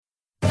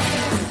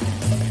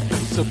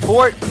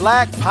Support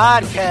Black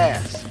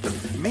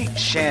Podcast. Meet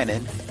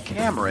Shannon,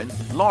 Cameron,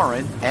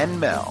 Lauren, and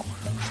Mel.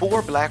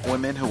 4 black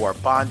women who are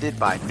bonded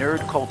by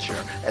nerd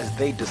culture as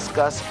they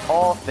discuss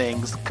all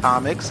things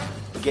comics,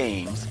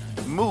 games,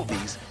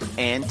 movies,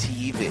 and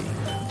TV.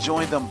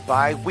 Join them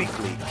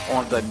bi-weekly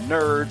on the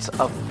Nerds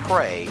of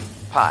Prey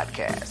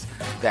podcast.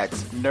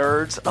 That's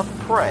Nerds of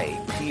Prey,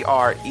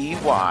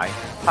 P-R-E-Y,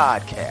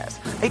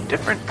 podcast. A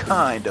different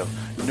kind of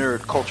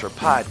nerd culture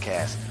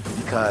podcast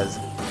because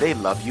they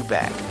love you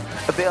back.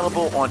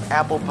 Available on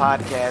Apple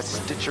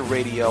Podcasts, Stitcher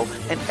Radio,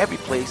 and every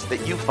place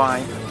that you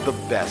find the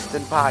best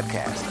in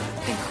podcasts,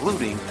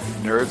 including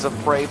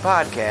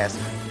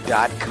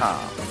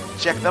nerdsofpreypodcast.com.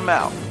 Check them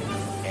out.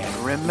 And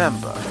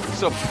remember,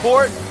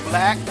 support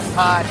Black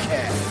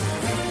Podcast.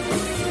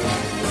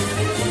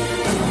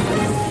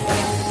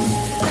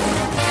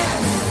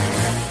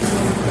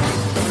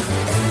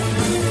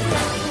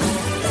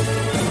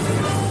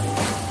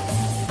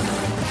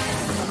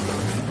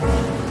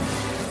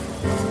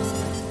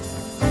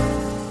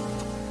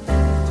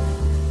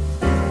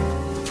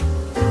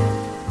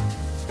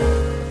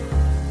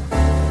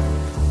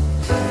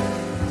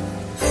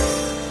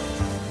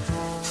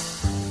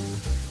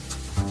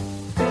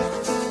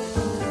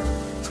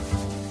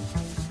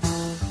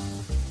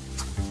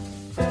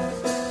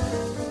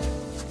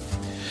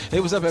 Hey,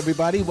 what's up,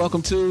 everybody?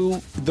 Welcome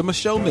to the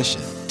Micheaux Mission.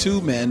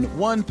 2 men,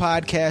 1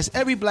 podcast,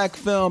 every black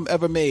film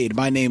ever made.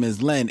 My name is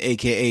Len,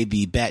 a.k.a.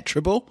 the Bat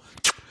Tribble.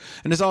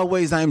 And as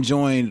always, I'm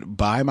joined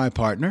by my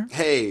partner.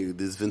 Hey,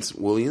 this is Vincent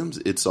Williams.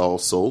 It's All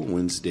Soul,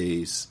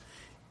 Wednesdays,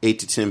 8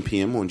 to 10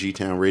 p.m. on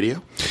G-Town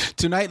Radio.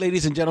 Tonight,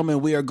 ladies and gentlemen,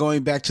 we are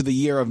going back to the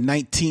year of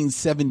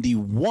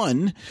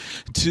 1971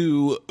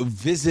 to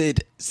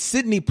visit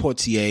Sidney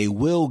Poitier,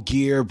 Will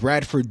Geer,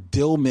 Bradford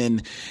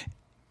Dillman,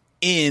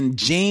 in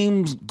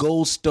James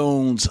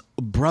Goldstone's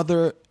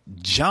Brother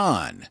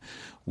John,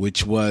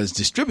 which was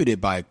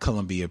distributed by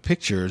Columbia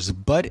Pictures,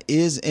 but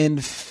is in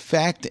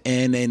fact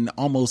and in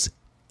almost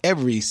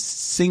every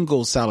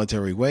single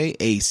solitary way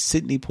a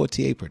Sidney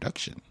Poitier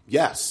production.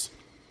 Yes.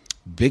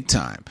 Big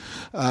time.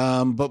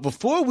 But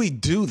before we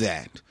do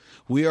that,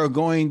 we are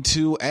going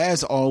to,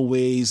 as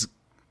always,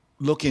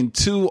 look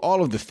into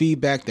all of the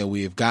feedback that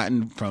we have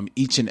gotten from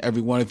each and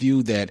every one of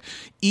you that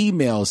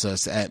emails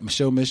us at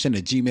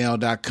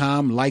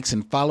micheauxmission@gmail.com, likes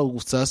and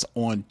follows us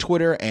on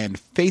Twitter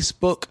and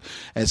Facebook,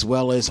 as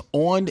well as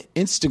on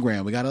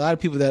Instagram. We got a lot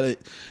of people that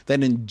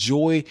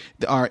enjoy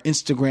our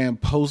Instagram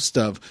post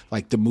of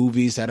like the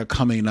movies that are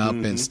coming up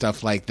and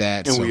stuff like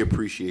that. And we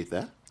appreciate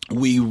that.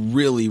 We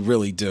really,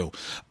 really do.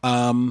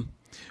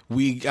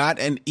 We got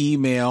an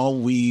email.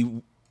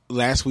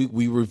 Last week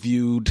we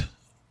reviewed.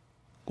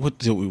 What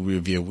did we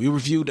review? We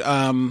reviewed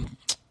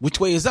Which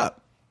Way Is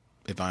Up,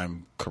 if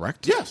I'm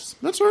correct. Yes,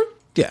 that's right.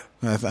 Yeah,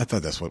 I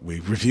thought that's what we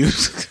reviewed.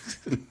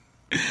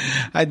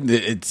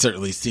 It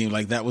certainly seemed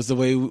like that was the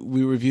way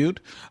we reviewed.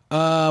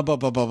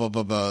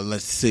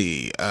 Let's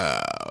see.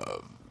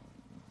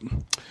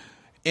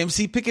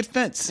 MC Picket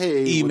Fence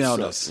emailed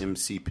us.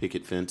 MC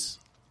Picket Fence.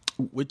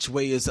 Which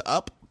Way Is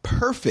Up?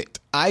 Perfect.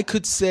 I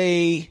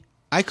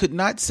could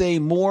not say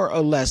more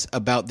or less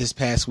about this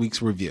past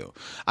week's review.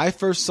 I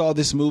first saw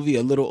this movie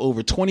a little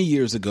over 20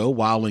 years ago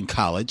while in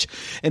college,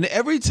 and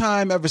every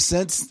time ever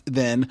since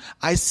then,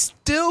 I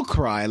still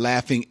cry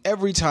laughing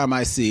every time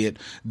I see it.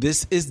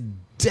 This is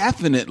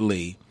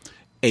definitely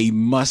a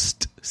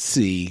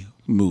must-see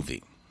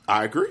movie.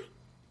 I agree.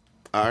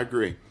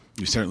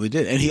 You certainly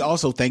did. And he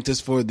also thanked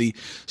us for the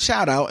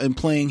shout-out and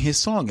playing his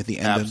song at the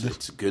end of it.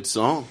 It's a good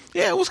song.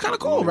 Yeah, it was kind of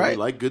cool, right? We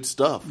like good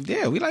stuff.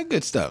 Yeah, we like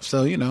good stuff.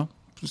 So, you know.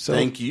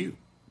 Thank you.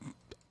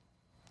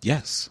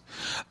 Yes.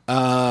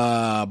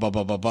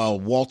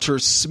 Walter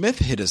Smith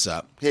hit us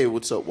up. Hey,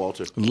 what's up,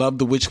 Walter? Love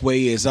the Which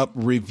Way Is Up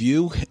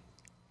review.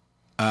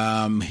 Hit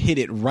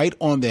it right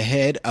on the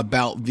head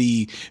about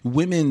the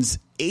women's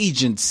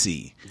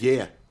agency.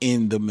 Yeah.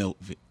 In the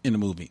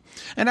movie.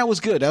 And that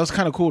was good. That was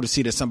kind of cool to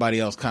see that somebody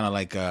else kind of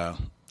like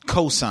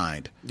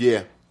co-signed.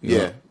 Yeah.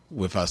 Yeah.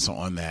 With us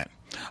on that.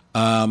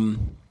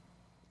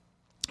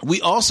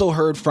 We also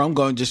heard from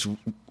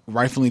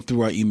rifling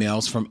through our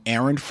emails from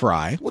Aaron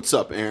Fry. What's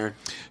up, Aaron?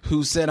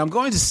 Who said, I'm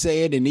going to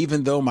say it, and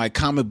even though my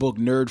comic book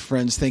nerd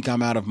friends think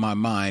I'm out of my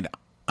mind,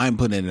 I'm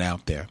putting it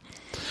out there.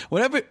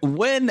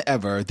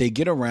 Whenever they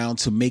get around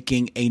to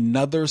making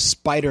another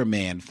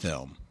Spider-Man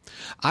film,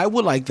 I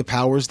would like the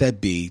powers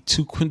that be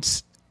to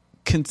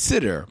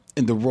consider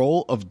in the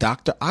role of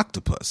Dr.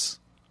 Octopus,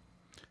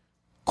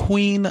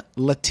 Queen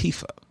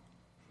Latifah.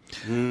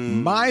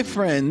 My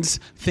friends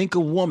think a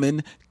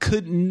woman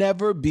could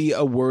never be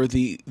a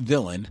worthy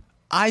villain.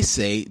 I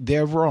say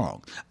they're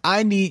wrong.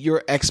 I need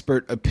your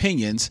expert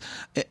opinions.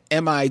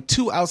 Am I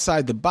too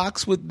outside the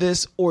box with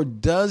this, or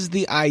does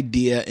the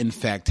idea in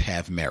fact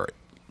have merit?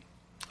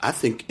 I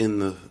think in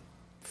the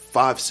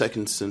 5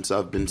 seconds since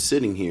I've been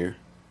sitting here,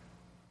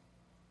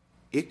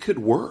 it could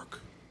work.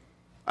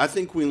 I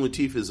think Queen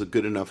Latifah is a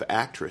good enough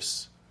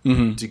actress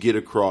to get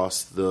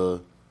across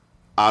the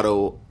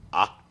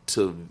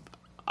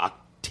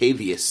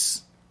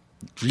Octavius.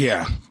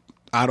 Yeah.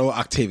 Otto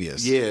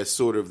Octavius. Yeah,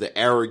 sort of the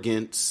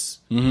arrogance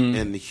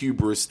and the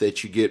hubris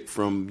that you get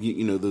from,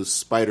 those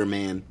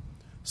Spider-Man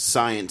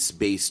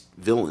science-based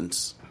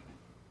villains.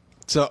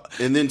 So,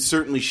 and then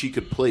certainly she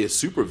could play a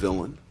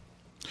supervillain.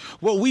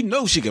 Well, we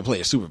know she could play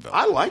a supervillain.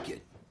 I like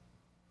it.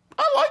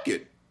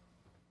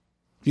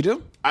 You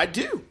do? I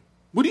do.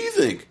 What do you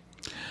think?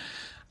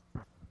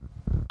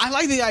 I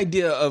like the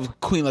idea of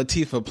Queen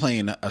Latifah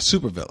playing a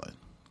supervillain.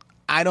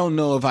 I don't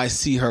know if I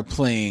see her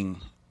playing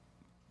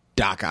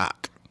Doc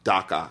Ock.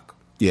 Doc Ock.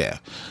 Yeah.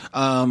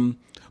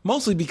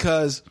 Mostly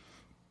because,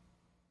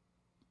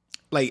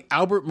 like,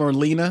 Albert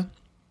Molina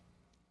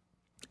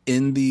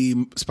in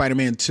the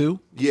Spider-Man 2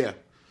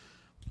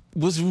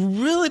 was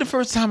really the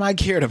first time I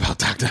cared about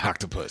Dr.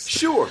 Octopus.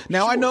 Sure.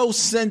 Now, I know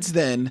since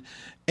then,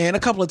 and a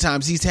couple of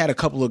times, he's had a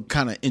couple of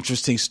kind of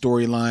interesting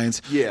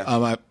storylines.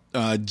 Yeah.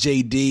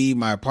 JD,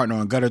 my partner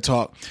on Gutter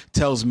Talk,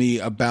 tells me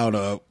about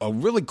a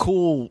really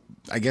cool,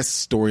 I guess,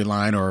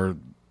 storyline or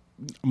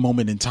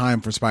moment in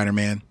time for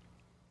Spider-Man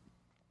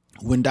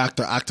when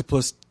Dr.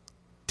 Octopus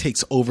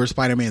takes over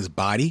Spider-Man's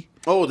body.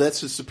 Oh,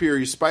 that's a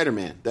Superior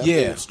Spider-Man. That's the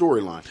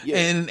storyline. Yeah.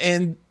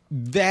 And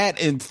that,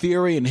 in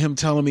theory, and him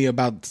telling me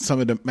about some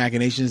of the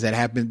machinations that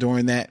happened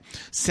during that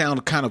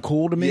sound kind of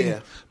cool to me. Yeah.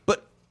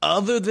 But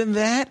other than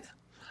that,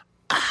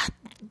 I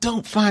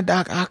don't find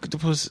Doc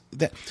Octopus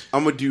that.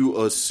 I'm going to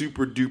do a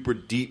super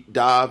duper deep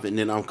dive and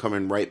then I'm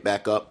coming right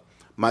back up.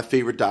 My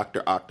favorite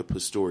Dr.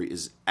 Octopus story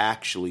is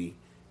actually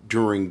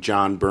during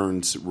John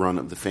Byrne's run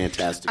of the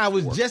Fantastic Four. I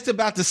was just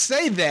about to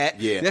say that.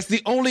 Yeah. That's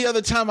the only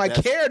other time I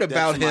cared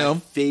about that's him. My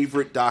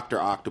favorite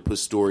Dr.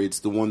 Octopus story. It's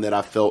the one that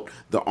I felt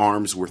the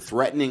arms were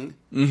threatening.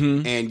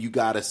 Mm-hmm. And you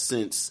got a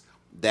sense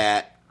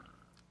that,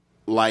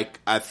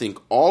 like, I think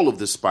all of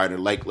the Spider,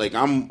 like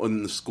I'm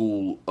in the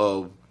school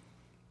of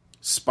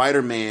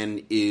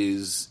Spider-Man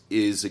is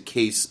a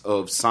case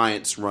of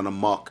science run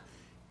amok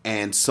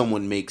and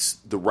someone makes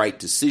the right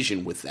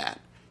decision with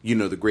that.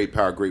 The great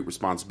power, great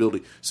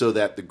responsibility, so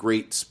that the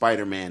great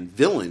Spider-Man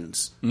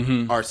villains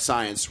are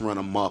science run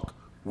amok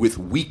with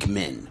weak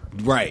men.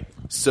 Right.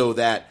 So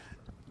that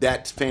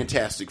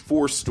Fantastic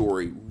Four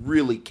story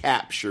really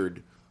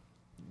captured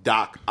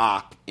Doc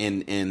Ock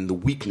and the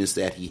weakness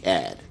that he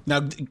had. Now,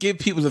 give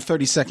people the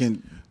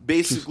 30-second...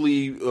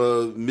 Basically,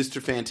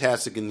 Mr.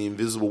 Fantastic and the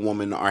Invisible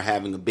Woman are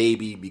having a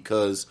baby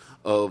because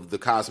of the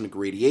cosmic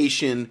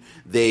radiation.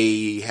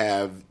 They're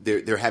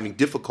having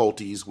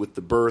difficulties with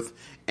the birth,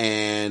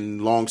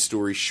 and long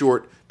story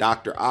short,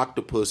 Dr.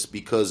 Octopus,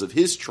 because of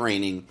his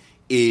training,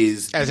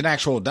 is as an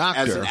actual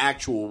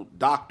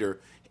doctor,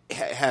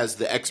 has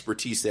the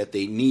expertise that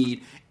they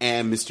need,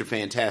 and Mr.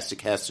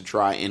 Fantastic has to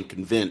try and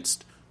convince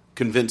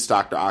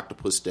Dr.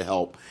 Octopus to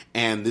help.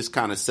 And this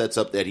kind of sets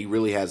up that he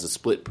really has a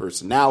split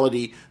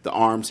personality. The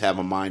arms have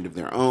a mind of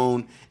their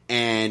own,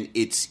 and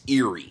it's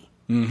eerie.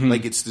 Mm-hmm.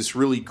 Like, it's this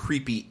really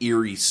creepy,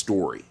 eerie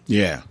story.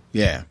 Yeah.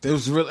 It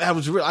was I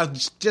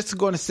was just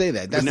going to say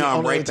that. That's now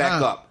I'm right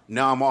back up.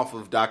 Now I'm off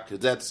of Doctor.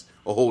 That's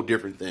a whole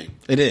different thing.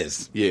 It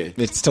is. Yeah.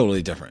 It's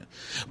totally different.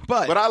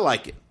 But I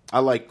like it. I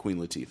like Queen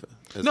Latifah.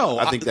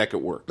 I think that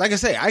could work. Like I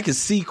say, I could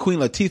see Queen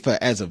Latifah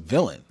as a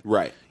villain.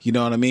 Right. You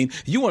know what I mean?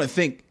 You want to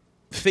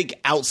think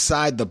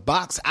outside the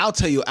box. I'll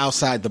tell you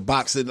outside the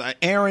box.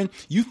 Aaron,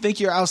 you think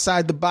you're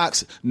outside the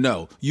box?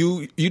 No,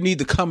 you need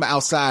to come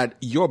outside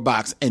your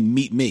box and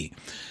meet me.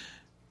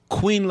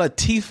 Queen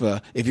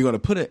Latifah, if you're going to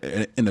put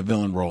it in a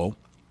villain role,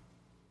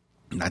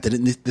 not that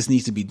this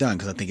needs to be done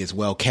because I think it's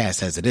well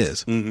cast as it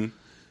is,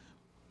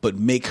 but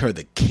make her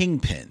the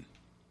kingpin.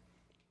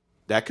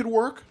 That could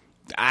work.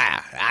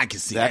 I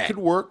could see that. That could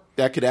work.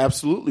 That could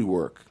absolutely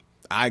work.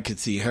 I could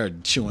see her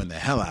chewing the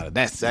hell out of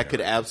that. That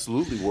could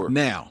absolutely work.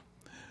 Now,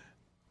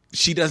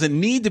 she doesn't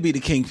need to be the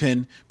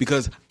kingpin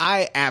because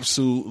I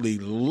absolutely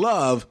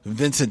love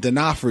Vincent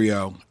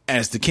D'Onofrio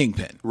as the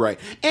kingpin. Right.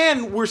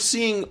 And we're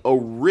seeing a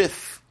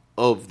riff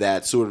of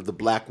that, sort of the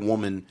black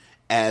woman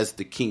as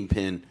the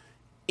kingpin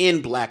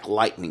in Black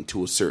Lightning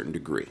to a certain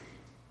degree.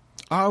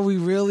 Are we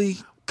really?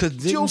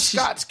 Jill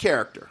Scott's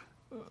character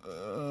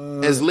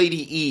as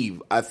Lady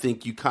Eve, I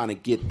think you kind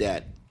of get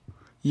that.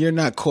 You're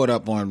not caught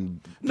up on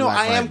No, Black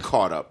I am Lightning.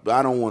 caught up.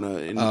 I don't want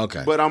to.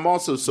 Okay. But I'm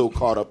also so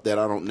caught up that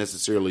I don't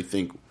necessarily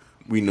think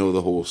we know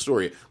the whole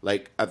story.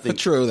 Like, I think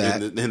true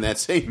that. in that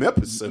same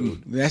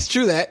episode. That's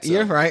true that. So,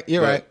 you're right.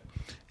 You're right.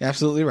 You're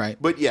absolutely right.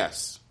 But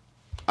yes,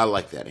 I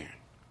like that, Aaron.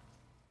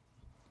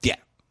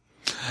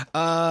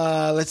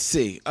 Yeah. Let's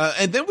see.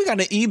 And then we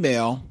got an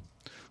email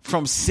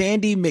from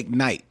Sandy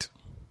McKnight.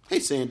 Hey,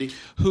 Sandy.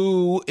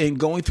 Who, in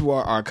going through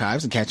our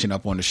archives and catching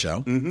up on the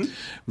show,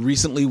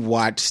 recently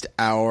watched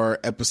our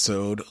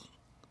episode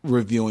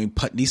reviewing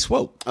Putney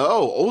Swope.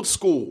 Oh, old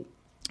school.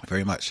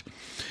 Very much.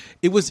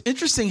 It was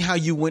interesting how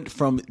you went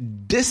from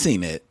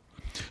dissing it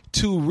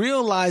to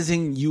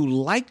realizing you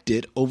liked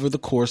it over the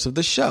course of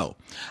the show.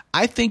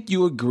 I think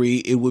you agree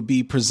it would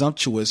be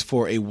presumptuous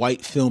for a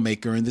white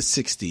filmmaker in the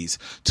 60s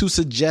to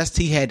suggest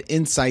he had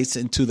insights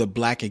into the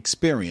black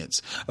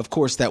experience. Of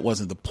course, that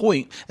wasn't the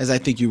point, as I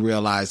think you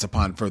realized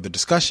upon further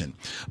discussion.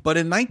 But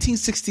in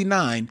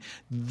 1969,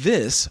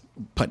 this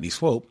Putney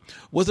Swope,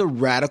 was a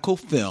radical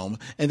film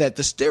and that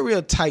the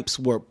stereotypes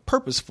were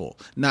purposeful,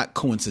 not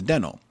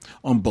coincidental,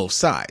 on both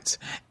sides.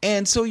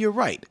 And so you're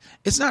right.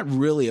 It's not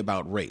really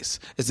about race.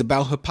 It's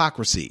about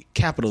hypocrisy,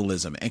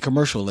 capitalism, and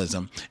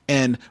commercialism,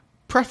 and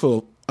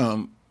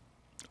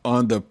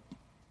on the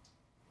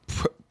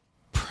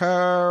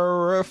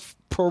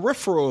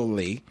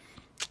peripherally,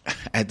 I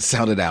had to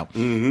sound it out,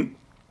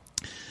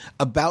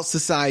 about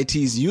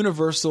society's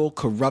universal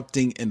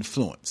corrupting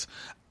influence.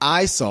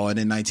 I saw it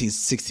in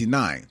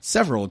 1969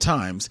 several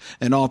times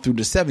and all through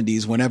the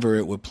 70s whenever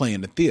it would play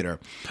in the theater.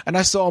 And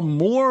I saw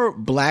more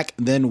black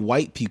than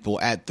white people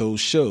at those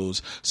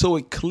shows, so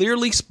it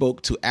clearly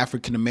spoke to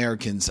African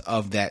Americans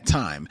of that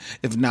time,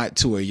 if not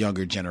to a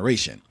younger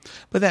generation.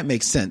 But that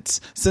makes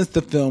sense, since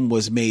the film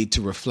was made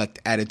to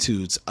reflect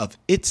attitudes of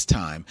its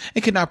time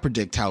and could not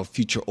predict how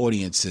future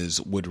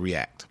audiences would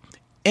react.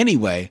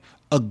 Anyway,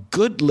 a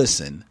good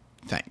listen.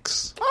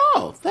 Thanks.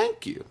 Oh,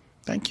 thank you.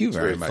 Thank you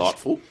very much. Very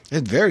thoughtful.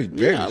 It's very,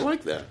 very. Yeah, I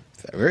like that.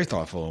 Very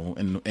thoughtful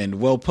and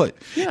well put.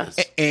 Yes.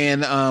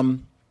 And I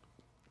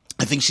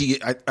think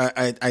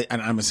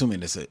I'm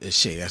assuming this is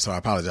she, so I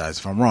apologize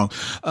if I'm wrong.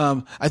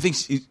 I think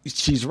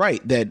she's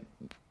right that,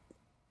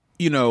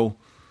 you know,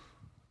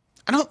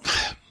 I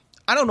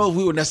don't know if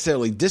we were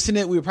necessarily dissing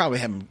it. We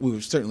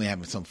were certainly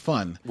having some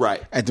fun,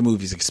 right, at the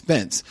movie's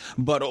expense.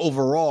 But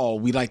overall,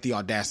 we liked the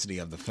audacity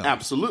of the film.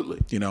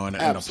 Absolutely, you know, and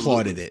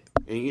applauded it.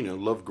 And you know,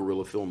 love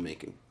guerrilla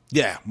filmmaking.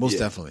 Yeah, most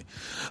definitely.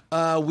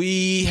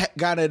 We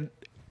got a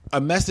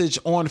message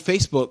on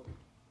Facebook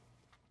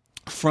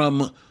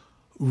from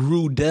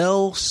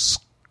Rudell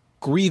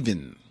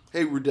Scriven.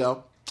 Hey,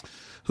 Rudell.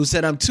 Who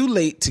said, I'm too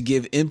late to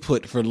give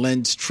input for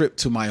Len's trip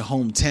to my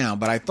hometown,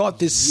 but I thought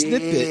this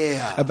snippet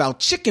about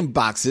chicken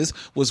boxes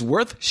was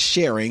worth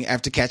sharing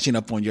after catching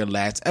up on your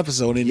last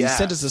episode. And he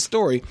sent us a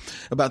story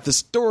about the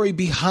story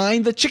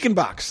behind the chicken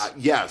box.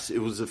 Yes, it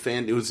was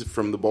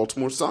from the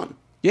Baltimore Sun.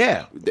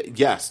 Yeah.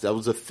 Yes, that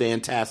was a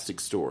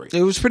fantastic story.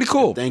 It was pretty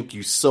cool. And thank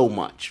you so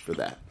much for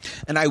that.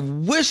 And I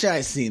wish I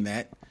had seen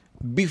that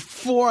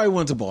before I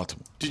went to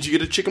Baltimore. Did you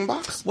get a chicken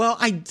box? Well,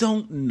 I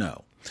don't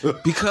know.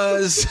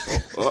 Because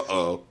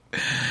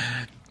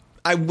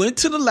I went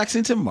to the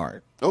Lexington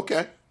Mart.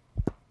 Okay.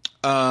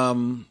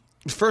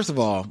 First of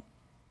all,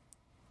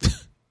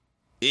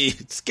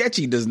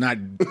 sketchy does not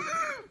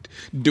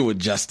do it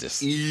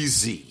justice.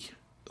 Easy.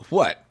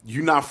 What?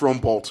 You're not from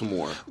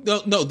Baltimore.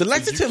 No. The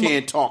Lexington you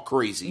can't talk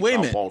crazy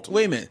about Baltimore.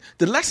 Wait a minute.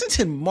 The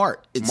Lexington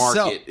Mart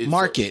itself,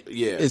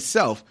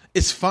 itself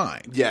is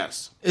fine.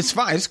 Yes, it's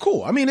fine. It's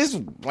cool. I mean, it's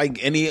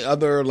like any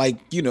other, like,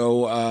 you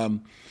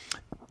know,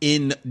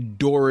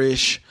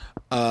 indoorish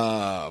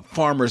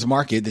farmers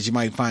market that you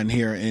might find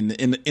here in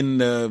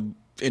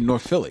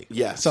North Philly.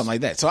 Yes, something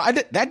like that. So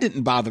that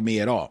didn't bother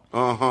me at all.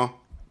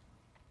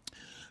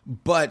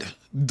 But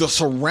the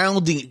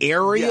surrounding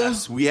area,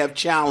 yes, we have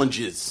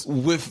challenges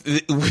with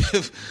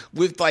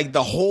like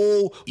the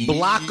whole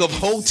block of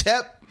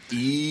Hotep.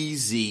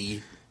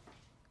 Easy,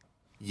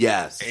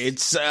 yes,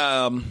 it's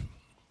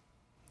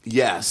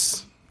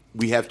yes,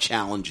 we have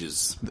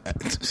challenges.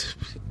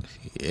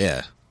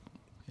 Yeah.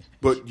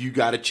 But you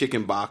got a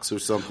chicken box or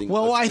something?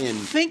 Well, I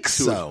think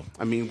so.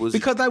 I mean,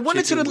 because I went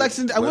into the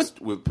Lexington. I went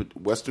with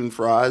Western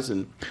fries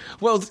and.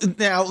 Well,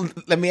 now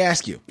let me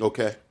ask you.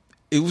 Okay.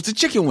 It was the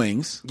chicken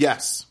wings.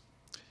 Yes.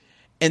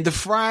 And the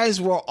fries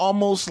were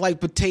almost like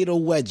potato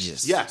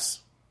wedges.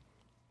 Yes.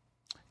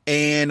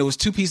 And it was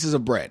 2 pieces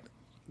of bread.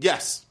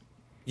 Yes.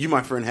 You,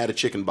 my friend, had a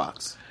chicken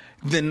box.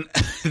 Then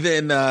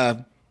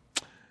I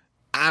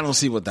don't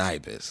see what the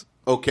hype is.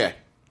 Okay.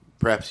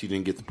 Perhaps you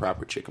didn't get the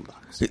proper chicken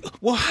box.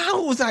 Well,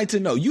 how was I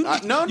to know? You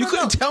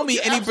couldn't tell me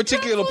any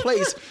particular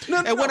place.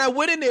 And when I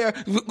went in there,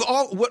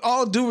 with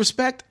all due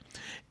respect,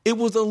 it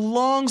was a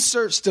long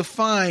search to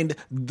find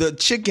the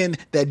chicken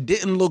that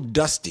didn't look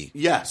dusty.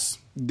 Yes.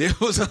 There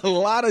was a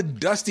lot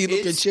of dusty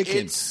looking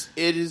chicken.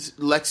 It is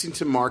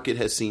Lexington Market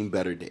has seen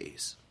better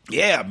days.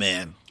 Yeah,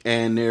 man.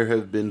 And there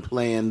have been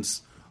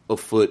plans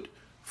afoot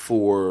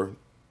for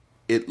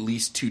at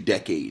least 2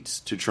 decades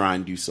to try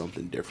and do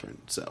something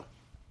different. So,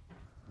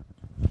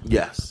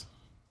 yes.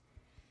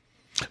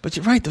 But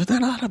you're right. There's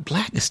not a lot of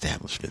black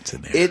establishments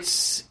in there.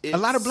 It's a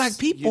lot of black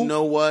people. You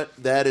know what?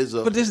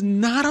 But there's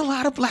not a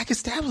lot of black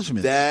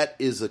establishments. That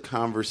is a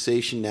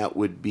conversation that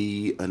would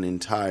be an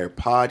entire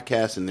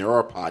podcast, and there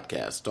are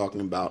podcasts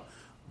talking about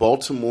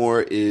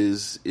Baltimore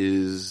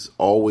is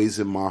always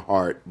in my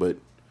heart, but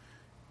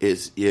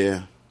it's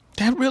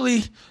That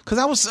really, because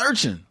I was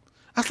searching.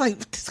 I was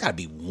like, there's got to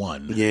be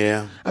one.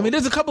 Yeah. I mean,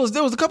 there was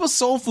a couple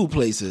soul food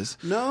places.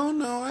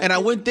 No. I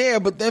went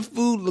there, but that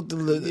food looked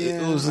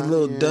it was a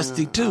little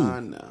dusty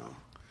too.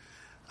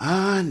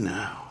 I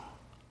know.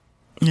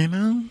 You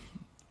know?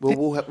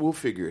 Well, we'll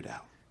figure it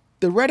out.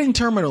 The Reading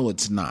Terminal,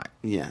 it's not.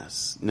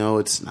 Yes. No,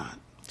 it's not.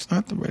 It's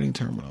not the Reading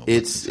Terminal.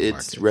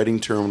 It's Reading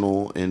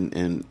Terminal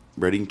and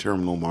Reading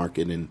Terminal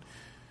Market and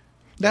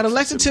now the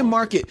Lexington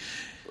Market.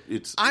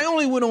 I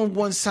only went on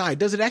one side.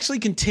 Does it actually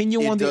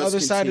continue on the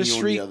other side of the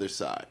street? On the other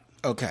side.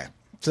 Okay.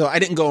 So I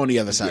didn't go on the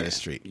other side of the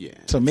street. Yeah.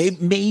 So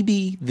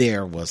maybe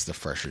there was the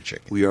fresher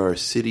chicken. We are a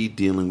city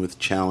dealing with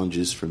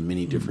challenges from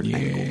many different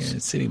angles. Yeah,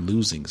 city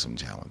losing some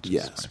challenges.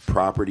 Yes,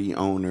 property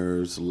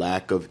owners,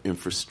 lack of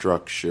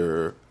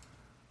infrastructure,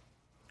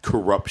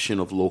 corruption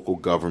of local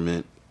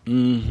government.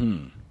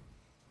 Mm-hmm.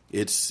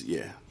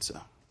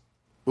 But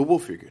we'll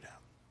figure it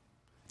out.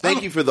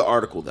 Thank you for the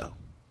article, though.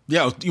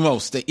 Yeah, thank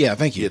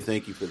you. Yeah,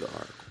 thank you for the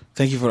article.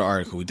 Thank you for the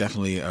article. We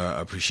definitely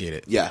appreciate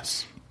it.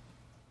 Yes.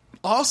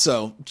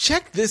 Also,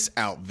 check this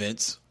out,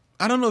 Vince.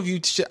 I don't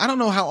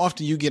know how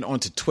often you get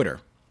onto Twitter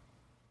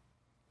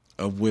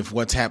with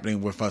what's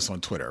happening with us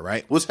on Twitter,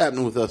 right? What's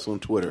happening with us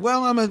on Twitter?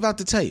 Well, I'm about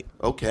to tell you.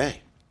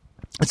 Okay.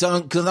 So,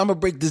 because I'm gonna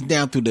break this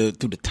down through the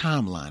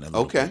timeline a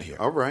little bit here.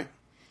 All right.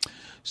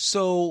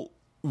 So,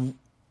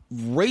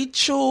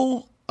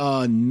 Rachel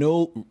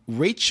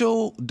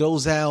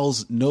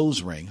Dolezal's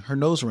nose ring. Her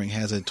nose ring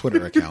has a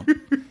Twitter account.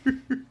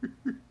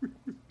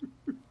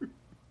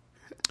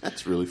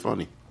 That's really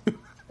funny.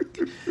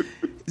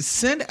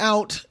 Sent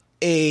out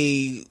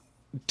a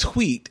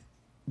tweet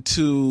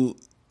to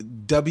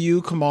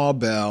W. Kamau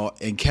Bell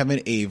and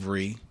Kevin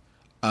Avery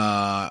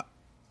of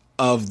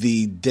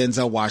the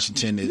Denzel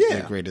Washington is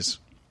the greatest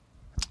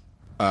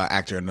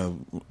actor in the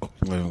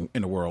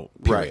world.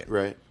 Period.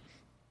 Right.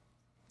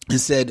 And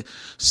said,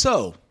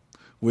 so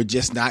we're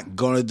just not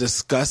going to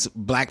discuss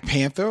Black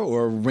Panther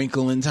or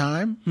Wrinkle in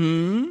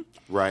Time?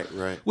 Right.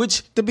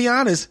 Which, to be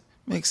honest,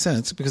 makes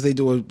sense because they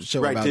do a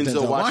show about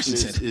Denzel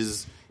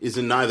Washington. Is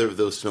in neither of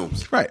those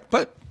films. Right.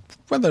 But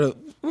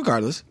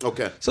regardless.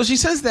 Okay. So she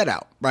sends that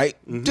out, right?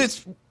 Mm-hmm.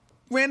 Just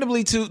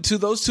randomly to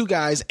those two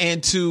guys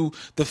and to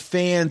the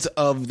fans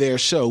of their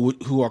show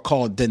who are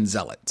called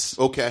Denzelites.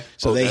 Okay.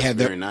 So they have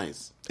very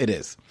nice. It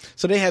is.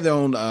 So they have their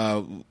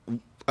own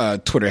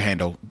Twitter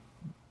handle,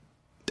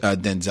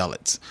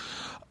 Denzelites,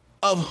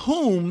 of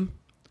whom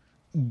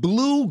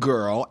Blue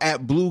Girl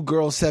at Blue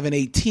Girl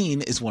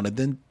 718 is one of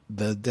the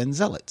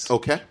Denzelites.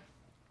 Okay.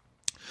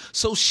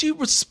 So she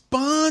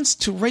responds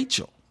to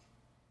Rachel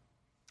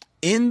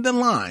in the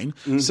line.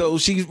 Mm-hmm. So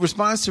she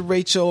responds to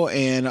Rachel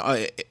and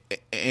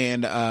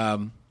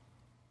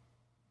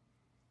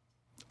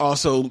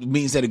also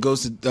means that it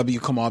goes to W.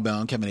 Kamau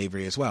Bell and Kevin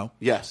Avery as well.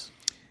 Yes.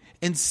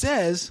 And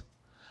says,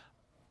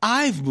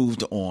 I've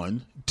moved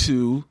on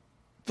to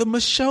the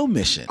Michelle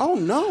mission. Oh,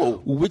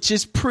 no. Which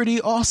is pretty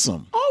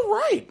awesome. All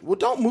right. Well,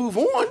 don't move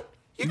on.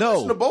 You can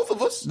listen to both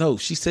of us. No,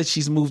 she said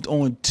she's moved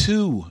on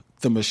to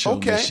the Michelle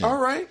mission. Okay,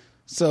 all right.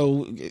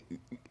 So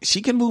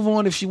she can move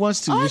on if she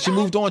wants to. She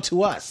moved on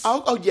to us.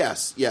 Oh,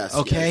 yes.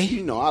 Okay. Yes.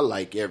 You know, I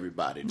like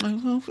everybody.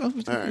 All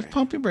right.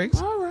 Pump your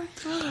brakes. All right.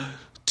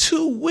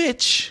 To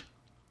which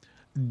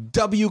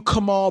W.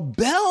 Kamau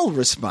Bell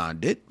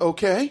responded.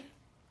 Okay.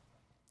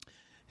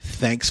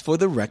 Thanks for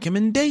the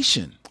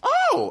recommendation.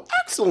 Oh,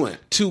 excellent.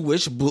 To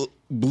which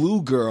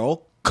Blue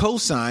Girl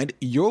co-signed,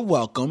 you're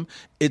welcome.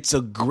 It's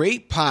a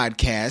great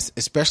podcast,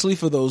 especially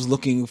for those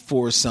looking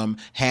for some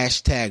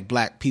hashtag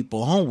Black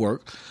people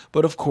homework.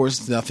 But of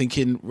course, no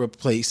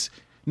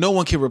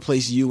one can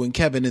replace you and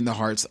Kevin in the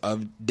hearts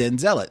of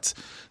Denzelites.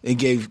 And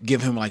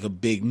give him like a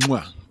big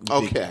mwah.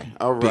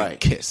 Big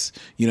kiss.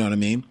 You know what I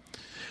mean?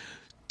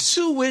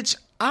 To which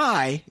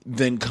I,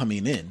 then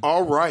coming in.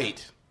 All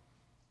right.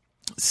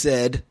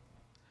 Said,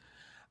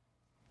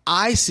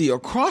 I see a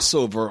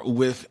crossover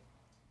with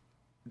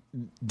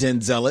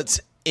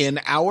Denzelites in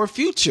our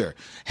future.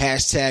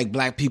 Hashtag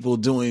Black people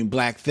doing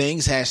Black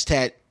things.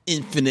 Hashtag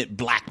infinite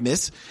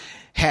blackness.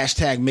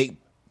 Hashtag make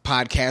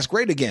podcast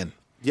great again.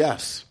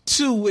 Yes.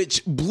 To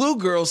which Blue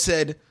Girl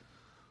said,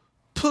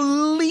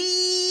 please.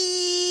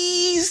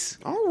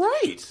 All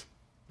right.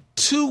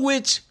 To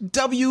which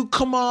W.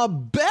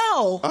 Kamau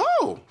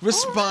Bell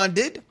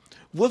responded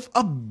with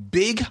a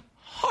big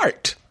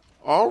heart.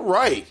 All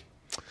right.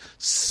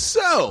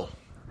 So,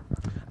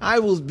 I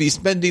will be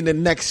spending the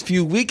next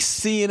few weeks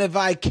seeing if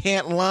I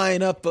can't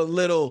line up a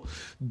little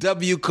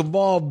W.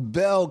 Kamau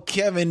Bell,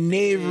 Kevin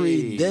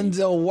Avery,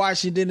 Denzel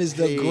Washington is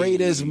the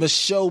greatest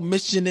Michelle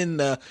mission in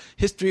the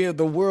history of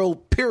the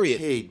world, period.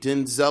 Hey,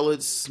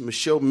 Denzelites,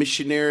 Michelle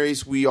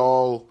missionaries, we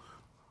all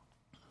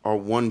are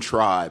one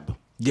tribe.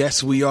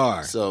 Yes, we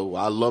are. So,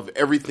 I love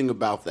everything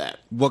about that.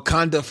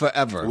 Wakanda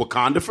forever.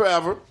 Wakanda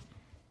forever.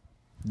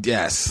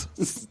 Yes.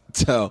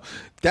 So,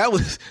 that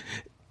was...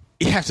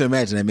 You have to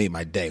imagine that made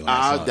my day. When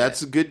I saw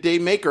that's a good day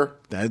maker.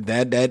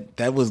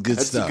 That was good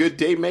stuff. That's a good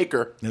day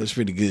maker. That was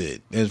pretty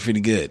good.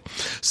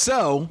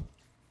 So,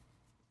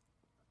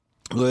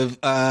 with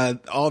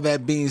all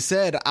that being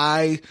said,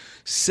 I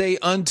say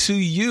unto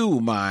you,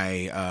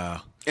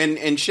 my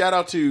and shout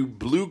out to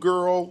Blue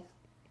Girl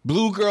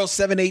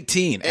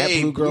 718 hey,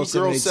 at Blue Girl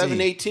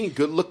 718.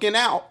 Good looking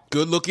out.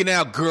 Good looking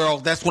out, girl.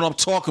 That's what I'm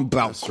talking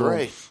about. That's girl.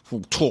 right.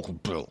 I'm talking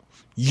about.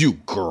 You,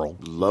 girl.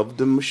 Love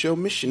the Michelle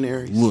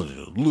missionaries.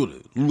 Love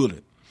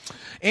it.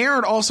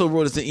 Aaron also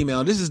wrote us an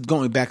email. This is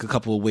going back a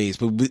couple of ways,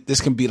 but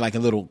this can be like a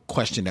little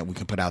question that we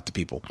can put out to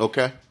people.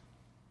 Okay.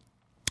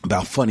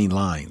 About funny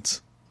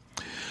lines.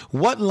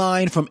 What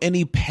line from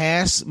any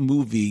past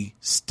movie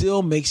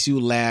still makes you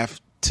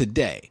laugh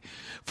today.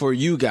 For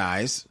you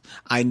guys,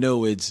 I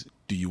know it's,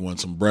 do you want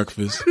some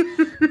breakfast?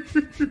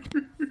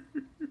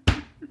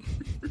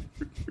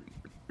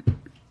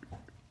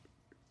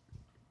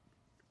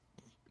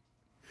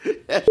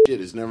 That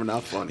shit is never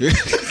not funny.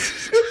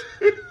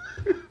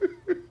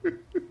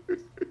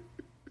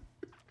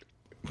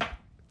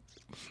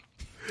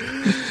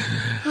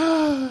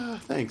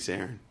 Thanks,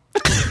 Aaron.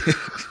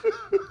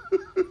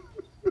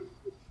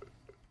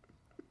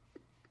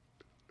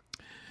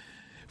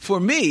 For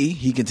me,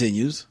 he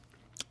continues,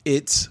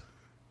 it's,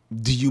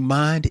 do you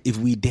mind if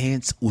we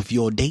dance with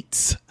your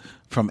dates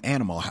from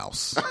Animal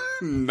House?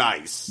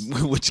 Nice.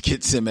 Which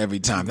gets him every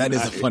time. That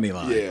is a funny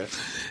line. Yeah.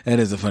 That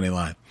is a funny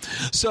line.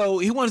 So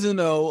he wants to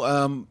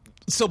know,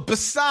 so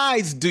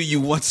besides do you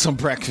want some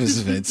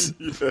breakfast, Vince,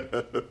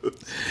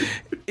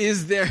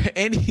 is there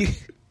any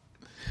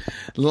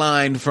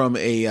line from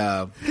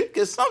a...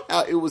 Because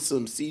somehow it was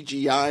some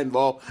CGI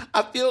involved.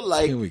 I feel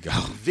like Here we go.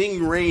 Ving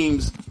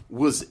Rhames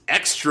was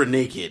extra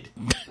naked.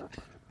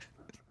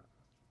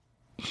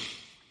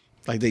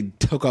 Like they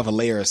took off a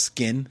layer of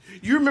skin?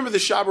 You remember the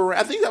Shabba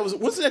Ranks? I think that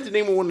wasn't that the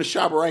name of one of the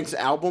Shabba Ranks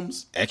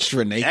albums?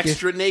 Extra naked?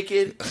 Extra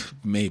naked?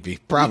 Maybe.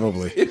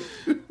 Probably.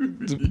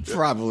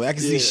 Probably. I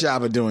can see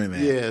Shabba doing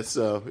that. Yeah,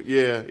 so,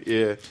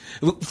 yeah.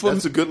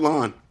 That's a good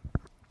line.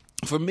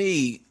 For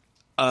me,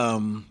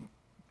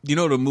 you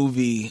know the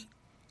movie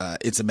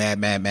It's a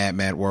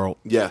Mad World?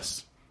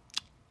 Yes.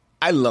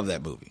 I love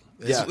that movie.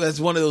 That's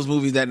one of those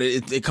movies that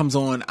it comes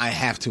on, I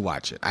have to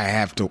watch it. I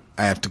have to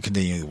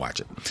continually watch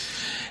it.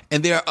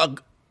 And there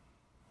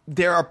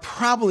are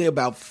probably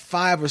about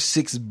 5 or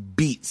 6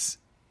 beats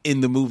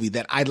in the movie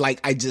that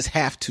I just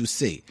have to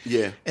see.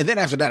 Yeah. And then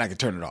after that I can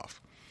turn it off.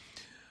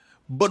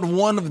 But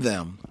one of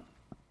them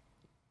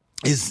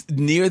is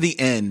near the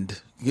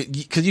end,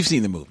 because you've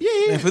seen the movie.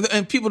 Yeah.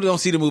 And people who don't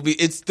see the movie,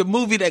 it's the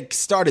movie that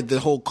started the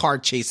whole car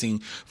chasing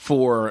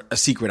for a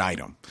secret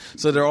item.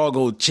 So they're all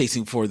go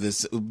chasing for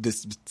this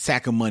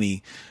sack of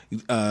money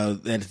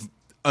that's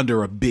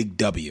under a big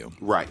W.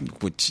 Right.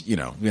 Which,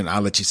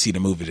 I'll let you see the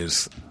movie to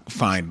just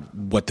find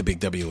what the big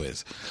W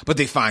is. But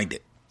they find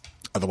it.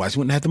 Otherwise,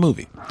 we wouldn't have the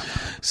movie.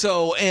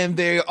 So, and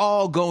they're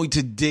all going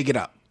to dig it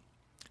up.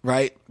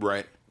 Right?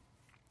 Right.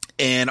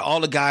 And all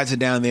the guys are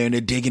down there and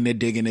they're digging.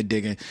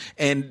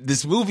 And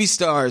this movie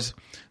stars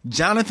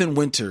Jonathan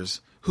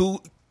Winters,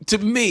 who to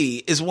me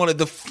is one of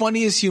the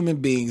funniest human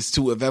beings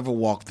to have ever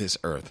walked this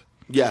earth.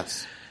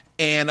 Yes.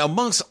 And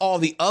amongst all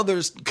the other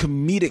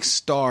comedic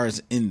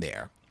stars in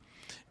there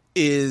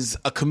is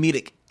a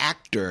comedic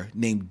actor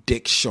named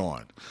Dick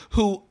Shawn,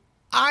 who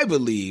I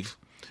believe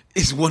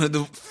is one of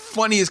the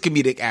funniest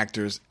comedic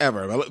actors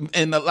ever.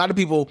 And a lot of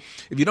people,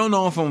 if you don't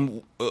know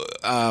him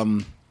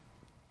from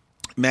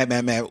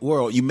Mad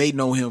World, you may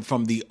know him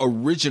from the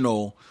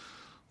original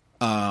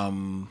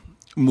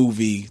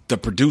movie The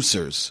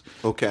Producers.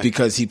 Okay.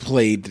 Because he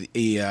played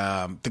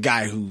the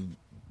guy who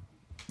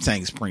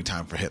sang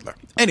Springtime for Hitler.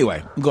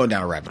 Anyway, I'm going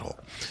down a rabbit hole.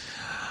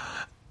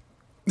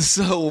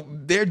 So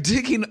they're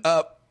digging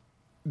up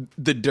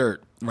the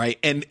dirt, right?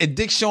 And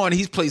Dick Shawn,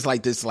 he plays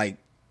like this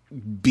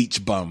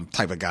beach bum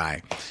type of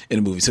guy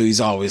in the movie. So he's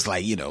always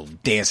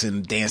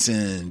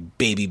dancing,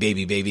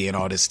 baby, and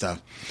all this stuff.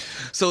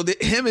 So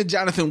him and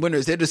Jonathan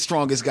Winters, they're the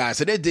strongest guys.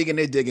 So they're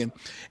digging.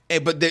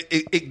 But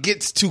it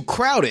gets too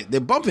crowded.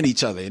 They're bumping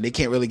each other and they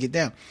can't really get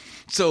down.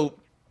 So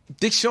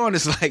Dick Shawn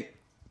is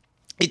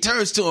he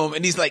turns to him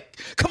and he's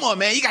like, come on,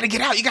 man, you got to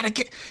get out. You got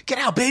to get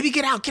out, baby.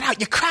 Get out.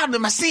 You're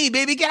crowding my scene,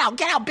 baby. Get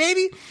out,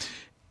 baby.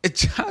 And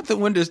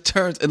Jonathan Winters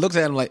turns and looks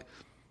at him like,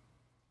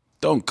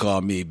 don't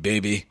call me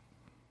baby.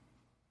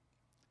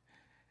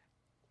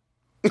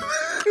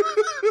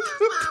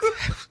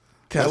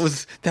 That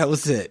was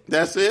it.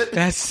 That's it?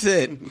 That's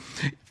it.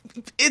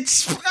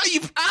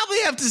 You probably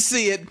have to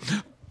see it.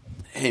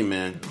 Hey,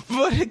 man.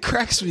 But it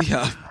cracks me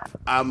up.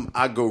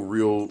 I go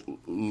real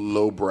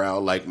lowbrow,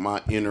 like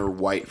my inner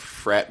white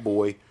frat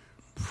boy.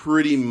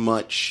 Pretty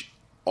much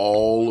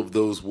all of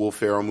those Will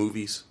Ferrell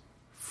movies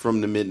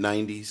from the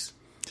mid-90s.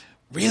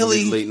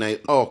 Really? Late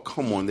night. Oh,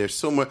 come on. There's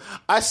so much.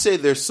 I say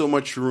there's so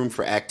much room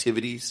for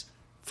activities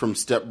from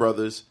Step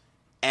Brothers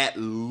at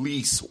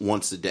least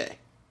once a day.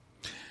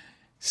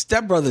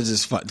 Step Brothers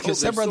is fun. Because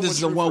Step Brothers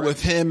is the one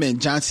with him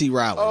and John C.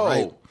 Reilly,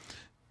 right?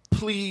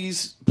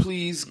 Please,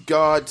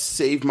 God,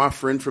 save my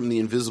friend from the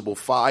invisible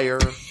fire.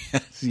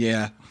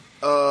 Yeah.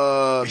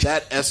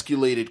 That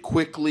escalated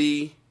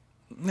quickly.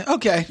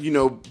 Okay.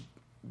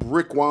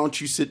 Rick, why don't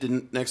you sit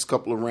the next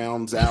couple of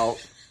rounds out?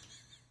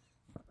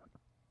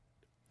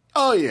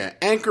 Oh, yeah.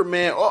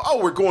 Anchorman. Oh,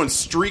 we're going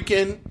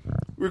streaking.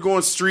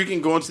 Going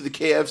to the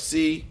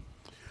KFC.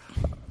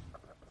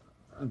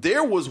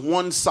 There was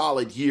one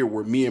solid year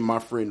where me and my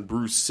friend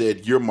Bruce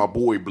said, "You're my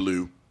boy,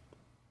 Blue,"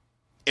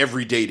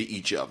 every day to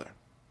each other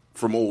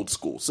from old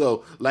school.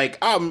 So,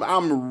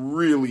 I'm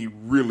really,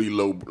 really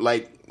low.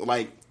 Like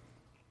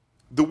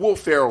the Will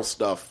Ferrell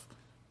stuff,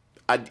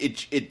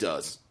 it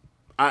does.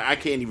 I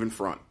can't even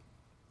front.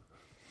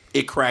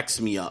 It cracks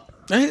me up.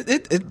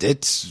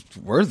 It's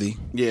worthy.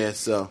 Yeah.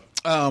 So,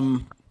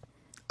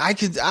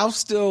 I'll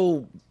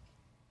still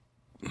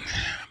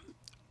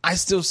I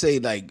still say,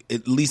 like,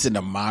 at least in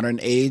the modern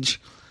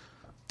age,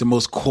 the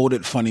most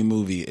quoted funny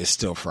movie is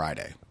still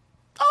Friday.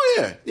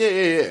 Oh,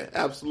 yeah.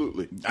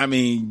 Absolutely. I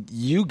mean,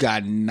 you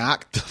got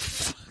knocked the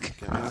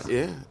fuck out.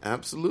 Yeah,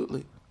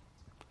 absolutely.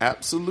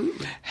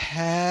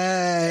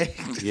 Hey.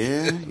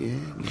 Yeah.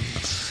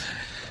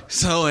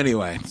 So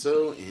anyway.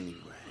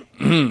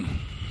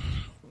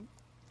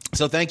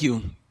 So thank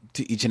you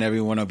to each and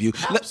every one of you.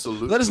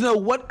 Absolutely. Let us know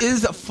what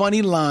is a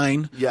funny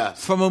line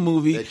from a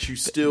movie that you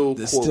still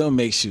that still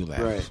makes you laugh.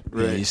 Right.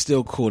 Yeah, you're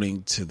still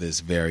quoting to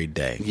this very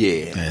day.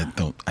 Yeah.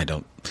 I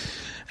don't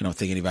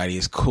think anybody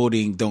is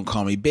quoting "Don't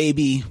Call Me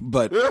Baby,"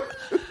 but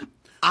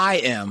I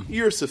am.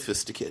 You're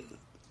sophisticated.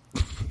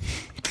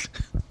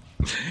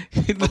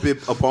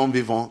 A bon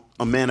vivant,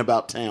 a man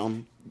about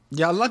town.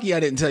 Y'all lucky I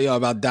didn't tell y'all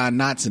about Don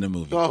Knotts in the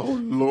movie. Oh,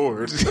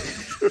 Lord.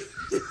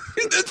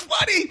 It's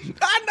funny.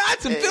 Don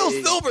Knotts and Phil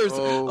Silvers.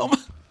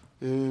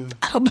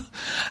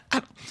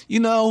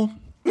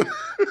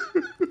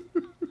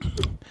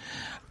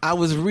 I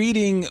was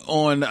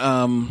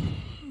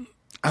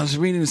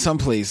reading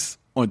someplace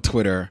on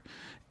Twitter,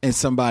 and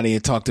somebody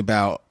had talked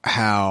about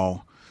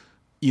how,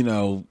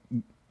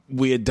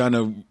 we had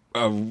done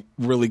a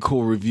really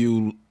cool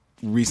review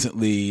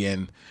recently,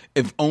 and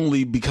if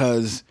only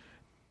because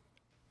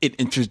it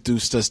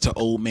introduced us to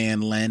Old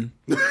Man Len.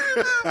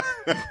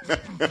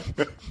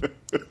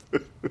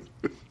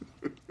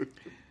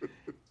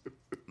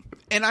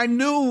 And I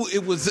knew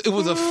it was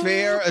a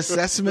fair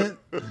assessment.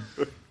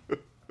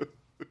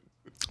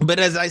 But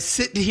as I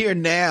sit here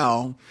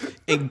now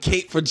and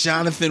cape for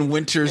Jonathan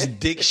Winters,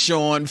 Dick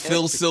Shawn,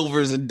 Phil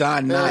Silvers, and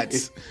Don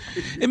Knotts,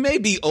 it may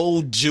be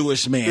Old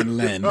Jewish Man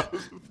Len.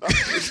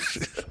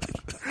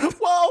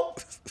 Well,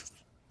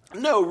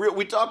 no,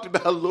 we talked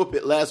about a little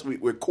bit last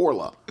week with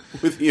Korla,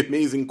 with the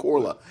amazing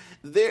Korla.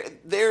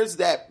 There's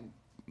that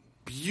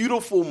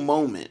beautiful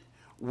moment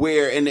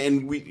where,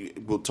 and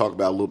we'll talk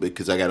about it a little bit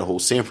because I got a whole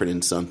Sanford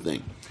and Son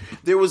thing.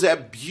 There was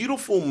that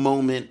beautiful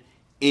moment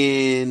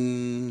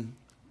in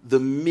the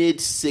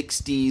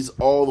mid-'60s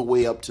all the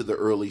way up to the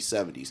early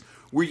 70s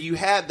where you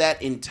had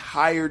that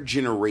entire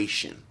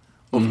generation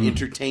of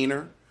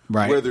entertainer,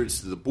 right. Whether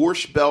it's the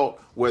Borscht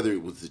Belt, whether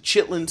it was the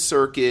Chitlin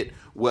Circuit,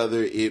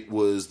 whether it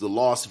was the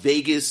Las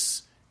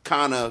Vegas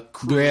kind of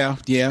crew.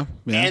 Yeah.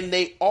 And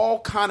they all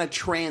kind of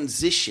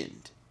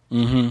transitioned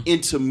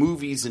into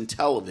movies and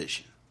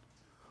television.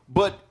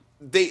 But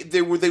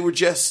they were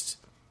just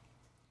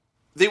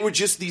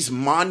these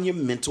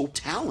monumental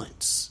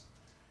talents.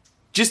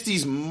 Just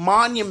these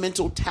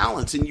monumental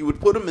talents, and you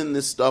would put them in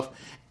this stuff,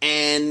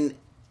 and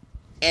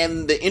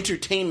the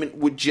entertainment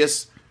would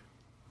just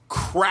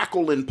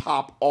crackle and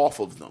pop off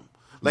of them.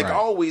 Like I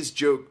always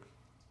joke,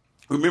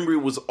 remember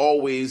it was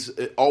always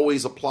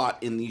a plot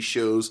in these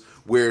shows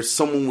where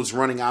someone was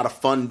running out of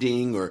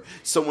funding or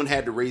someone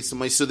had to raise some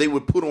money, so they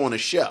would put on a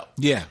show.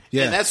 Yeah.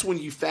 And that's when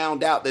you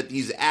found out that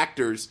these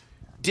actors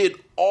did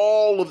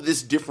all of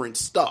this different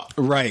stuff.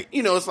 Right.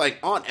 It's like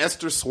Aunt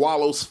Esther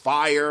swallows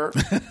fire.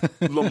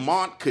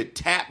 Lamont could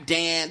tap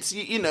dance.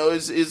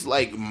 It's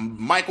like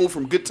Michael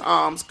from Good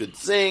Times could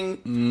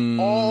sing.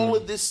 All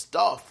of this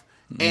stuff.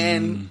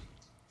 And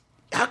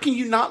how can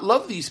you not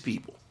love these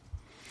people?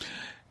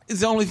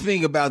 It's the only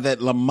thing about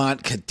that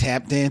Lamont could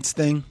tap dance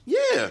thing.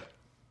 Yeah.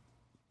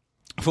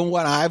 From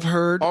what I've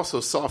heard.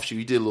 Also soft shoe.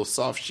 He did a little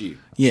soft shoe.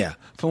 Yeah.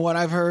 From what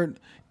I've heard,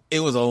 it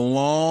was a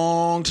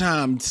long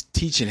time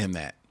teaching him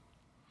that.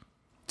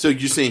 So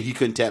you're saying he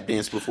couldn't tap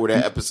dance before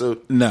that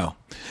episode? No.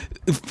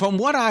 From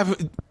what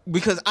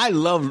because I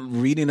love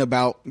reading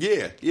about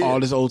all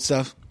this old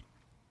stuff.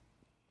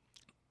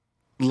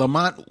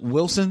 Lamont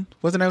Wilson,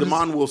 wasn't that?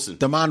 Damon Wilson.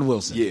 Damon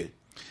Wilson. Yeah.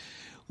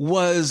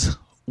 Was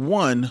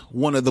one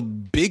of the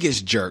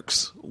biggest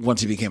jerks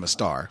once he became a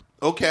star.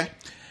 Okay.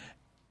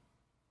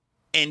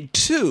 And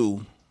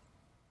two,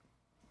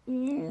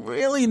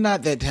 really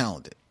not that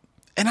talented.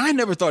 And I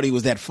never thought he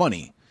was that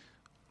funny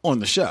on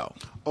the show.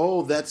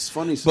 Oh, that's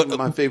funny. Some of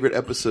my favorite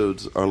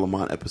episodes are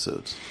Lamont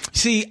episodes.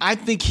 See, I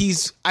think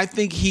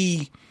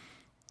he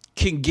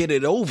can get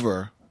it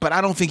over, but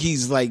I don't think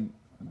he's like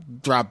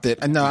dropped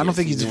it. No, I don't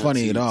think he's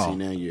funny at all.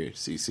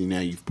 See now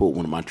you've pulled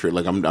one of my tricks.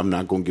 Like I'm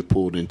not going to get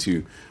pulled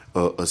into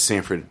a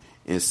Sanford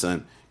and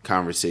Son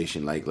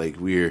conversation. Like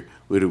where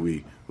do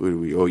we?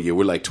 Oh yeah,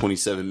 we're like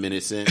 27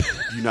 minutes in.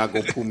 You're not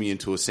going to pull me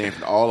into a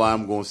Sanford. All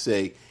I'm going to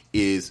say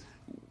is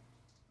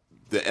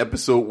the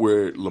episode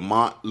where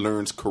Lamont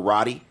learns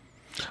karate.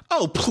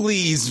 Oh,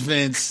 please,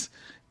 Vince.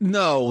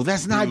 No,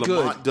 that's not good.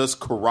 Lamont does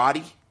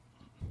karate.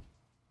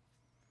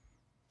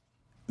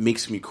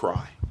 Makes me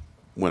cry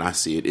when I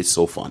see it. It's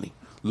so funny.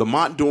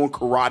 Lamont doing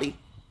karate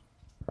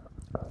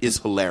is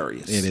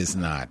hilarious. It is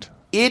not.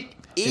 It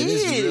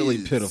is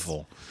really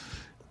pitiful.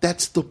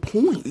 That's the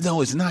point.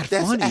 No, it's not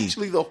funny. That's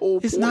actually the whole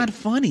point. It's not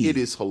funny. It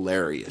is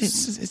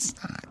hilarious. It's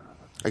not.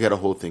 I got a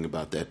whole thing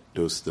about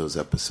those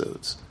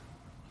episodes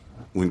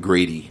when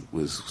Grady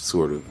was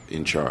sort of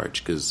in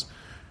charge because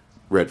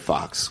Red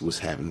Fox was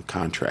having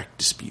contract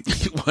disputes.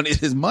 He wanted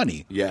his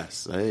money.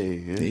 Yes.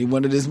 He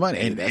wanted his money.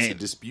 And that's a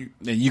dispute.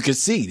 And you could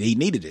see he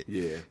needed it.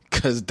 Yeah.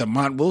 because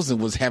Demont Wilson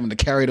was having to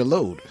carry the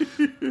load.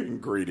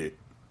 Greedy.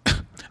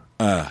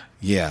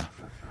 Yeah.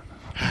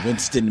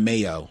 Winston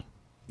Mayo.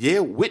 Yeah,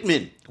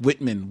 Whitman,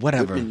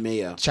 whatever. Whitman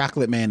Mayo.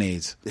 Chocolate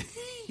mayonnaise.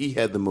 He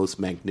had the most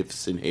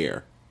magnificent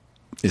hair.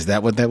 Is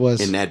that what that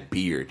was? And that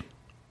beard.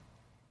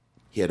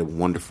 He had a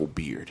wonderful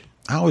beard.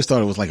 I always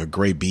thought it was like a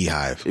gray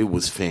beehive. It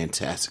was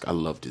fantastic. I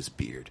loved his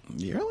beard.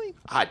 Really?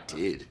 I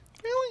did.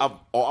 Really? I've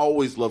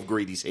always loved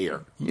Grady's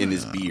hair and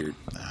his beard.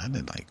 I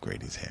didn't like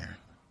Grady's hair.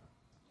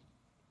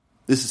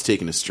 This is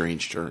taking a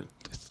strange turn.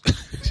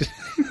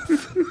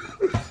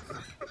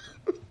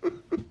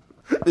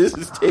 This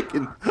is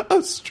taking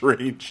a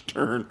strange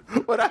turn.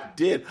 What I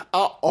did,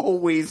 I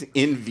always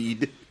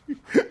envied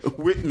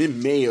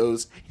Whitman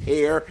Mayo's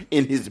hair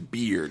and his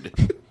beard.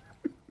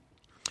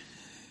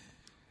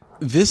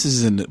 This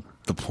is in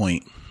the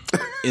point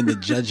in the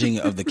judging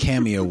of the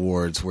Cammy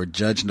Awards where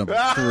judge number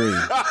 3.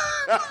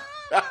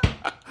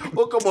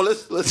 Well, come on,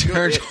 let's go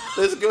ahead.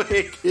 Let's go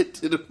ahead and get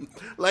to the,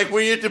 like,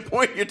 when you're at the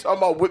point you're talking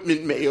about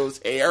Whitman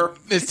Mayo's hair.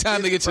 It's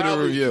time to get to the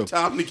review.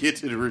 Time to get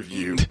to the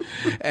review.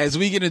 As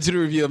we get into the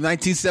review of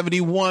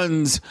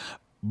 1971's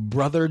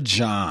Brother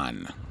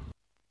John.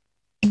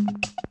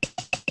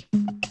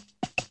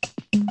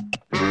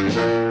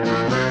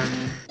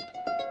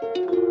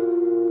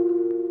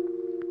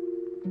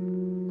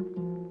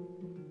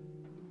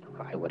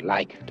 I would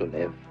like to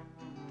live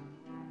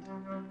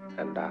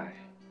and die.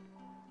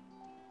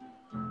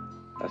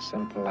 A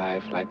simple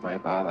life like my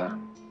father.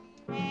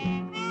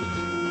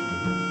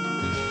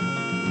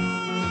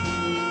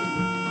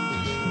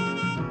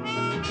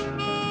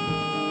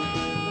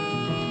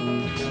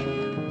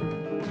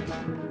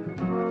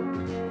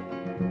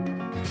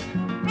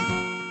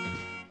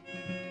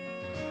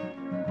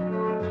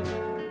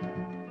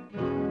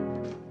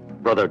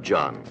 Brother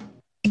John.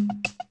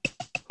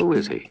 Who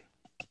is he?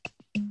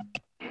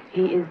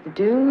 He is the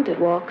dude that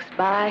walks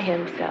by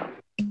himself.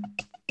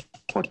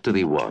 What did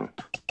he want?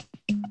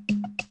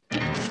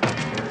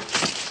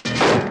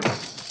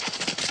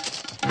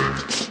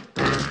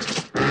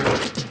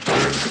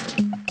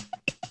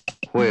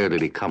 Where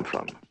did he come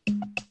from?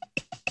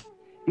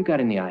 You got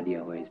any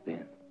idea where he's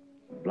been?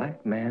 A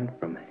black man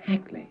from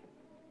Hackney.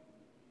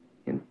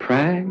 In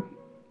Prague,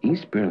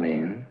 East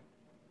Berlin,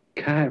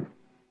 Cairo.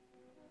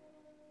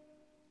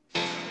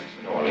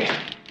 Listen, Orly.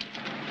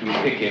 You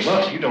pick him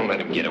up, you don't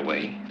let him get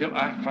away. Till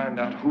I find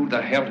out who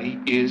the hell he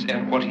is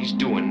and what he's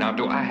doing. Now,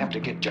 do I have to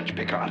get Judge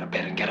Picker out of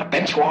bed and get a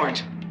bench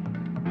warrant?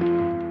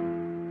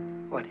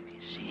 What have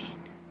you seen?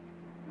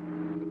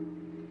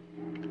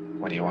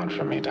 What do you want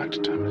from me,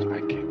 Dr. Thomas?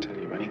 I can't tell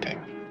you anything.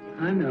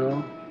 I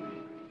know.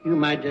 You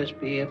might just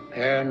be a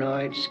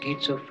paranoid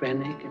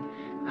schizophrenic,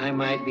 and I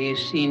might be a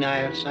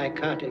senile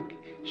psychotic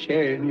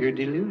sharing your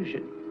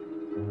delusion.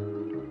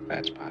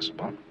 That's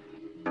possible.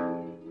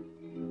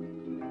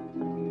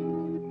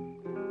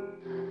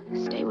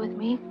 Stay with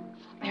me.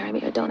 Marry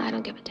me or don't, I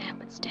don't give a damn,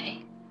 but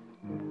stay.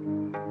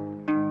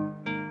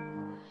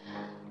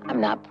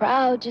 I'm not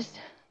proud, just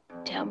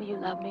tell me you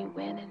love me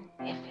when and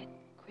if it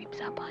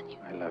creeps up on you.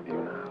 I love you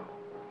now,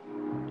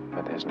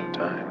 but there's no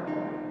time.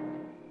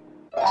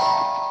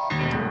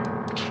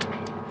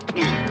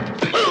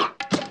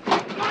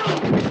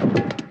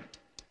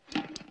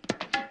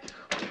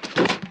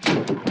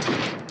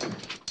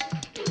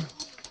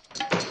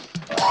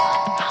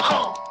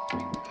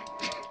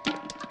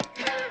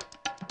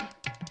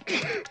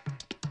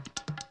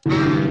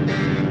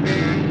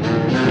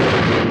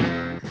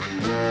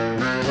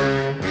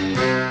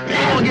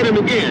 I'll get him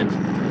again.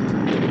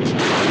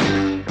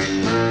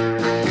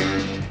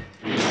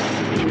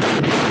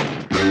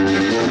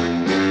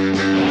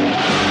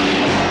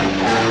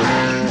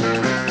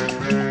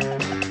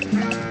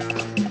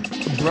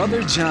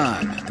 Brother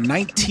John,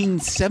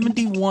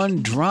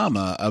 1971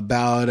 drama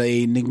about an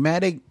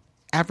enigmatic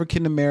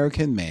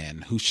African-American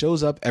man who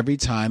shows up every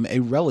time a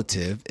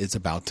relative is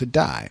about to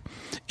die.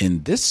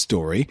 In this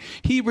story,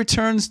 he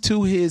returns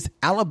to his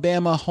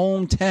Alabama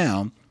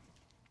hometown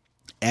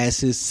as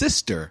his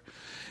sister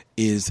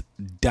is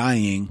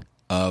dying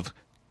of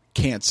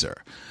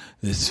cancer.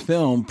 This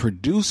film,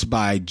 produced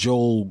by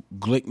Joel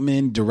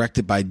Glickman,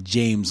 directed by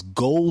James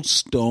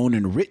Goldstone,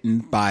 and written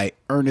by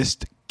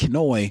Ernest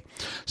Kinoy,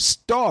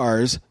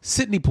 stars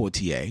Sidney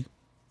Poitier,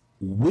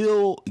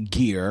 Will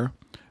Geer,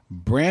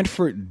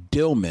 Branford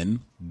Dillman,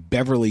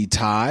 Beverly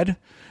Todd,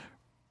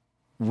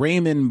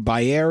 Raymond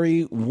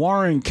Bailey,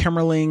 Warren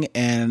Kemmerling,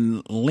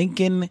 and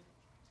Lincoln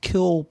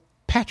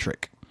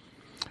Kilpatrick,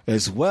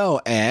 as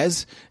well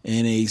as,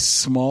 in a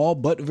small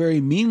but very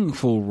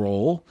meaningful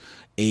role,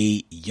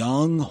 a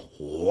young,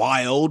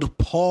 wild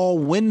Paul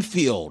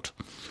Winfield.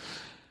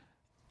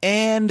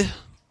 And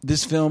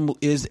this film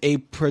is a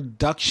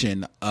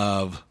production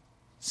of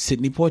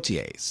Sidney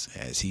Poitier's,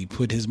 as he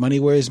put his money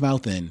where his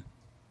mouth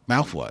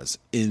was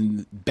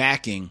in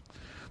backing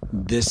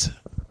this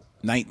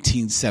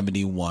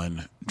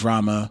 1971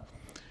 drama,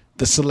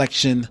 The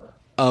Selection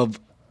of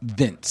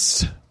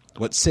Vince.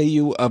 What say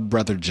you of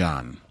Brother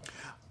John?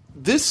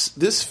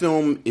 This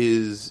film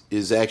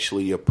is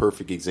actually a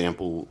perfect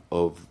example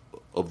of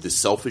the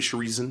selfish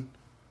reason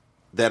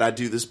that I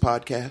do this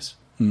podcast.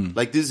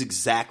 Like, this is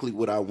exactly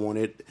what I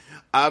wanted.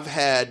 I've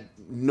had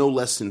no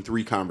less than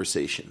 3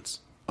 conversations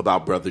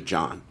about Brother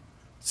John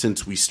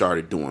since we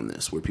started doing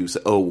this, where people say,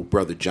 oh,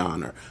 Brother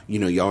John, or,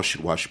 y'all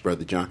should watch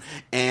Brother John.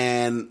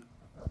 And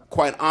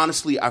quite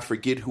honestly, I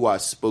forget who I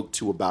spoke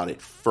to about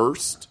it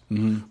first,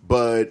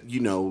 but,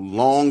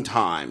 long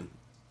time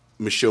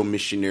Michelle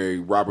missionary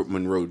Robert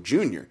Monroe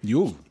Jr.,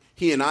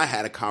 he and I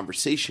had a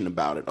conversation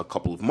about it a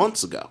couple of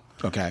months ago.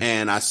 Okay.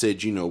 And I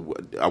said,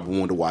 I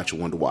wanted to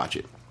watch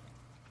it.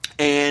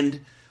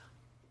 And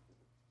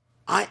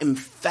I am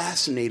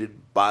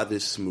fascinated by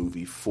this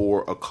movie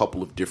for a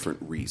couple of different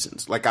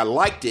reasons. Like, I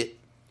liked it,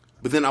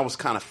 but then I was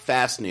kind of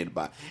fascinated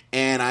by it.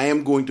 And I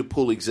am going to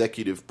pull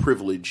executive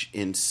privilege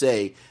and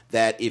say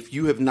that if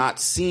you have not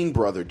seen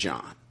Brother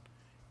John,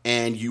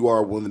 and you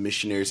are one of the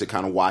missionaries that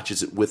kind of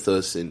watches it with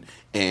us,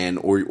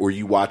 or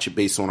you watch it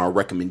based on our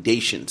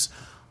recommendations,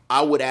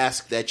 I would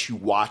ask that you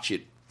watch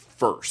it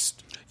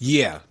first.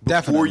 Yeah, before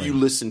definitely. you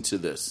listen to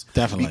this.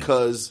 Definitely.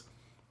 Because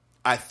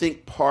I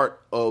think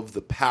part of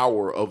the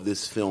power of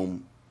this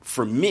film,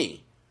 for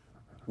me,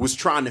 was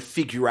trying to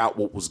figure out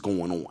what was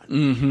going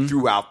on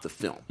throughout the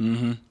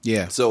film.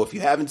 Yeah. So if you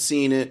haven't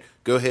seen it,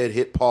 go ahead,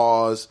 hit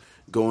pause,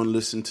 go and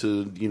listen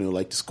to,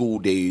 like the School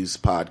Days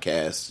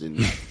podcast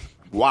and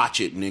watch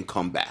it and then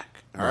come back.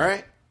 All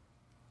right?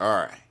 All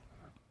right.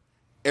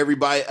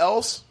 Everybody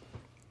else?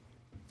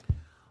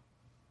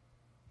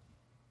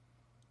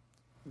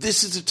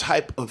 This is a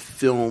type of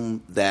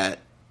film that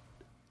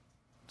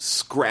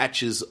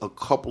scratches a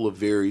couple of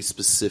very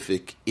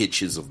specific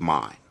itches of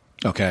mine.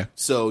 Okay.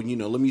 So,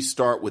 let me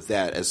start with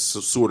that as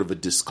sort of a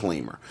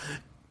disclaimer.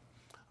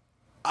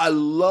 I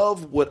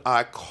love what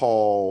I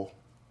call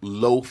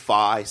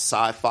lo-fi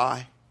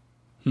sci-fi.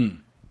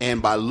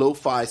 And by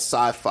lo-fi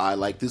sci-fi,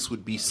 like, this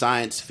would be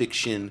science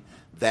fiction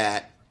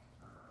that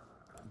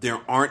there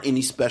aren't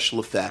any special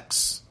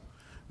effects.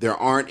 There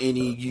aren't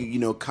any,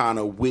 kind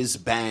of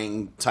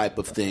whiz-bang type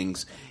of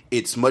things.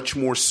 It's much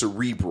more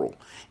cerebral.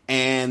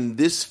 And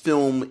this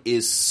film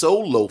is so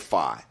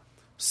lo-fi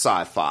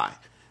sci-fi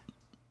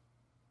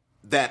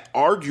that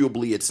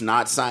arguably it's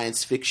not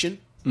science fiction.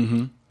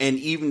 And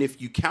even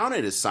if you count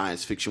it as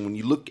science fiction, when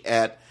you look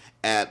at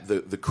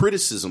the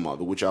criticism of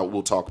it, which I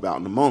will talk about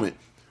in a moment,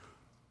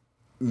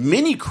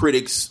 many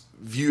critics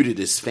viewed it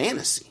as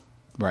fantasy.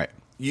 Right.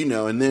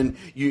 And then,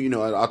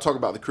 I'll talk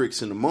about the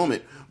critics in a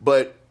moment,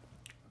 but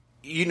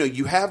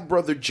you have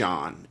Brother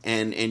John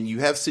and you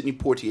have Sidney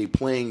Poitier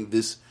playing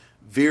this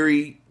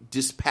very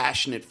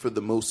dispassionate, for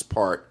the most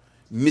part,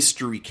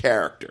 mystery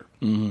character.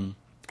 And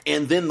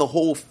then the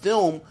whole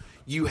film,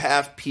 you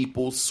have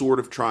people sort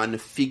of trying to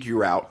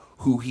figure out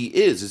who he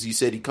is. As you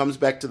said, he comes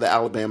back to the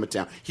Alabama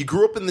town. He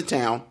grew up in the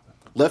town,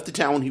 left the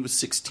town when he was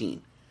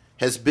 16,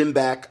 has been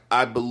back,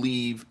 I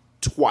believe,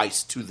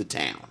 twice to the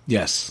town.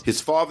 Yes. His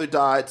father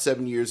died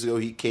 7 years ago.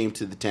 He came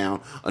to the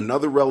town.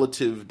 Another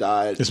relative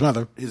died.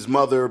 His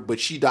mother, but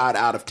she died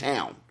out of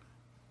town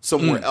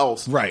somewhere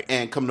else. Right.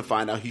 And come to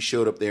find out, he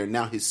showed up there.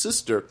 Now his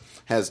sister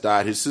has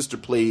died. His sister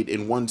played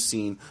in one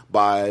scene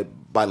by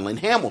Lynn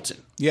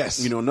Hamilton.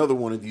 Yes. Another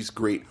one of these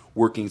great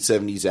working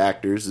 70s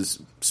actors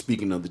is,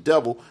 speaking of the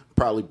devil,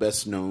 probably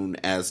best known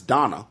as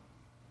Donna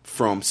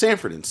from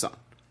Sanford and Son.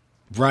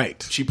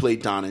 Right. She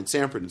played Donna in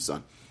Sanford and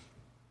Son.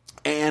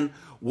 And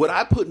what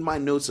I put in my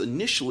notes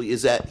initially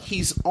is that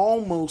he's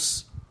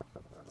almost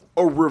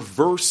a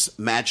reverse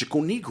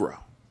Magical Negro.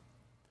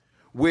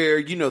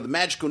 Where, the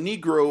Magical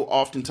Negro,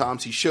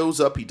 oftentimes he shows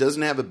up, he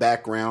doesn't have a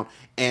background,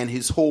 and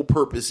his whole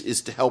purpose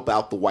is to help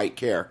out the white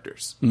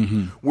characters.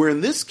 Where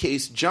in this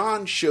case,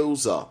 John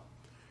shows up,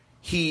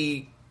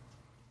 he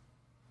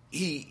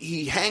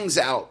hangs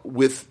out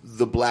with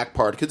the black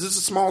part, because it's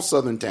a small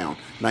southern town,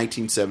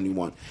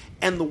 1971,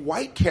 and the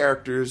white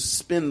characters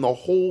spend the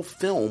whole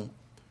film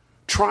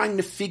trying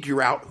to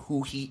figure out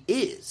who he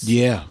is.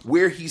 Yeah.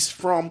 Where he's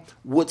from,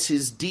 what's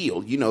his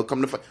deal.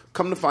 Come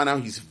to find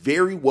out, he's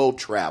very well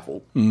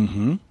traveled.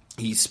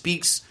 He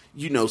speaks,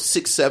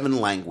 6-7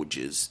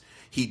 languages.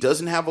 He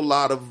doesn't have a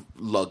lot of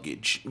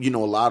luggage, a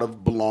lot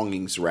of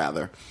belongings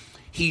rather.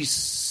 He's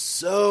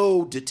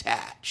so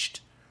detached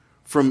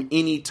from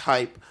any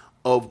type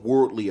of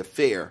worldly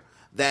affair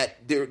that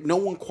no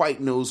one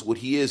quite knows what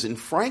he is. And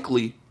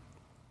frankly,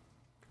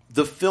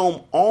 the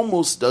film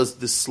almost does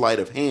this sleight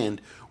of hand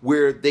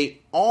where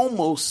they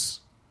almost,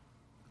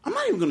 I'm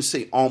not even going to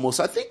say almost,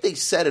 I think they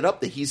set it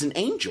up that he's an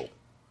angel.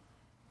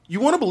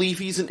 You want to believe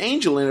he's an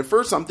angel, and at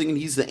first I'm thinking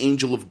he's the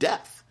angel of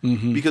death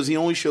because he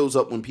only shows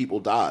up when people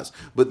dies.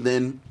 But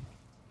then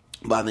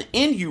by the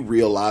end you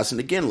realize, and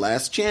again,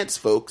 last chance,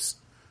 folks,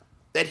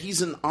 that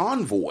he's an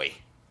envoy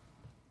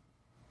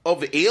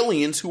of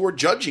aliens who are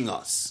judging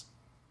us.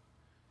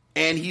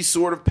 And he's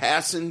sort of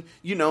passing,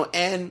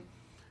 and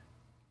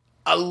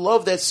I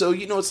love that. So,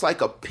 it's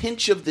like a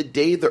pinch of the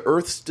day the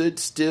earth stood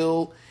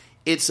still.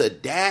 It's a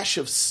dash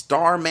of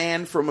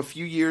Starman from a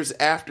few years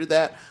after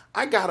that.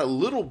 I got a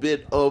little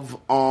bit of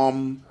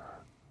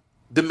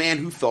The Man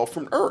Who Fell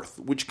from Earth,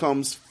 which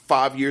comes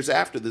 5 years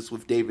after this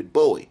with David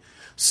Bowie.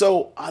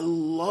 So I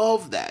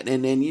love that.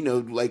 And then, you know,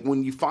 like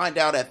when you find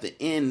out at the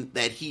end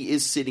that he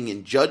is sitting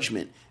in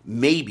judgment,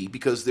 maybe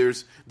because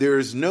there's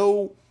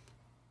no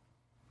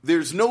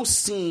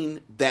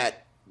scene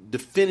that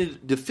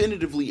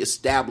definitively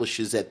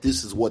establishes that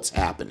this is what's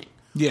happening.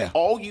 Yeah.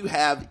 All you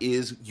have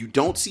is you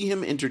don't see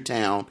him enter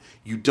town.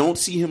 You don't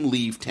see him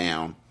leave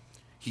town.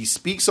 He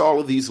speaks all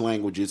of these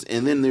languages.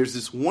 And then there's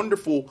this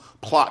wonderful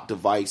plot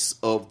device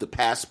of the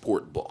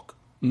passport book.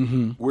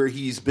 Where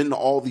he's been to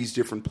all these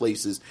different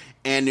places.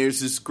 And there's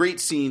this great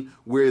scene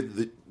where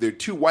their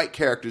two white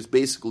characters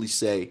basically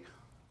say,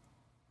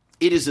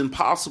 it is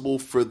impossible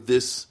for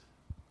this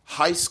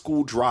high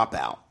school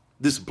dropout,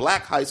 this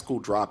black high school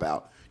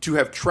dropout, to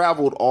have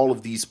traveled all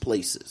of these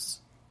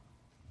places.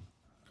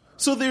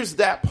 So there's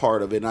that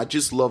part of it, and I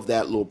just love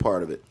that little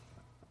part of it.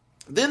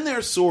 Then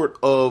there's sort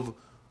of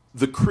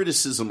the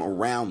criticism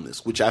around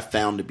this, which I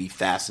found to be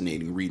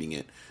fascinating reading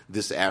it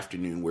this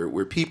afternoon,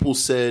 where people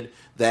said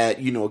that,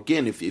 you know,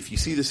 again, if you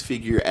see this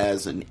figure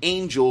as an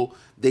angel,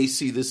 they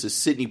see this as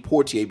Sidney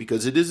Poitier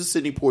because it is a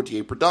Sidney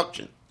Poitier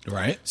production.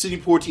 Right. Sidney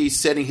Poitier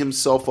setting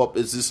himself up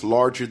as this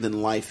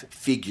larger-than-life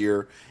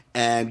figure,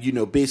 and, you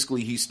know,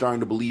 basically he's starting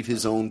to believe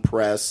his own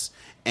press,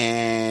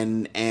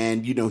 and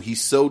you know,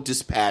 he's so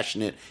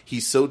dispassionate,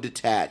 he's so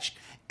detached,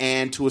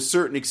 and to a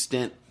certain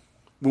extent,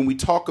 when we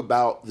talk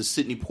about the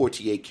Sidney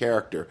Poitier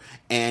character,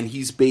 and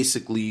he's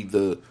basically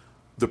the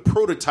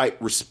prototype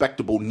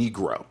respectable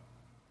Negro,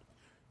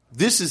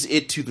 this is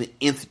it to the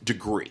nth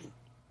degree,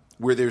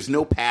 where there's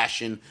no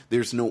passion,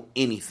 there's no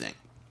anything.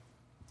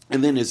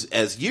 And then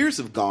as years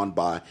have gone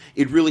by,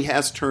 it really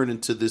has turned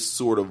into this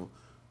sort of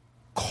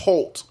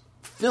cult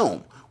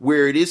film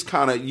where it is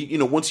kind of, you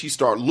know, once you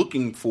start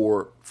looking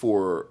for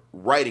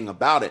writing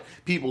about it,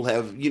 people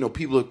have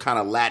kind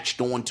of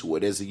latched onto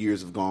it as the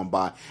years have gone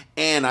by.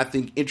 And I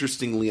think,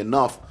 interestingly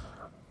enough,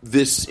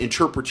 this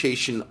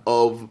interpretation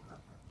of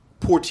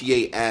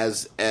Poitier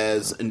as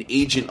an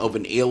agent of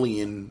an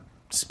alien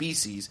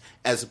species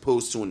as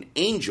opposed to an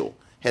angel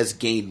has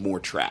gained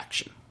more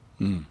traction.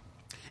 And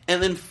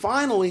then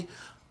finally,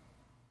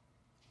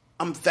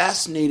 I'm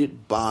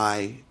fascinated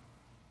by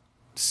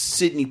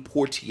Sidney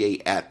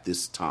Poitier at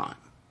this time.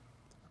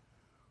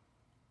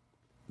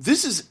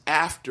 This is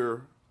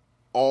after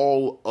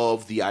all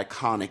of the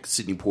iconic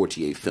Sidney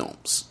Poitier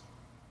films.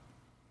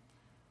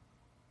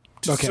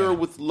 To Sir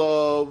with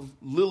Love,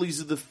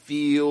 Lilies of the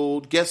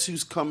Field, Guess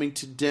Who's Coming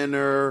to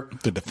Dinner,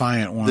 The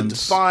Defiant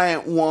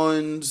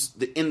Ones,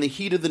 In the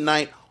Heat of the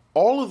Night.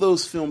 All of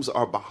those films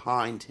are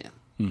behind him.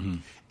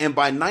 And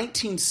by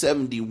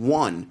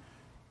 1971,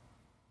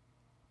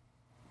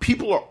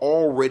 people are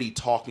already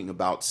talking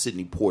about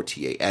Sidney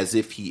Poitier as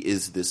if he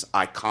is this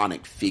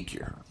iconic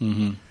figure.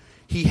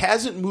 He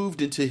hasn't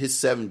moved into his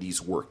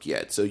 70s work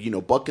yet. So, you know,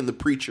 Buck and the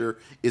Preacher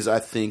is, I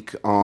think...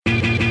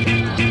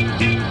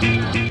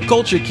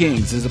 Culture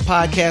Kings is a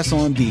podcast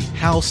on the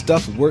How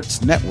Stuff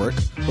Works network,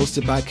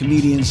 hosted by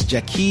comedians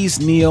Jaquez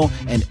Neal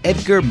and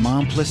Edgar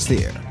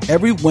Monplaisir.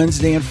 Every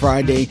Wednesday and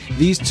Friday,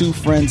 these two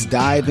friends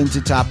dive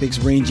into topics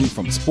ranging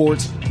from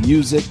sports,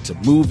 music, to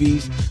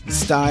movies,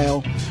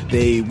 style.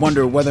 They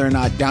wonder whether or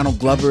not Donald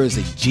Glover is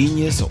a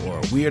genius or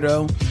a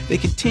weirdo. They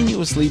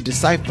continuously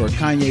decipher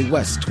Kanye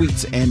West's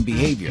tweets and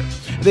behavior.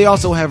 They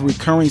also have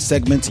recurring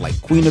segments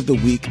like Queen of the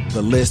Week,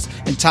 The List,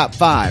 and Top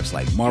 5s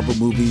like Marvel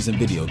movies and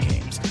video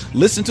games.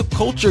 Listen to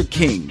Culture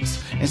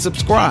Kings and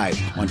subscribe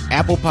on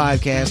Apple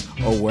Podcasts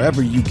or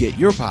wherever you get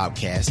your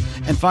podcasts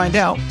and find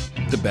out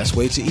the best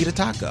way to eat a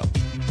taco.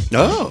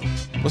 Oh.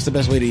 What's the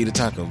best way to eat a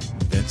taco,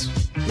 Vince?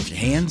 With your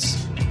hands?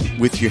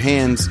 With your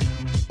hands.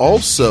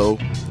 Also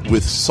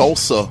with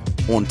salsa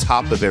on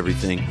top of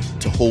everything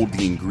to hold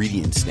the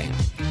ingredients down.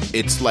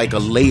 It's like a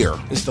layer.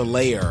 It's the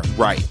layer.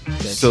 Right.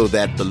 So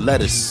that the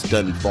lettuce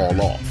doesn't fall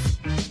off.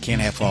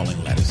 Can't have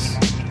falling lettuce.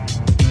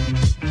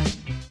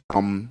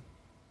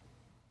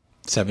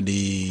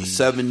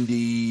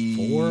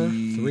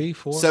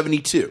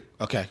 72.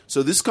 Okay.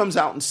 So this comes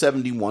out in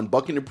 71.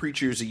 Buck and the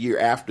Preacher is a year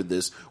after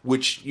this,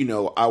 which, you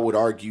know, I would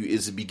argue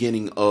is the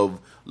beginning of,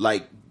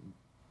 like,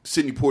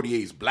 Sidney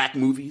Poitier's black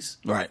movies.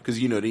 Right. Because,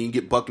 you know, then you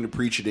get Buck and the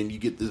Preacher, then you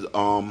get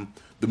the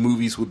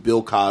movies with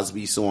Bill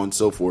Cosby, so on and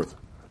so forth.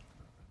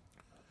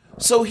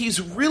 So he's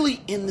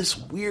really in this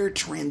weird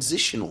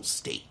transitional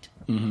state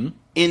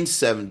in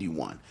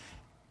 71.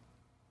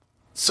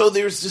 So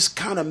there's this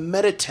kind of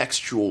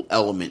metatextual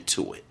element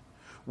to it,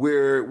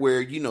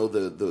 where you know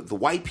the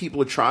white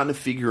people are trying to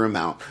figure him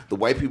out, the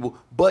white people,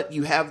 but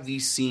you have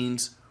these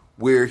scenes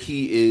where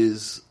he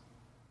is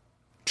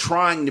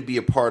trying to be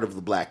a part of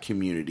the black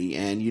community,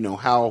 and you know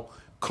how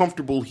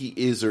comfortable he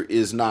is or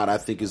is not, I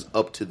think, is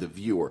up to the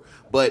viewer.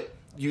 But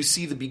you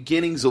see the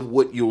beginnings of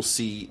what you'll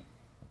see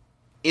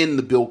in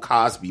the Bill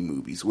Cosby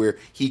movies, where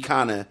he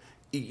kind of,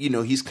 you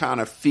know, he's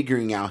kind of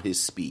figuring out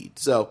his speed.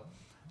 So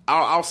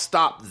I'll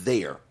stop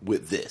there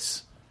with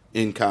this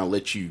and kind of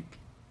let you.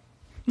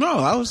 No,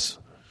 I was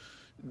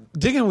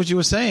digging what you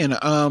were saying.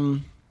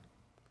 I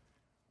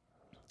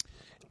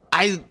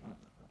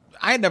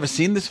had never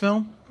seen this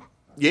film.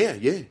 Yeah.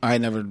 I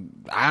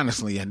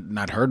honestly had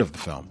not heard of the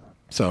film.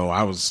 So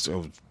I was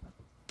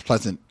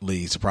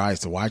pleasantly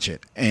surprised to watch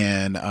it,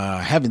 and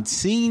haven't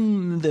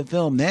seen the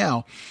film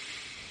now.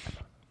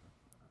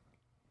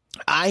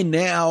 I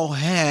now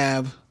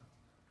have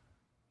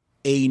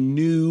a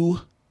new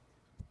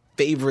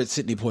favorite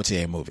Sidney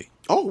Poitier movie.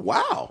 Oh,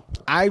 wow.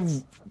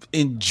 I've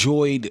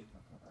enjoyed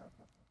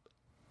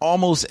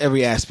almost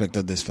every aspect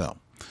of this film.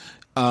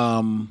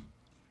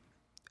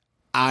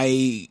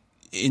 I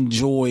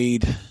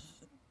enjoyed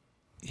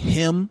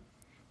him.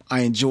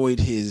 I enjoyed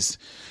his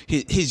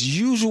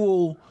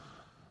usual.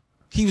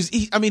 He's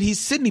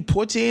Sidney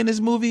Poitier in this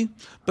movie,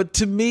 but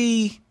to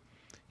me,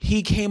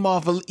 he came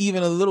off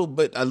even a little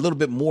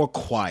bit more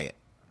quiet,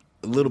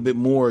 a little bit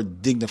more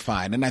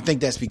dignified, and I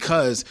think that's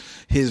because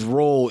his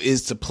role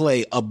is to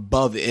play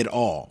above it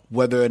all,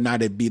 whether or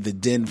not it be the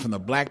den from the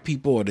black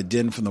people or the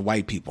den from the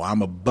white people.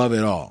 I'm above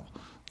it all.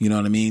 You know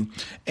what I mean?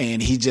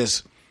 And he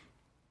just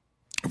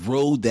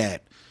rode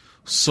that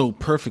so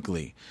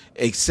perfectly,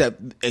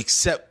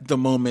 except the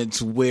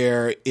moments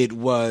where it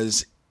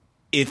was,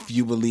 if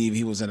you believe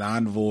he was an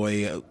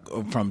envoy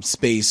from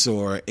space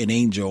or an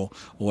angel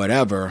or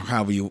whatever,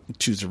 however you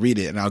choose to read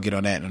it, and I'll get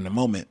on that in a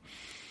moment.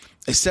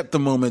 Except the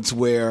moments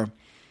where,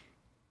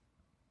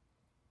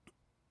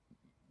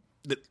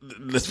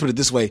 let's put it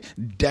this way,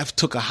 Death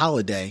took a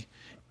holiday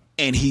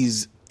and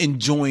he's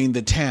enjoying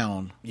the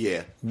town.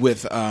 Yeah.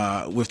 With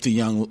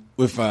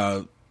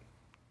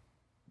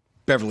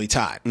Beverly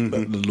Todd,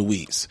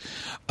 Louise.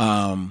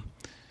 And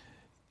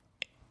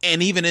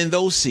even in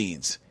those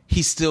scenes,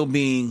 he's still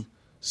being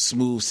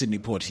smooth Sidney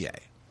Poitier.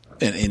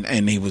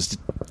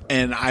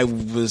 And I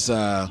was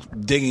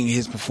digging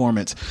his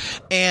performance.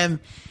 And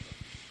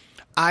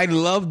I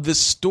love the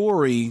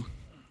story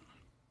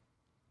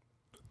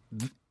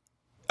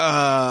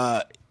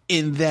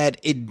in that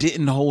it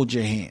didn't hold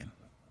your hand.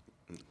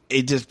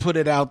 It just put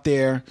it out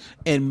there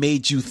and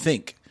made you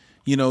think.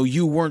 You know,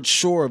 you weren't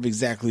sure of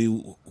exactly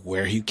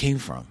where he came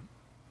from,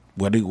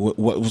 what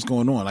was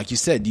going on. Like you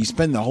said, you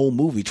spend the whole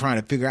movie trying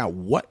to figure out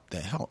what the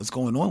hell is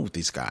going on with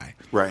this guy.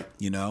 Right.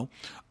 You know?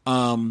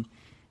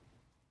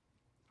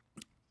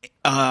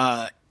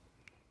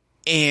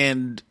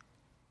 And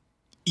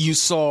you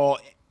saw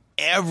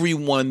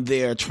everyone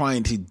there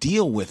trying to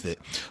deal with it,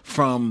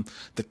 from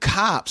the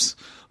cops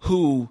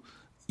who,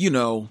 you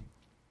know,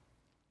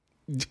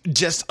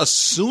 just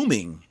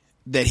assuming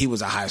that he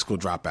was a high school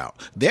dropout.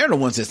 They're the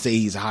ones that say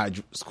he's a high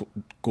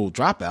school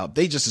dropout.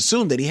 They just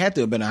assumed that he had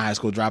to have been a high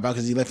school dropout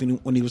because he left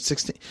when he was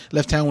 16,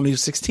 left town when he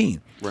was 16.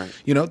 Right.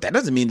 You know, that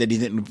doesn't mean that he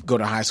didn't go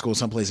to high school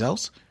someplace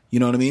else. You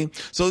know what I mean?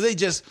 So they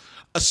just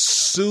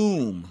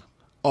assume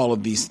all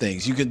of these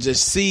things. You can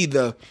just see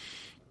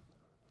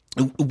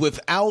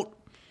without,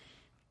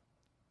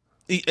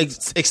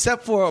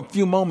 except for a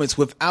few moments,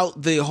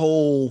 without the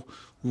whole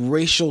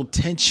racial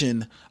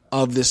tension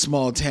of this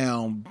small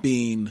town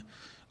being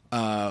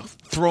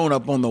thrown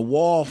up on the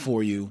wall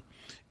for you,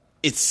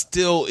 it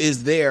still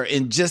is there.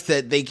 And just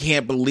that they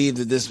can't believe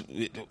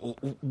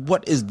that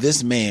what is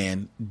this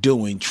man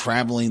doing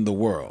traveling the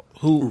world?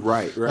 Who,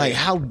 right. Like,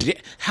 how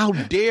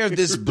dare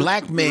this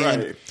black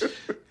man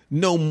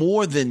know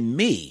more than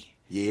me?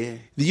 Yeah.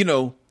 You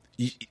know,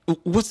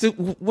 what's this?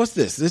 What's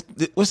this?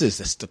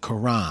 It's the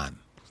Quran.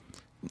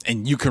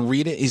 And you can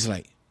read it? He's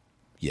like,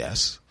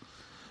 yes.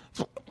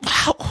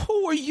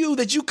 Who are you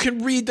that you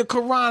can read the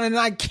Quran and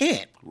I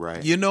can't?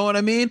 Right. You know what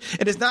I mean?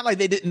 And it's not like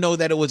they didn't know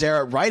that it was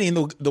Arab writing.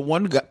 The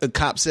one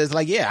cop says,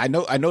 like, yeah, I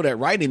know that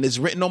writing is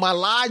written on my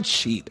lodge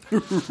sheet.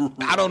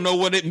 I don't know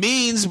what it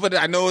means, but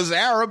I know it's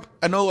Arab.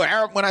 I know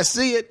Arab when I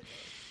see it.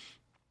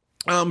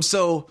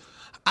 So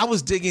I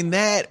was digging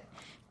that,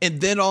 and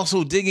then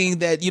also digging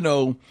that, you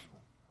know,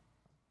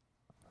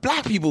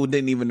 black people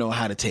didn't even know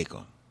how to take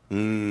him.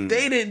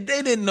 They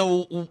didn't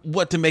know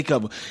what to make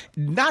of him.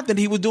 Not that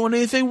he was doing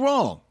anything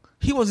wrong.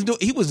 He was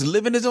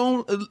living his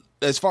own,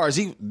 as far as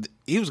he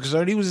was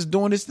concerned. He was just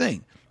doing his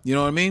thing. You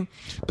know what I mean?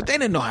 But they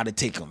didn't know how to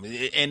take him,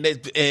 and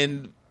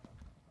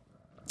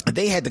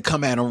they had to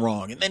come at him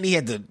wrong, and then he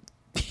had to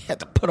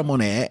put him on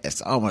their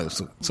ass. Oh my,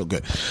 so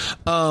good.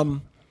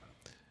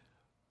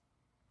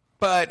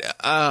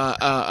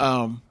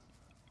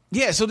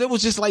 Yeah, so there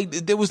was not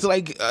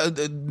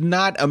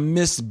a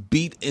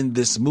misbeat in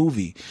this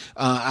movie.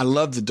 I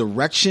love the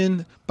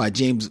direction by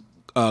James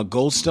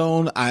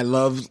Goldstone. I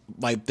love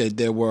like that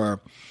there were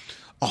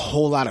a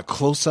whole lot of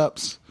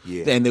close-ups,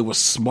 and they were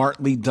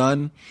smartly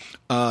done.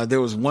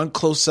 There was one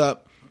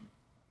close-up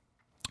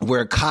where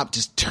a cop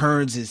just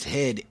turns his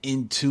head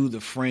into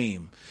the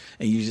frame,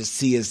 and you just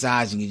see his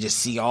eyes, and you just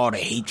see all the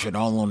hatred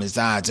all on his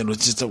eyes, and it was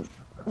just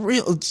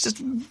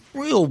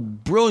real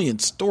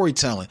brilliant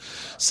storytelling.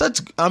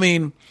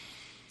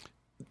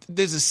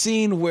 There's a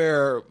scene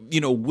where, you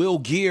know, Will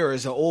Geer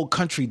is an old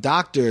country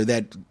doctor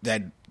that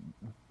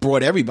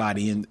brought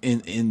everybody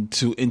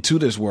into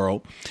this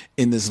world,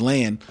 in this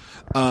land,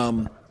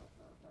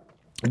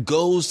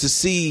 goes to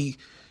see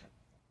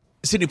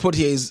Sidney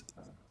Poitier's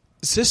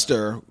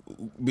sister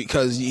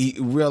because he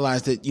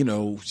realized that, you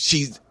know,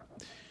 she's,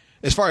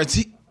 as far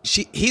as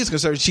he's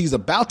concerned, she's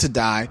about to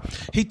die.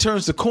 He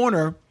turns the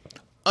corner.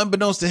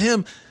 Unbeknownst to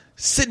him,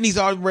 Sidney's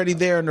already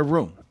there in the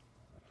room,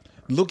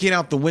 looking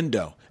out the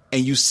window,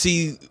 and you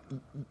see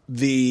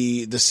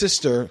the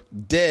sister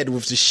dead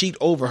with the sheet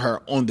over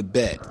her on the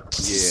bed.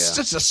 It's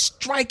such a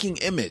striking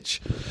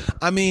image.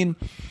 I mean,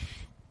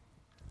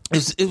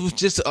 it was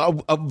just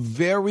a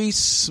very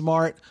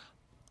smart,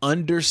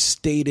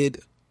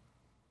 understated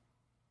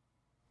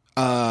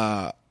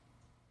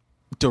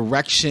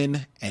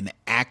direction and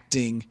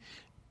acting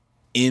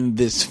in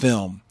this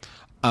film,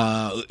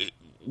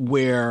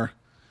 where,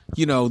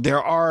 you know,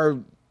 there are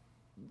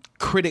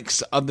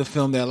critics of the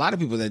film. There are a lot of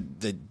people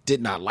that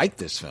did not like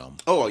this film.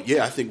 Oh,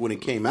 yeah. I think when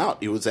it came out,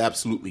 it was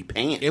absolutely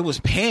panned. It was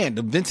panned.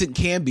 Vincent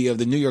Canby of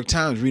the New York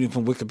Times, reading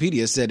from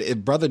Wikipedia, said, if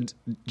Brother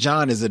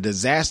John is a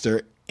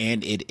disaster,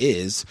 and it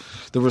is,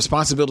 the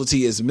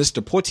responsibility is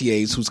Mr.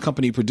 Portier's, whose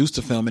company produced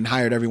the film and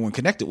hired everyone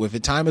connected with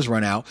it. Time has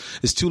run out.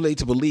 It's too late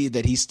to believe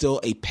that he's still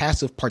a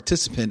passive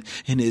participant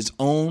in his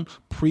own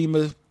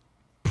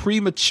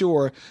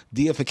premature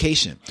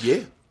deification.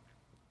 Yeah.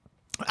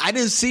 I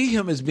didn't see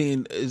him as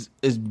being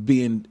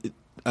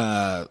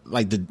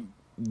like the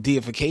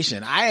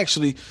deification. I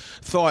actually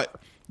thought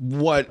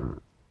what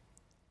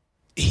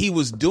he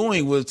was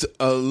doing was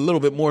a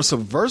little bit more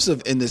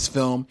subversive in this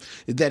film,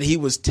 that he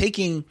was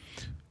taking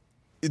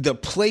the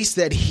place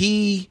that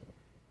Sidney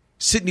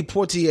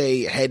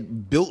Poitier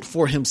had built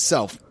for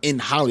himself in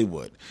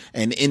Hollywood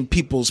and in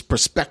people's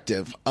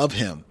perspective of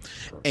him,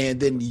 and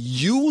then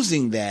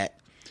using that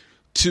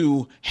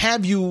to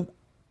have you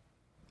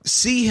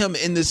see him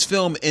in this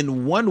film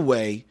in one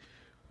way,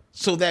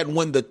 so that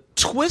when the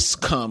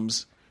twist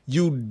comes,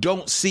 you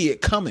don't see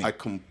it coming. I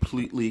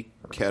completely,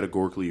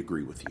 categorically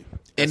agree with you.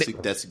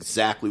 That's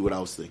exactly what I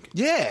was thinking.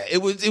 Yeah,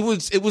 it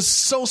was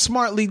so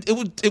smartly.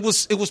 It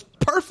was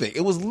perfect.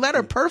 It was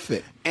letter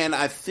perfect. And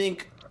I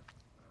think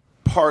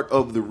part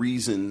of the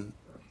reason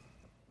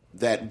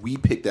that we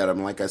picked that up,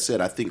 and like I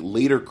said, I think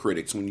later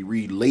critics, when you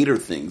read later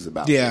things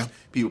about this,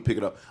 people pick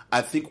it up.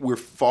 I think we're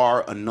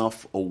far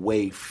enough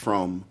away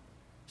from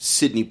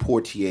Sidney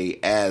Poitier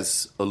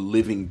as a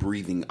living,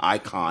 breathing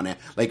icon.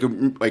 Like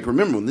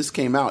remember when this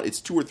came out, it's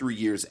 2 or 3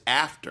 years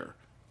after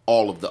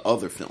all of the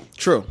other films.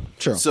 True.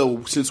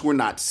 So since we're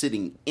not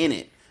sitting in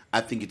it, I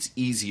think it's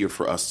easier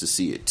for us to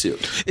see it too.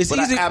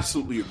 I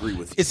absolutely agree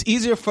with you. It's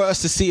easier for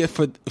us to see it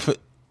for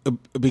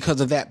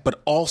because of that,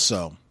 but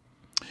also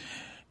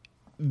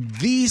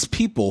these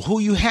people who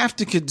you have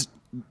to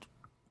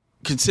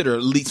consider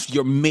at least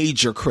your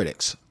major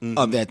critics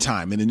of that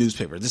time in the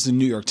newspaper. This is the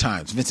New York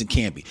Times. Vincent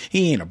Canby.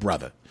 He ain't a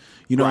brother.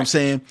 You know what I'm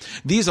saying?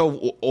 These are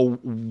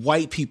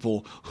white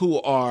people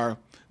who are,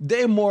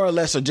 they more or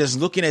less are just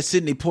looking at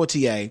Sidney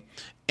Poitier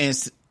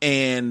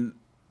and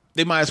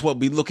they might as well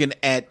be looking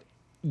at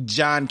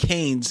John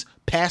Cain's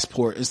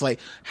passport. It's like,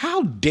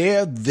 how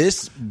dare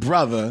this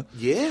brother?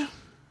 Yeah.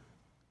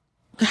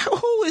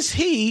 Who is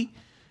he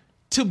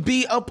to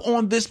be up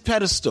on this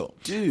pedestal,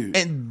 dude?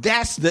 And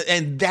that's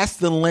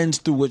the lens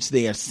through which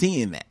they are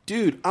seeing that,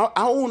 dude.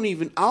 I won't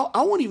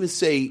even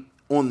say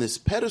on this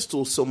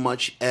pedestal so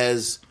much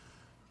as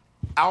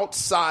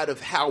outside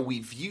of how we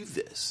view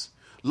this.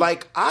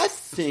 Like, I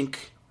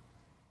think,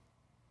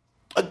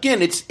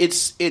 again,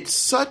 it's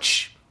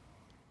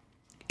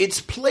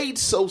played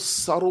so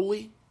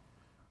subtly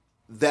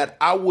that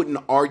I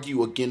wouldn't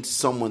argue against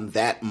someone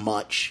that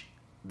much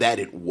that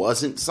it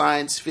wasn't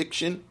science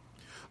fiction.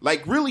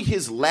 Like, really,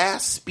 his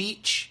last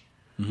speech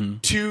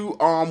to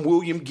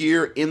William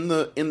Gere in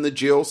the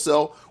jail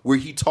cell, where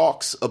he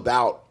talks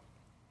about,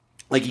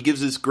 like, he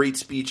gives this great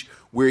speech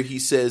where he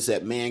says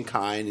that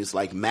mankind is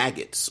like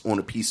maggots on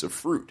a piece of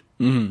fruit,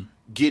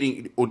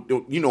 getting,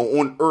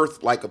 on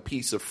Earth like a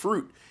piece of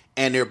fruit,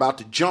 and they're about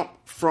to jump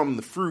from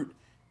the fruit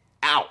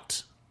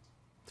out,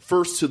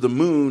 first to the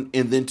moon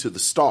and then to the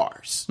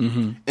stars.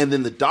 And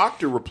then the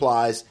doctor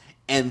replies,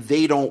 and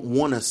they don't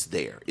want us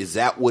there. Is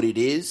that what it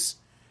is?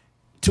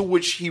 To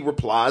which he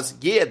replies,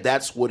 yeah,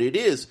 that's what it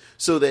is.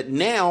 So that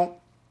now,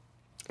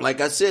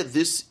 like I said,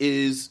 this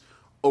is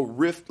a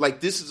riff. Like,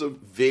 this is a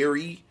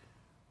very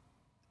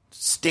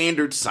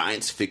standard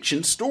science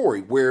fiction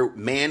story where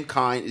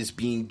mankind is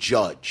being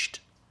judged.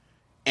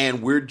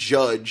 And we're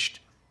judged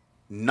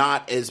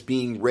not as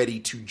being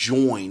ready to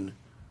join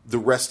the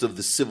rest of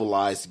the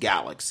civilized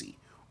galaxy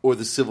or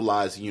the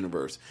civilized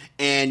universe.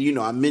 And,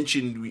 I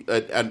mentioned,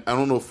 I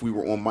don't know if we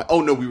were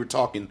on we were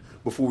talking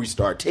before we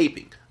started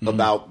taping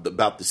about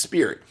the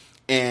spirit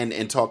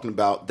and talking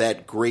about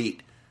that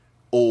great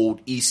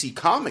old EC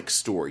Comics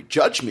story,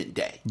 Judgment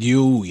Day.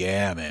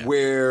 Yeah, man.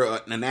 Where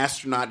an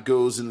astronaut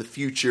goes in the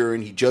future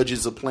and he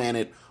judges a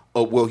planet.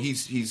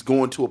 He's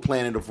going to a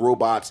planet of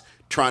robots,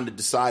 trying to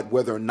decide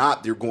whether or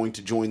not they're going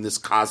to join this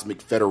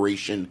cosmic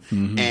federation.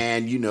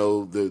 And,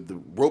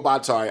 the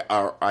robots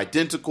are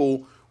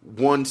identical.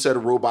 One set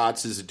of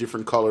robots is a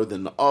different color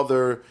than the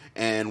other,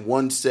 and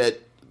one set,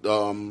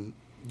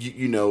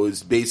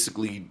 is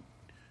basically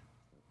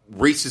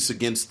racist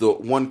against the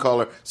one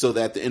color, so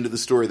that at the end of the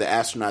story, the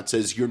astronaut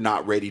says, you're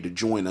not ready to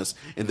join us.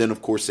 And then,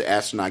 of course, the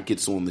astronaut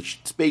gets on the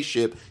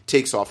spaceship,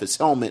 takes off his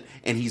helmet,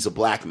 and he's a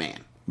black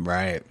man.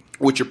 Right.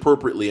 Which,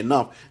 appropriately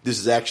enough, this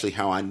is actually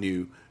how I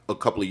knew a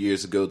couple of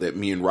years ago that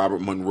me and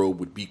Robert Monroe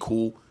would be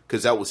cool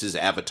because that was his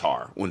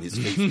avatar on his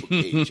Facebook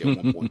page at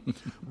one point.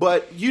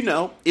 But,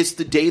 it's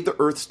the day the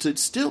earth stood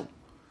still.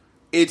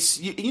 It's,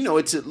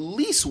 it's at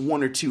least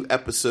 1 or 2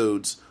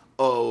 episodes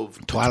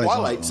of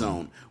Twilight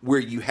Zone where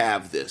you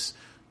have this.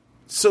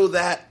 So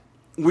that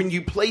when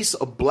you place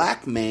a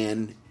black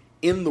man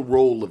in the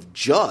role of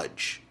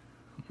judge,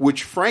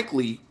 which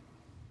frankly,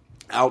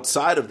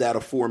 outside of that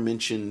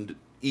aforementioned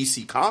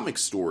EC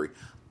Comics story,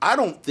 I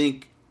don't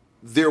think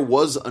there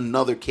was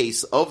another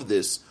case of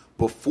this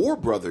before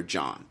Brother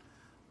John.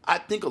 I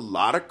think a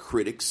lot of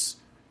critics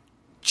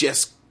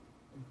just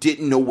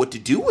didn't know what to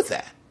do with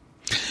that.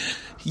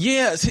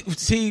 Yeah,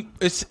 see,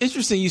 it's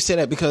interesting you say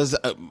that because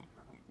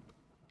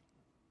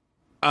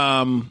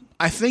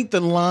I think the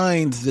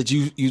lines that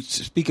you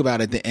speak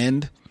about at the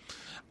end,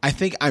 I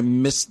think I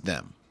missed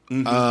them.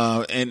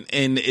 Mm-hmm.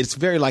 And it's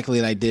very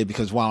likely that I did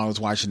because while I was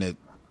watching it,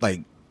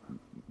 like,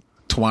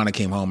 Tawana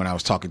came home and I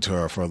was talking to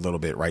her for a little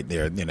bit right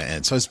there in the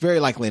end. So it's very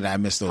likely that I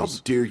missed those.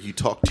 How dare you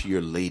talk to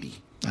your lady?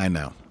 I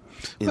know.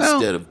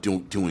 Instead of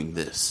doing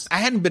this. I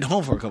hadn't been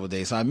home for a couple of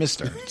days, so I missed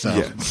her. So.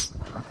 Yes.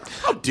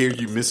 How dare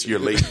you miss your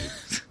lady?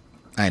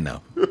 I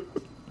know.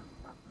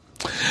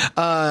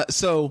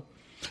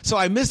 So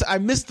I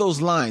missed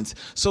those lines.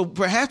 So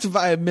perhaps if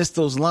I had missed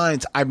those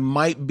lines, I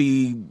might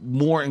be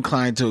more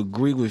inclined to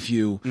agree with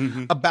you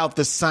about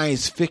the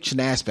science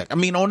fiction aspect. I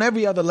mean, on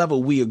every other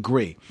level, we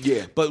agree.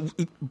 Yeah.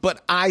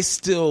 But I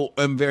still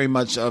am very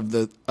much of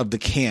the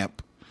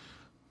camp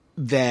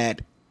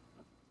that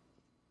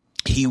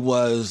he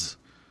was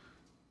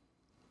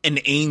an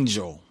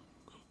angel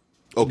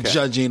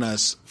judging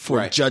us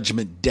for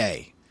Judgment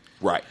Day.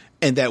 Right.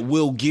 And that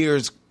Will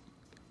Geer's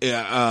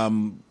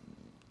begging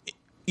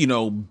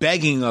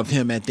of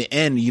him at the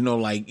end,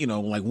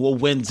 well,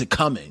 when's it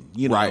coming?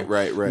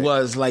 Right.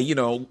 Was like,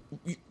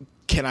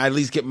 can I at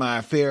least get my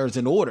affairs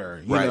in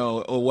order,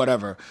 or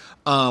whatever.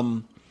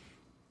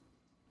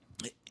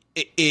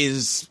 It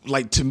is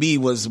like, to me,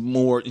 was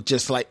more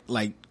just like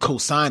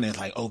co-signing,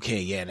 like,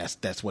 okay, yeah,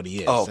 that's what he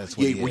is. Oh, that's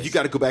what he is. Well, you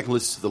got to go back and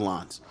listen to the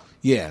lines.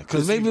 Yeah,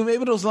 because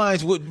maybe those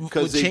lines would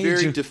because he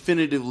very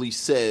definitively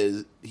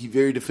says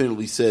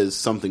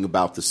something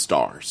about the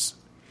stars.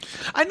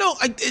 I know,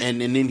 and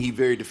then he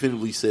very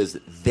definitively says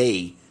that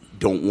they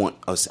don't want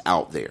us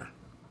out there.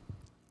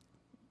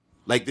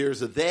 Like,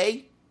 there's a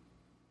they,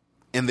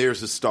 and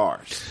there's a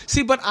stars.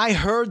 See, but I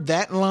heard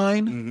that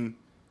line,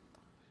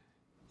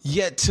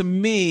 yet to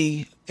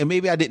me, and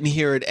maybe I didn't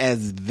hear it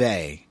as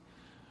they,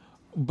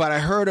 but I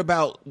heard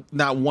about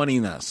not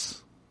wanting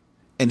us,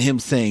 and him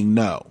saying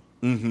no.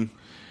 Mm-hmm.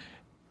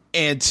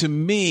 And to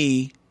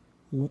me,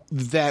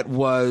 that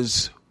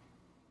was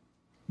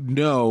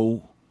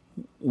no.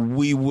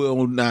 We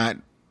will not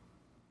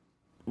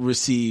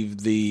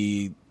receive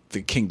the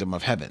kingdom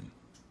of heaven.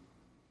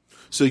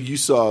 So you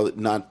saw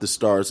not the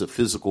stars a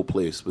physical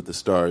place, but the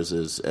stars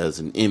as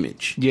an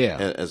image,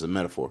 as a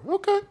metaphor.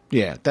 Okay,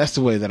 yeah, that's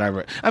the way that I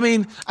read. I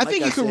mean, I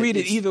think you can read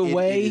it either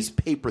way. It is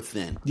paper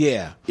thin.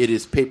 Yeah, it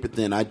is paper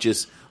thin. I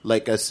just,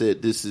 like I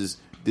said, this is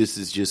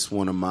just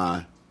one of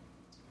my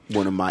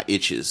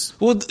itches.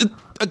 Well,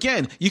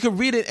 again, you can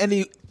read it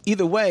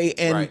either way,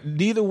 and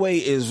neither way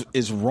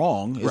is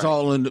wrong. It's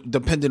all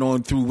dependent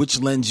on through which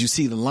lens you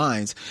see the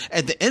lines.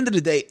 At the end of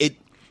the day,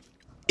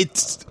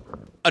 it's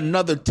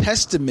another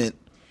testament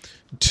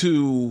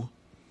to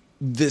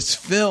this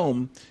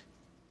film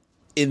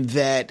in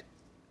that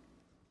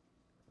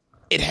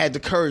it had the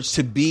courage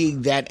to be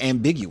that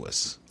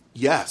ambiguous.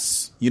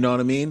 Yes. You know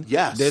what I mean?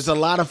 Yes. There's a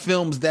lot of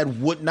films that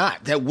would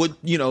not, that would,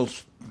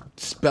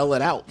 spell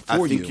it out for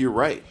you. I think you're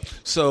right.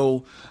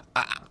 So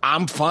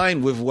I'm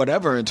fine with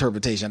whatever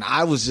interpretation.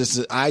 I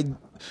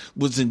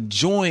was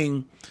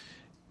enjoying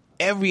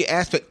every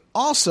aspect.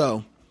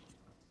 Also,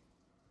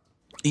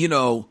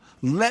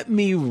 let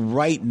me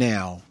right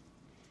now.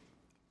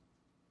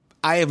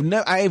 I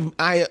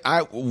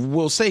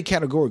will say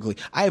categorically,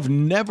 I have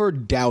never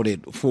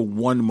doubted for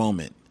one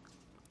moment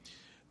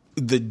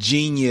the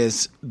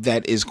genius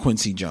that is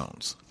Quincy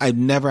Jones. I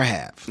never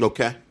have.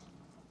 Okay.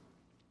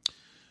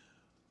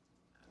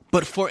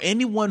 But for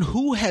anyone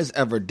who has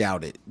ever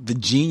doubted the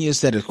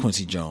genius that is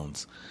Quincy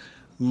Jones,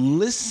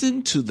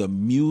 listen to the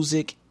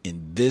music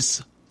in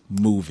this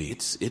movie.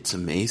 It's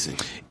amazing.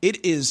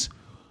 It is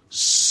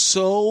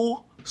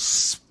so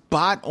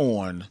spot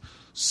on,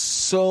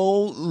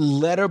 so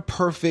letter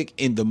perfect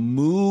in the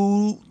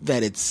mood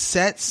that it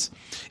sets,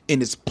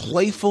 in its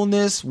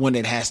playfulness, when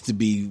it has to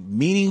be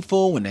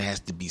meaningful, when it has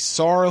to be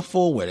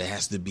sorrowful, when it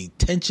has to be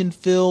tension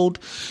filled.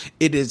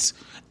 It is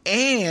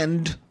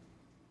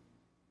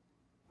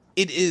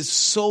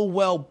so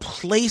well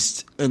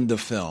placed in the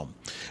film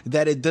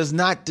that it does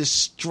not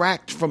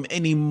distract from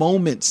any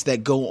moments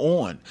that go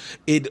on.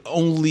 It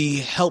only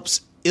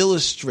helps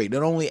illustrate.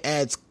 It only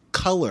adds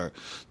color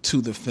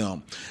to the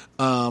film.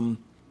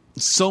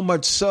 So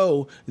much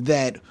so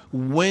that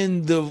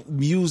when the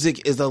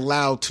music is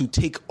allowed to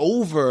take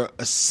over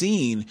a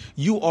scene,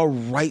 you are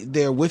right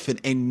there with it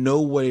and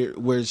know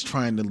where it's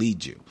trying to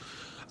lead you.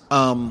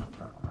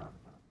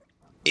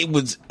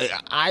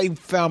 I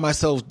found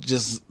myself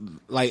just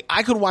like,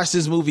 I could watch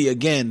this movie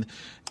again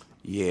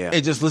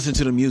and just listen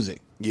to the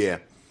music. Yeah.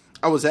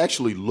 I was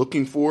actually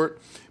looking for it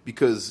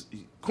because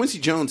Quincy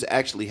Jones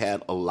actually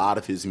had a lot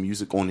of his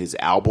music on his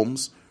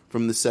albums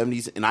from the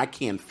 70s, and I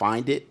can't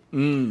find it.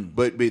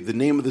 But the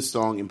name of the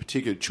song in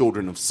particular,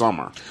 Children of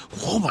Summer.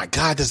 Oh my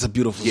God, that's a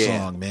beautiful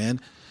song, man.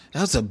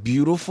 That's a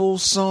beautiful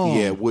song.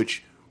 Yeah,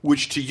 which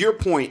to your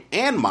point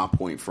and my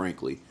point,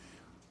 frankly,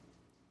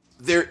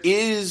 there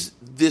is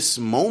this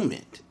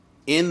moment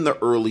in the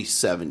early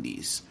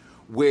 70s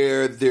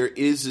where there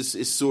is this,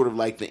 is sort of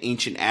like the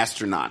ancient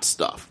astronaut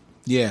stuff.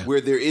 Yeah. Where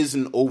there is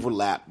an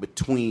overlap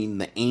between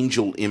the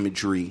angel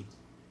imagery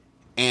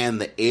and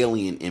the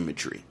alien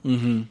imagery.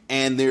 Mm-hmm.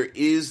 And there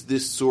is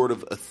this sort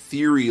of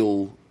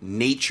ethereal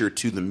nature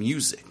to the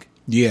music.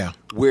 Yeah.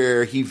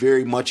 Where he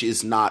very much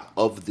is not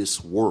of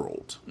this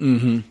world.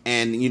 Mm-hmm.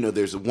 And, you know,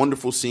 there's a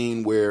wonderful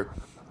scene where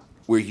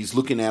he's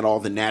looking at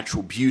all the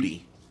natural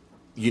beauty,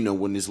 you know,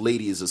 when his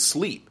lady is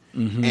asleep.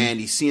 Mm-hmm.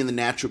 And he's seeing the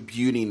natural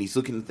beauty and he's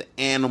looking at the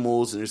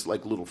animals and there's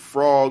like little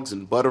frogs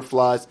and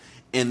butterflies.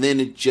 And then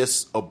it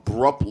just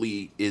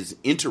abruptly is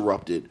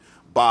interrupted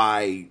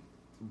by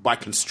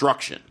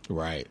construction.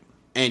 Right.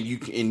 And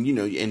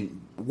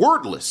and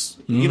wordless.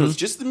 Mm-hmm. You know, it's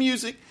just the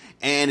music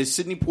and it's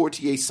Sidney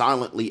Poitier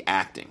silently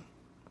acting.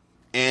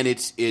 And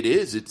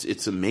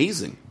it's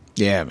amazing.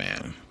 Yeah,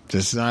 man.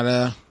 It's not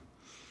a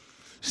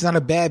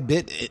bad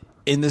bit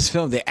in this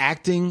film. The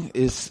acting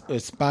is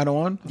spot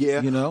on.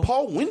 Yeah. You know,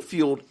 Paul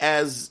Winfield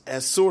as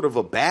sort of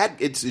a bad.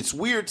 It's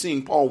weird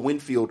seeing Paul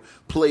Winfield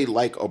play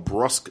like a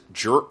brusque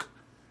jerk.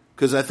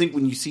 Because I think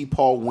when you see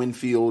Paul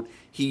Winfield,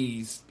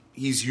 he's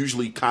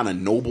usually kind of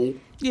noble.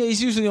 Yeah,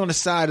 he's usually on the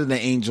side of the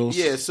angels.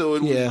 Yeah, so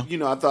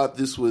I thought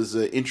this was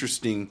an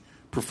interesting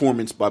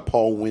performance by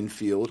Paul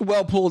Winfield.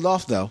 Well pulled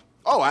off, though.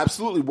 Oh,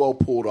 absolutely well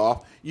pulled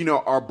off. You know,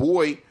 our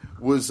boy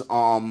was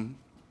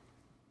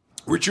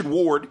Richard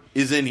Ward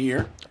is in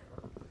here.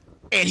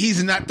 And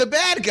he's not the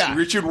bad guy.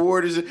 Richard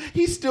Ward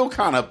he's still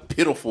kind of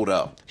pitiful,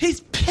 though. He's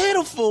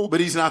pitiful.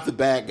 But he's not the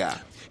bad guy.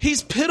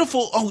 He's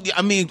pitiful.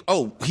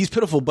 He's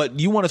pitiful, but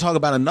you want to talk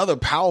about another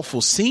powerful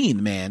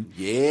scene, man.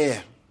 Yeah.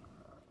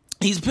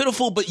 He's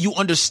pitiful, but you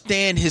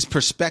understand his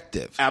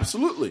perspective.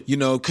 Absolutely. You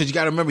know, because you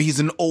got to remember he's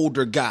an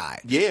older guy.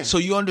 Yeah. So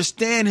you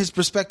understand his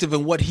perspective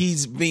and what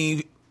he's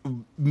being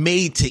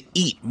made to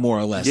eat, more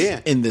or less,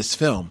 in this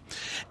film.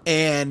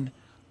 And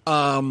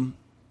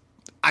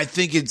I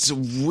think it's a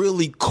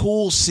really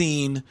cool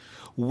scene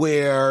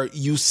where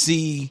you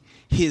see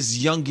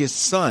his youngest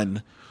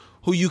son,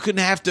 who you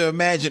couldn't have to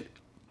imagine.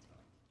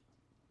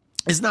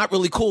 It's not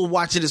really cool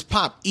watching his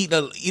pop eat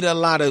a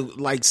lot of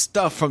like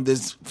stuff from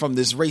this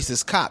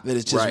racist cop that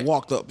has just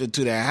walked up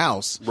into their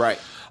house. Right.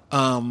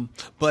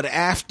 But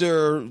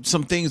after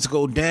some things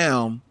go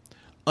down,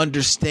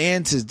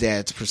 understands his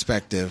dad's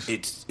perspective.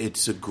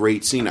 It's a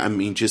great scene. I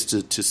mean, just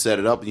to set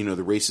it up, you know,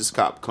 the racist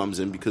cop comes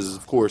in because,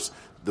 of course,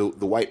 the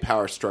white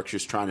power structure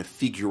is trying to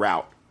figure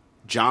out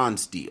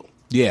John's deal.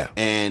 Yeah.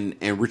 And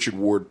Richard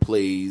Ward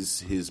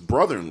plays his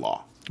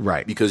brother-in-law.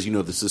 Right. Because, you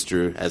know, the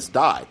sister has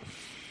died.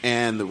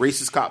 And the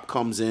racist cop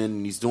comes in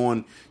and he's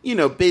doing, you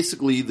know,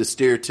 basically the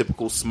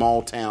stereotypical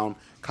small town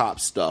cop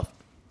stuff.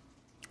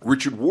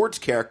 Richard Ward's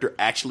character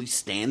actually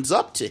stands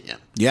up to him.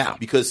 Yeah.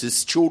 Because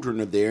his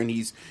children are there and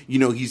he's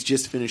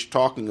just finished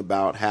talking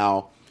about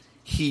how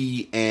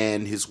he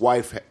and his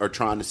wife are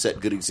trying to set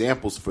good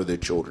examples for their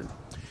children.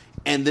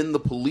 And then the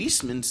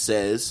policeman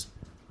says,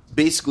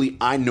 basically,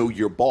 I know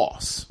your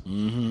boss.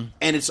 Mm-hmm.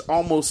 And it's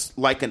almost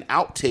like an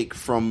outtake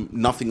from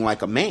Nothing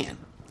Like a Man.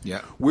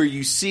 Yeah. Where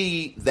you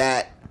see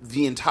that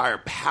the entire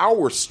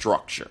power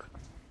structure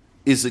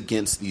is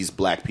against these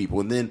black people.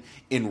 And then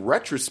in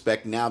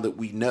retrospect, now that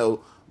we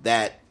know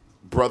that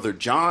Brother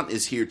John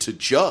is here to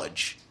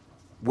judge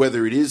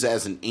whether it is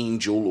as an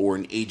angel or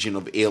an agent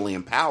of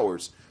alien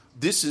powers,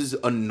 this is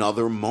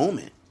another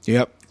moment.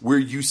 Yep. Where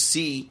you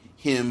see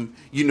him,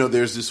 you know,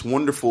 there's this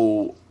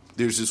wonderful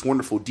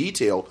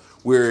detail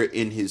where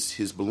in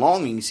his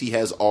belongings he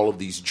has all of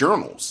these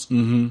journals.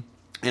 Mm-hmm.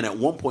 And at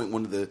one point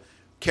one of the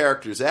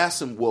characters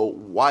asks him, well,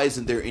 why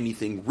isn't there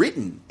anything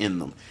written in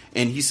them?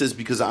 And he says,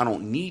 because I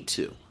don't need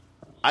to.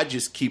 I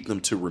just keep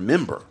them to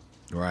remember.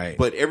 Right.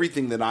 But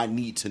everything that I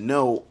need to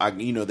know,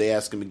 they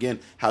ask him again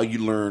how you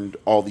learned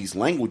all these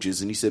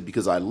languages. And he said,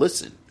 because I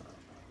listen.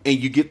 And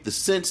you get the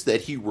sense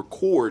that he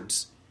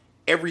records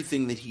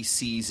everything that he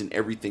sees and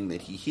everything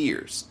that he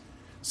hears.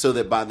 So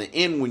that by the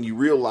end, when you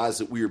realize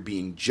that we are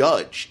being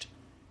judged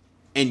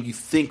and you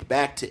think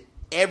back to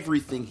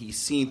everything he's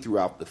seen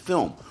throughout the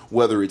film,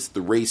 whether it's the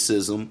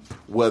racism,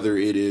 whether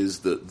it is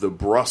the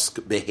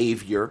brusque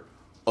behavior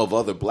of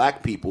other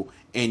black people,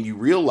 and you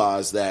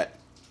realize that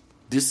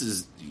this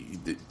is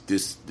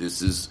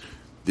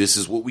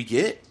what we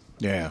get.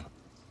 Yeah.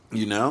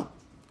 You know?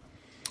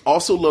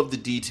 Also love the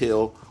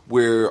detail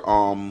where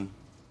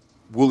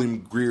William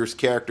Greer's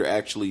character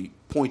actually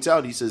points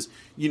out, he says,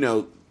 you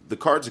know, the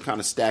cards are kind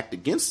of stacked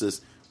against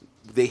us.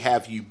 They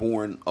have you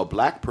born a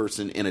black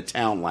person in a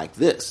town like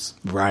this.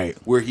 Right.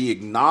 Where he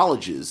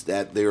acknowledges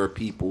that there are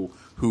people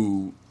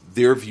who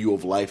their view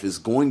of life is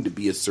going to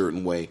be a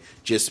certain way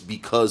just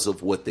because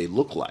of what they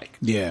look like.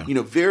 Yeah. You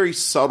know, very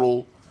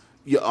subtly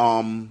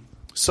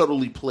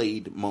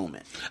played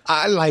moment.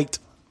 I liked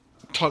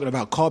talking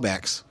about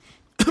callbacks,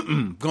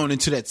 going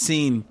into that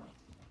scene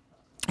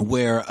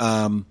where,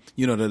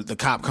 the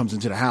cop comes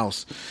into the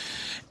house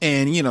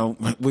and,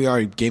 we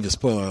already gave a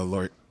spoiler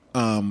alert.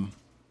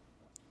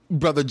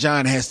 Brother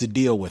John has to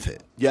deal with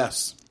it.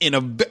 Yes.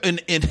 And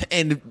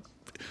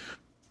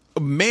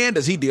man,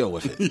 does he deal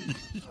with it.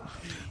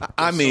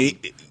 I mean,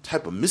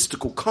 type of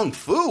mystical kung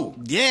fu.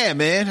 Yeah,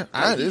 man.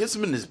 He hits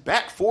him in his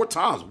back 4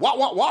 times. Wah,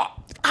 wah, wah.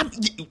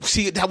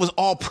 See, that was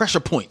all pressure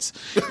points.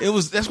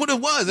 That's what it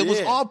was. It was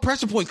all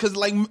pressure points because,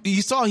 like,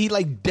 you saw he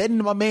like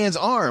deadened my man's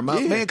arm. My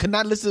man could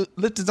not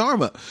lift his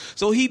arm up,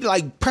 so he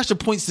like pressure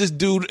points this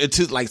dude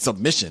into like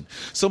submission.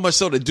 So much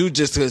so the dude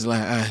just is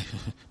like,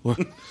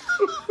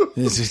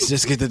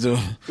 just get the door.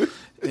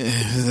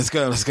 Let's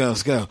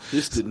go.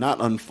 This did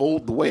not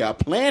unfold the way I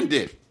planned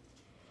it.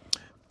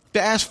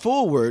 Fast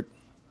forward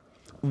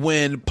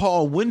when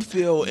Paul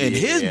Winfield and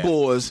his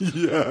boys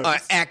are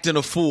acting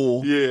a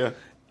fool. Yeah.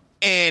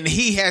 And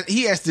he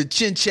has to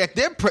chin check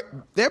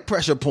their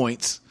pressure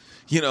points,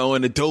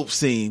 in the dope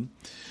scene.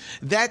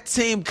 That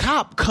same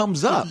cop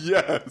comes up.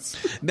 Yes.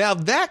 Now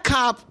that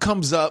cop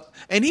comes up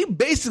and he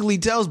basically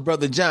tells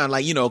Brother John,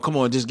 like, come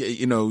on, just get,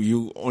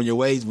 you on your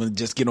way,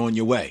 just get on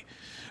your way.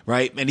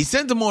 Right? And he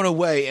sends him on the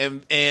way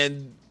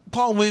and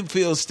Paul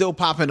Winfield's still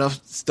popping up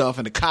stuff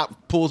and the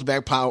cop pulls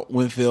back Paul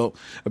Winfield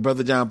and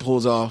Brother John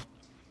pulls off.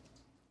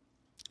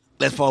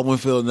 Let Paul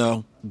Winfield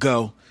know.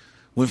 Go.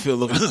 Winfield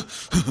look.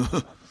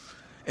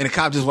 And the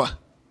cop just walk.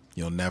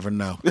 You'll never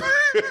know.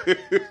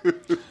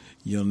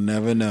 You'll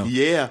never know.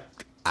 Yeah.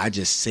 I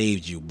just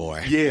saved you,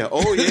 boy. Yeah.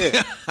 Oh,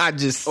 yeah. I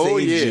just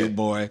saved you,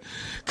 boy.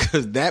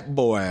 Because that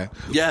boy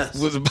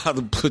was about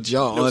to put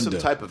y'all under. Some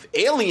type of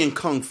alien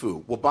kung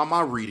fu. Well, by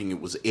my reading,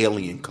 it was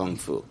alien kung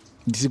fu.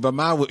 You see, by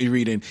my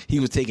reading, he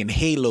was taking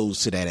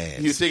halos to that ass.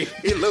 He was taking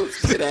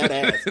halos to that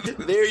ass.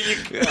 There you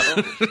go.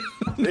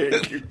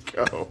 There you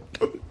go.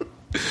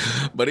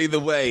 But either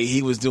way,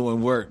 he was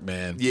doing work,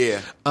 man.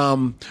 Yeah.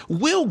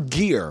 Will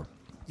Geer.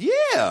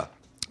 Yeah.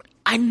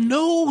 I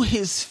know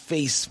his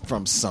face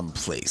from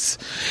someplace.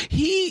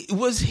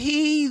 Was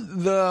he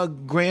the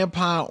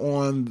grandpa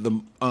on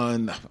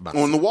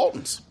the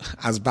Waltons?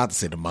 I was about to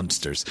say the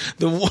Munsters.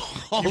 The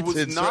Waltons. He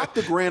was not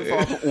the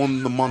grandfather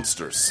on the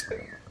Munsters.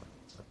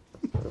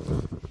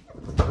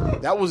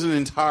 That was an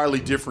entirely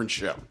different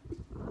show.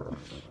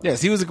 Yes,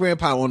 he was the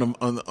grandpa on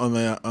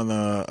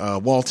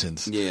the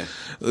Waltons. Yeah.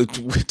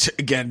 Which,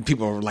 again,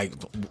 people are like,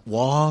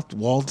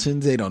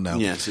 Waltons? They don't know.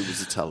 Yes, it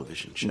was a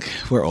television show.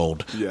 We're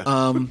old.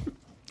 Yeah.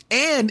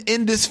 And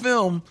in this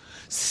film,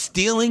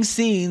 stealing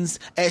scenes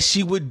as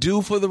she would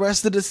do for the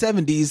rest of the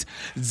 70s,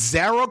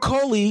 Zara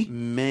Coley,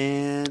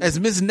 as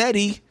Miss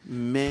Nettie,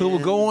 who will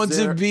go on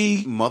to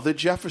be Mother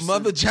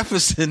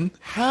Jefferson.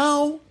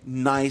 How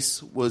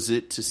nice was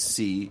it to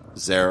see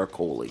Zara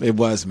Coley? It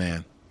was,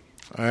 man.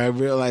 I didn't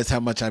realize how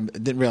much I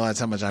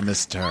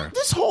missed her.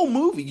 This whole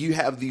movie, you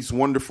have these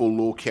wonderful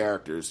little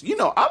characters.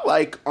 I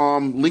like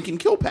Lincoln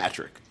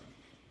Kilpatrick.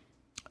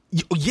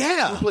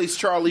 Yeah. Who plays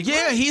Charlie Gray.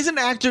 Yeah, he's an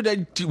actor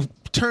that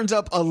turns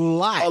up a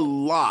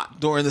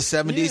lot during the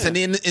 70s and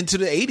then into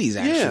the 80s,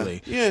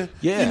 actually.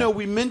 Yeah.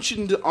 We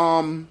mentioned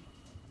I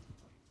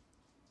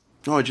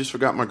just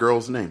forgot my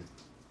girl's name.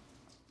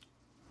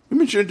 We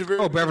mentioned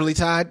Beverly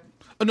Todd?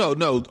 Oh,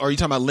 no. Are you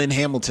talking about Lynn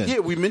Hamilton? Yeah,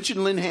 we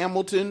mentioned Lynn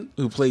Hamilton.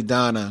 Who played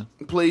Donna.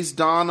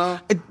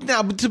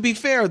 Now, but to be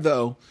fair,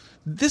 though,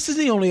 this is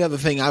the only other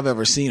thing I've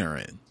ever seen her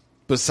in,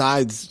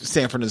 besides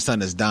Sanford and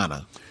Son as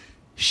Donna.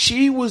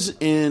 She's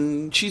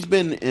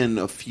been in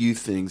a few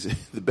things.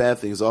 The bad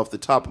thing is off the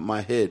top of my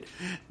head.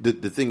 The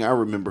thing I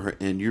remember her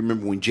in, you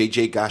remember when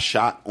JJ got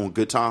shot on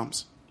Good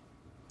Times?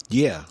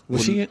 Yeah.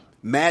 Was she in?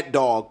 Mad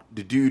Dog,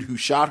 the dude who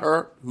shot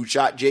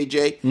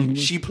JJ,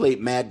 she played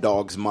Mad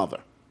Dog's mother.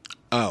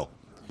 Oh.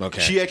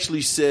 Okay. She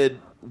actually said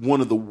one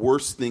of the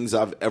worst things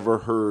I've ever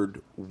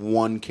heard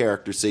one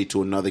character say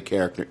to another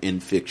character in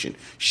fiction.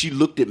 She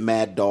looked at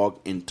Mad Dog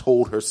and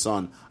told her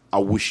son, I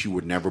wish you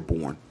were never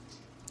born.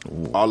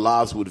 Ooh. Our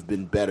lives would have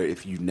been better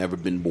if you'd never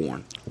been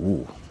born.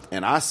 Ooh.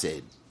 And I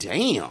said,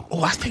 damn.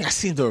 Oh, I think I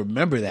seem to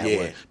remember that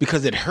one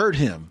because it hurt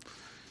him.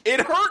 It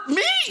hurt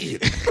me.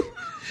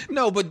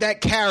 No, but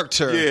that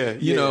character,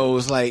 you know,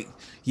 was like,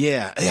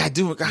 I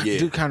do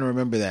kind of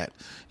remember that.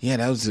 Yeah,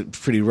 that was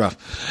pretty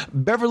rough.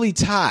 Beverly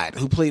Todd,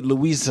 who played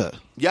Louisa.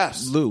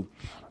 Yes. Lou.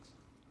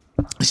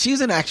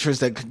 She's an actress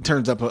that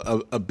turns up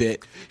a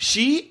bit.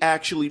 She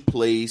actually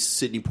plays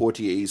Sidney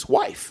Poitier's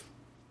wife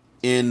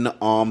in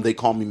They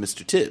Call Me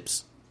Mr.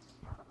 Tibbs.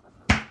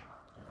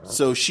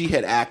 So she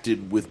had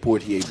acted with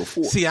Poitier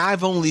before. See,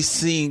 I've only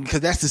seen, because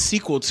that's the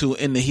sequel to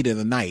In the Heat of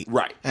the Night.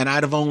 Right. And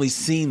I'd have only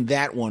seen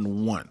that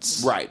one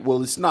once. Right.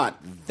 Well, it's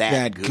not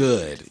that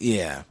good.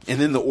 Yeah. And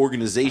then the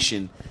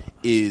organization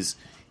is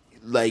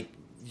like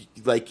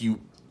you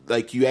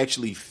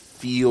actually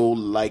feel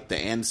like the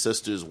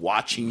ancestors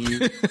watching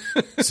you,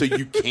 so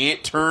you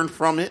can't turn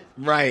from it.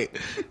 Right.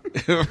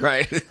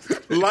 Right.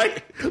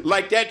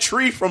 Like that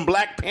tree from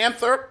Black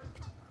Panther.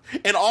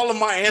 And all of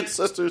my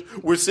ancestors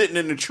were sitting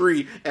in the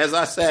tree as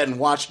I sat and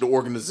watched the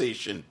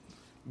organization.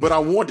 But I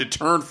wanted to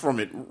turn from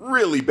it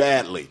really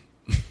badly.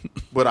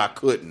 But I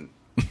couldn't.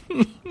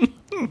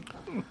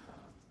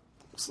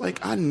 It's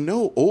like, I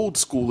know Old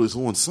School is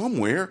on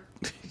somewhere.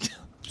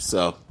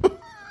 So.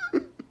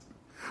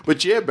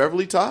 But yeah,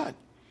 Beverly Todd.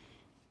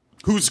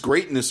 Who's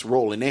great in this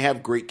role. And they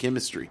have great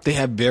chemistry. They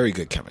have very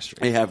good chemistry.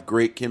 They have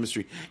great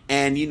chemistry.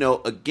 And,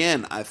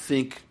 again, I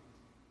think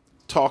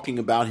talking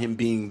about him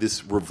being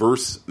this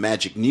reverse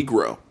Magic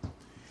Negro,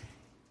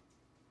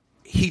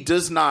 he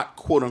does not,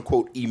 quote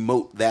unquote,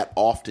 emote that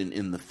often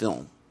in the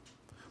film.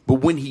 But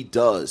when he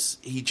does,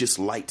 he just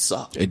lights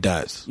up. It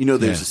does.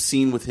 There's a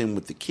scene with him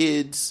with the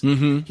kids.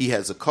 Mm-hmm. He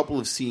has a couple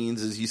of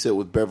scenes, as you said,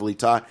 with Beverly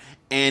Todd.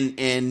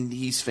 And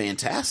he's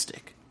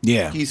fantastic.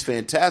 Yeah. He's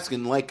fantastic.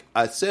 And like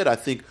I said, I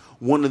think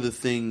one of the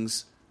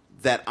things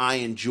that I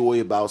enjoy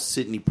about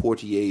Sidney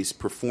Poitier's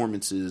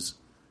performances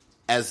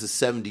as the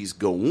 70s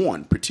go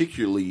on,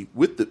 particularly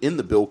in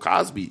the Bill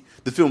Cosby,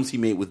 the films he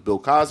made with Bill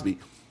Cosby,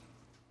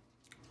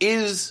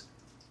 is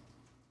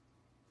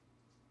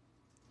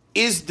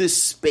this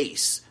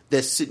space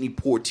that Sidney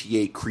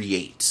Poitier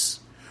creates,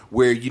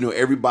 where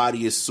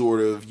everybody is sort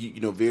of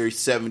very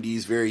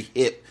 70s, very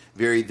hip,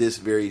 very this,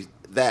 very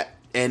that,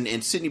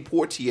 and Sidney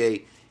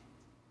Poitier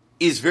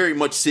is very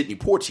much Sidney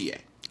Poitier,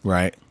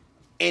 right?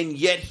 And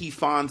yet he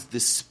finds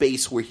this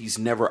space where he's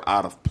never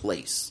out of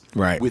place,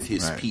 right, with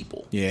his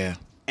people. Yeah.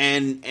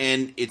 And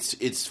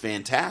it's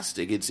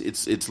fantastic.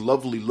 It's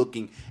lovely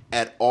looking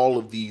at all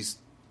of these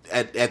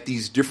at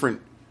these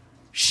different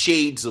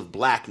shades of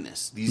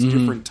blackness, these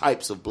different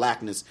types of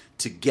blackness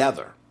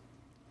together.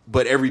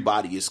 But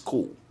everybody is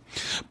cool.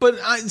 But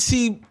I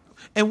see,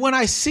 and when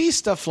I see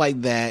stuff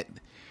like that,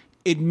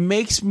 it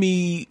makes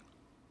me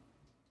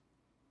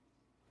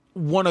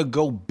want to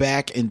go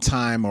back in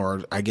time,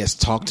 or I guess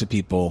talk to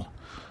people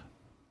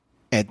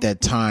at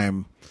that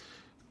time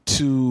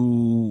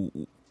to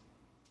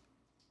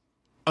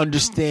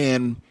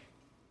understand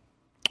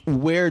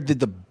where did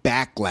the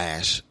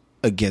backlash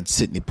against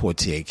Sidney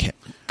Poitier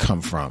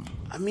come from.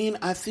 I mean,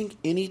 I think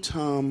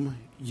anytime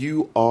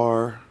you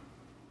are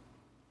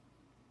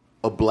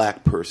a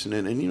black person,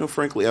 and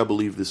frankly, I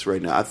believe this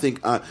right now. I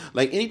think,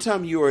 like,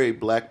 anytime you are a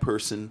black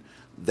person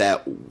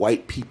that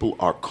white people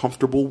are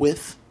comfortable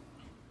with,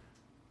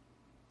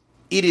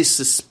 it is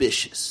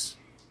suspicious.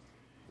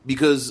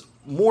 Because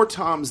more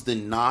times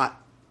than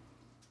not,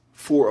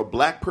 for a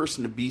black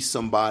person to be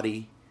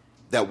somebody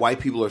that white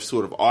people are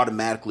sort of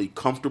automatically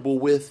comfortable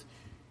with,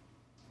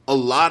 a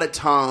lot of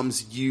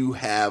times you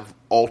have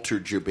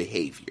altered your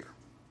behavior.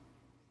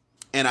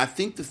 And I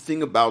think the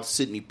thing about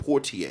Sidney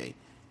Poitier,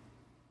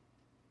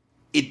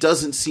 it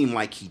doesn't seem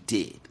like he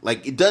did.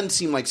 Like, it doesn't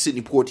seem like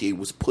Sidney Poitier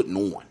was putting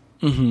on.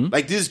 Mm-hmm.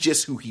 Like, this is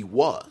just who he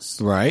was.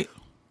 Right.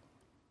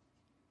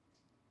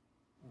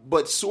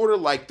 But sort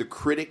of like the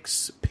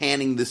critics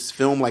panning this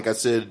film, like I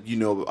said,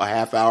 a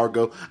half hour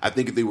ago, I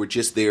think they were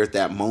just there at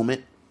that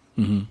moment.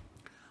 Mm-hmm.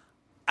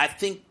 I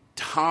think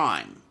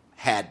time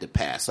had to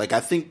pass. Like, I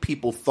think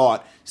people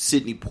thought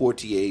Sidney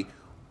Poitier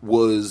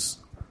was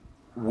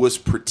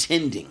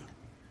pretending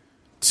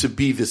to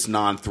be this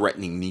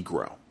non-threatening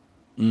Negro.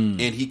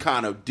 And he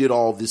kind of did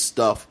all this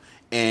stuff,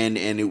 and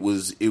it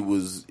was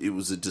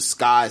a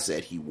disguise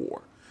that he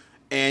wore.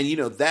 And,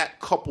 that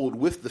coupled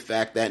with the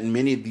fact that in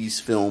many of these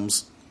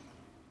films,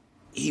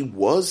 he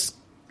was,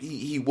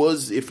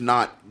 if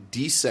not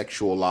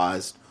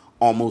desexualized,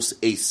 almost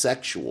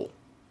asexual.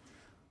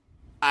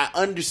 I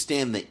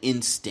understand the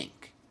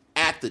instinct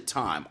at the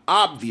time.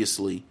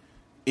 Obviously,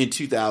 in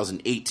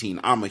 2018,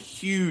 I'm a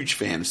huge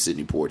fan of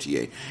Sidney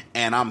Poitier,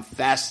 and I'm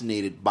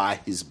fascinated by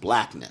his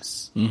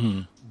blackness.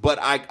 Mm-hmm. But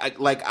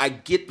I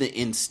get the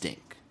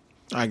instinct.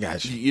 I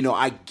got you.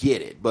 I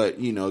get it. But,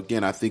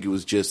 again, I think it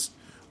was just,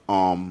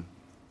 I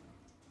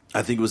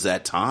think it was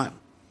that time.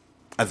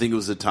 I think it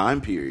was a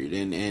time period,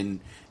 and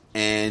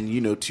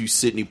to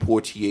Sidney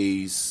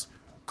Poitier's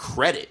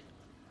credit,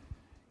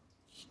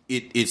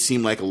 it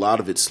seemed like a lot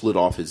of it slid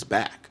off his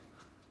back.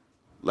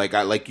 There's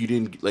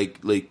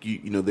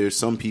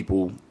some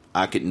people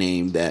I could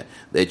name that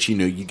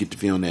you get the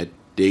feeling that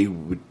they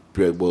would,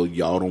 well,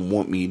 y'all don't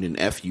want me, then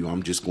F you,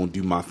 I'm just going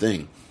to do my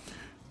thing.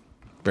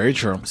 Very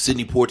true.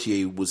 Sidney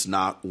Poitier was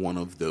not one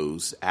of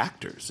those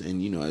actors.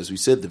 And, as we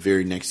said, the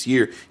very next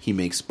year, he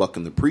makes Buck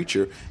and the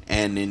Preacher,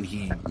 and then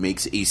he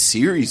makes a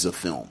series of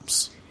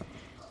films.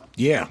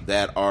 Yeah.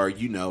 That are,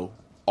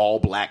 all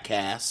black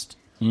cast,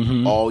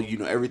 all,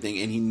 everything.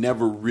 And he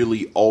never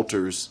really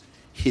alters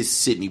his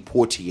Sidney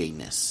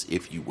Poitier-ness,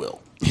 if you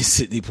will. His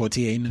Sidney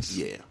Poitier-ness?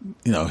 Yeah.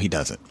 No, he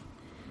doesn't.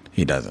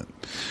 He doesn't.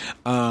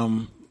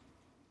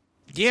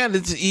 Yeah,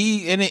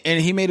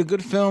 he made a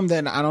good film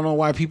that I don't know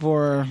why people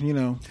are,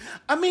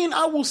 I mean,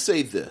 I will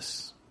say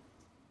this.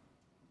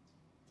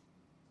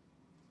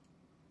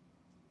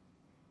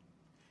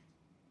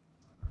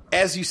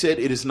 As you said,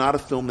 it is not a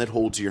film that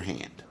holds your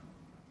hand.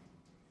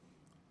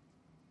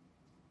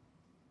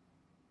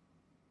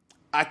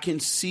 I can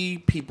see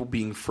people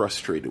being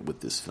frustrated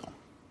with this film.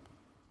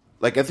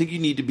 Like, I think you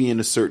need to be in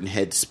a certain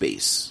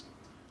headspace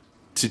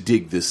to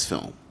dig this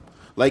film.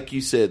 Like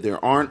you said,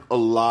 there aren't a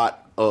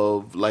lot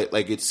of,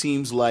 like it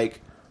seems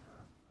like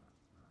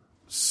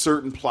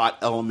certain plot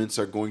elements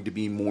are going to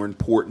be more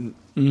important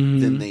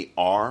than they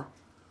are.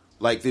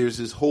 Like, there's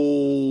this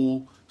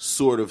whole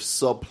sort of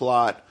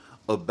subplot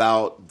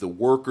about the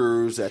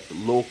workers at the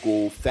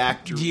local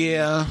factory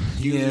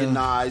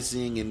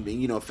unionizing. And,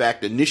 in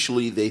fact,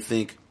 initially they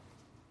think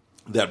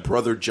that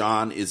Brother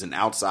John is an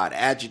outside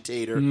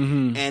agitator.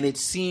 And it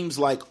seems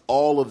like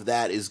all of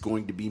that is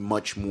going to be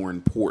much more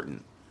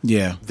important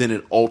than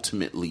it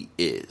ultimately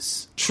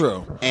is.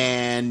 True.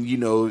 And,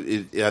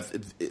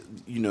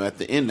 at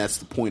the end, that's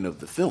the point of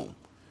the film.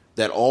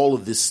 That all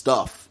of this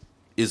stuff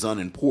is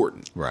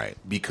unimportant. Right.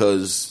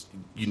 Because,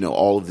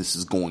 all of this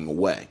is going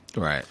away.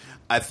 Right.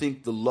 I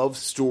think the love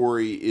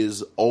story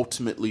is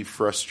ultimately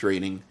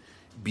frustrating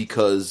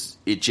because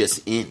it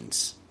just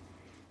ends.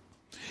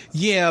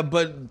 Yeah,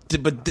 but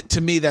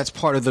to me, that's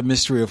part of the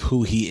mystery of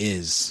who he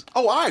is.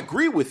 Oh, I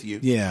agree with you.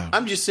 Yeah.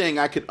 I'm just saying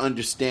I could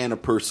understand a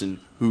person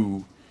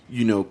who,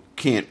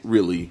 can't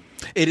really.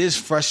 It is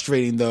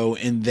frustrating, though,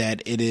 in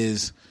that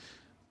it's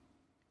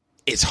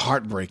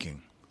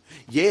heartbreaking.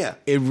 Yeah.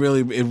 It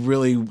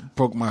really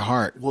broke my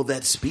heart. Well,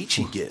 that speech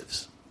he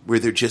gives, where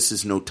there just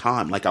is no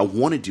time. Like, I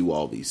want to do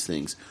all these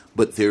things,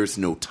 but there's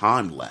no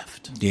time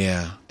left.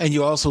 Yeah. And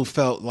you also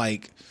felt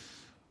like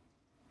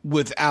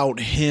without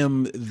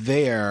him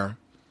there,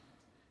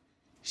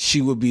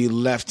 she would be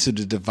left to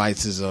the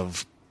devices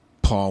of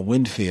Paul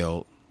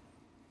Winfield's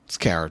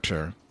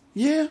character.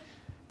 Yeah.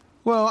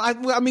 Well,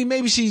 I mean,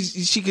 maybe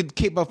she could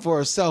keep up for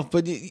herself,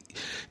 but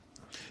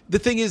the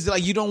thing is,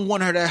 like, you don't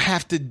want her to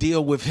have to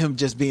deal with him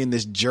just being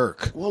this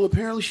jerk. Well,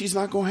 apparently she's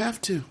not going to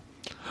have to.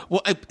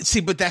 Well,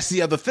 see, but that's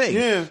the other thing.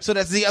 Yeah. So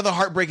that's the other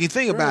heartbreaking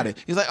thing about it.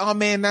 He's like, oh,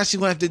 man, now she's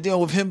going to have to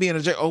deal with him being a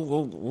jerk. Oh,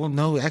 well,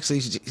 no,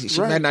 actually,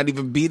 she might not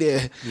even be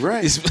there.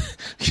 Right.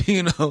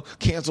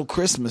 Cancel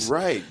Christmas.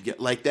 Right.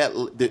 Like that,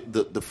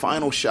 the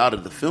final shot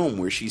of the film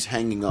where she's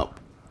hanging up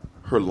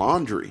her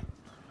laundry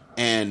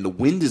and the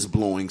wind is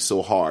blowing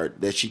so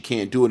hard that she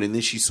can't do it. And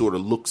then she sort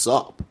of looks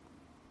up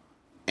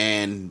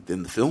and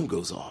then the film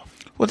goes off.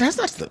 Well, that's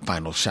not the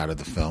final shot of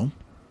the film.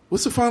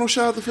 What's the final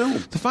shot of the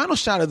film? The final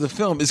shot of the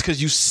film is because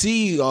you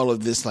see all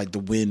of this, like the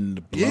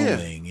wind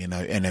blowing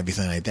and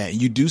everything like that.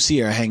 And you do see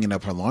her hanging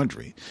up her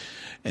laundry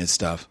and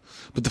stuff.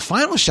 But the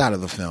final shot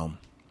of the film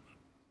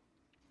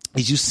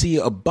is you see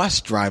a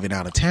bus driving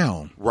out of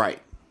town.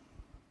 Right.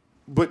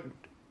 But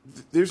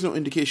there's no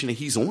indication that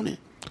he's on it.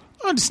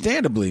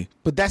 Understandably.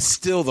 But that's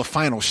still the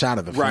final shot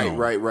of the film.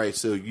 Right.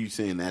 So you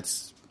saying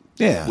that's...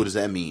 Yeah. What does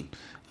that mean?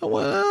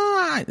 Well,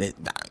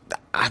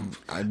 I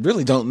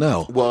really don't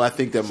know. Well, I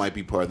think that might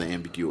be part of the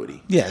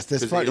ambiguity. Yes,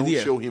 that's part of it. They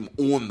don't show him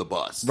on the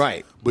bus.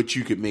 Right. But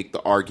you could make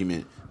the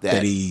argument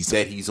that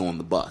he's on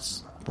the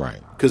bus.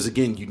 Right. Because,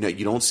 again, you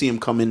don't see him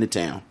come into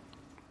town.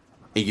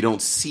 And you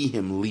don't see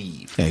him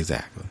leave.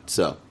 Exactly.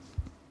 So.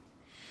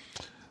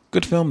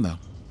 Good film, though.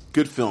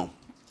 Good film.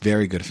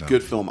 Very good film.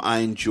 Good film. I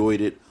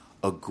enjoyed it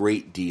a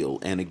great deal.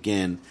 And,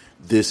 again,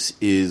 this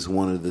is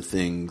one of the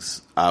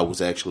things I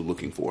was actually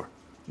looking for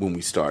when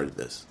we started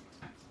this.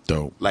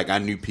 Dope. Like, I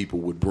knew people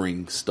would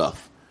bring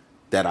stuff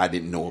that I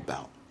didn't know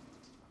about.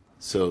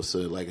 So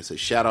like I said,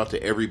 shout out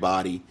to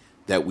everybody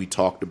that we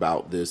talked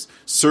about this.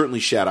 Certainly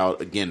shout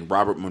out, again,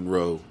 Robert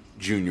Monroe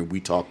Jr. We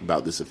talked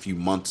about this a few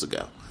months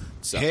ago.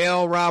 So,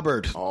 hail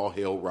Robert. All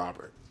hail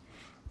Robert.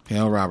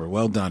 Hail Robert.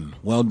 Well done.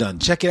 Well done.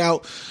 Check it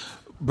out,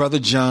 Brother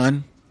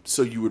John.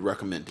 So you would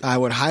recommend it? I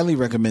would highly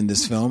recommend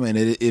this film. And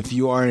if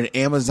you are an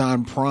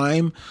Amazon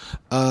Prime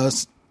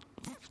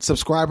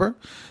subscriber,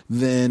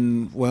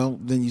 then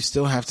you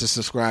still have to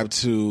subscribe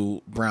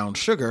to Brown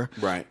Sugar.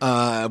 Right.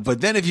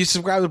 But then if you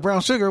subscribe to Brown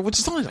Sugar, which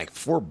is only like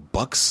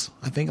 $4,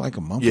 I think, like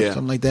a month or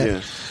something like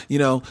that,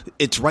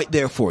 it's right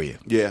there for you.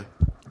 Yeah.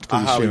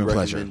 I highly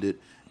recommend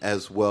it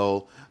as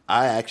well.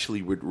 I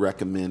actually would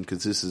recommend,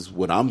 because this is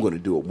what I'm going to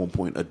do at one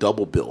point, a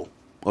double bill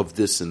of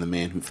this and The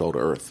Man Who Fell to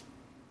Earth.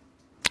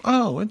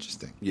 Oh,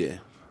 interesting. Yeah.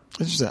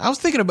 Interesting. I was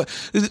thinking about,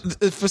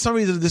 for some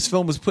reason, this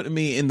film was putting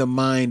me in the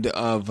mind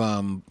of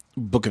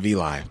Book of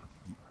Eli.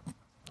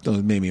 So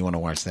it made me want to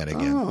watch that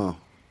again. Oh,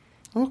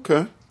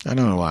 okay. I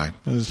don't know why.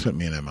 It just put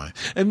me in that mind.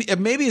 And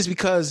maybe it's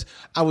because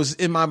I was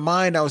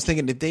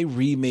thinking if they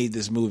remade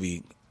this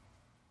movie,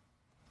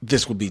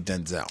 this would be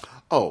Denzel.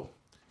 Oh,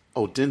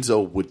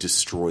 Denzel would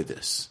destroy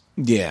this.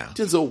 Yeah.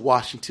 Denzel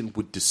Washington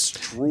would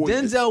destroy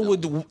Denzel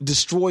would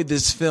destroy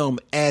this film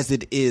as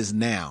it is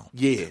now.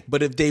 Yeah.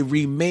 But if they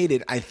remade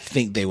it, I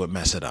think they would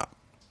mess it up.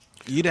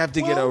 You'd have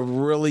to get a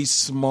really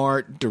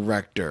smart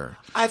director.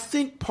 I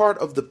think part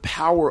of the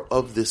power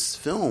of this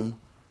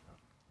film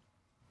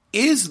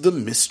is the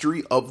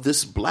mystery of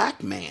this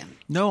black man.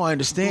 No, I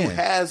understand.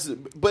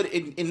 But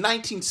in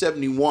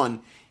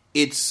 1971,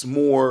 it's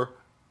more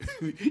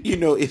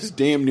It's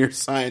damn near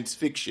science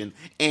fiction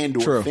and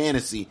or True.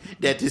 fantasy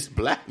that this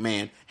black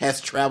man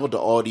has traveled to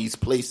all these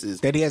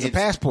places. That he has a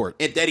passport.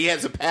 And that he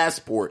has a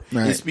passport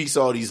Right. and speaks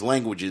all these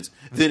languages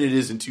than it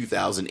is in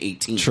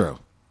 2018. True.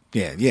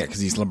 Yeah, because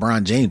he's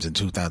LeBron James in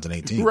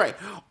 2018. Right.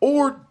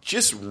 Or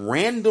just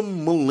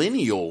random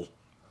millennial.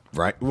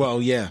 Right.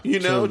 Well, yeah.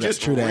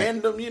 Just true that.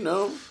 random,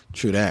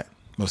 True that.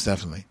 Most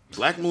definitely.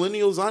 Black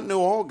millennials I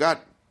know all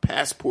got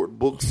passport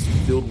books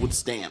filled with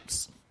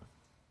stamps.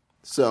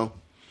 So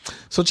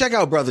check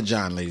out Brother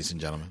John, ladies and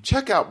gentlemen.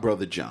 check out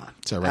Brother John.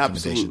 It's our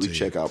recommendation Absolutely to you.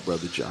 check out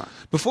Brother John.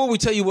 Before we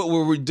tell you what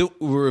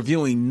we're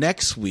reviewing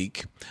next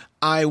week,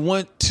 I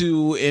want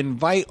to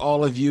invite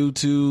all of you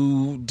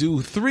to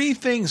do 3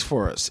 things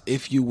for us,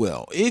 if you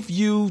will. If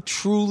you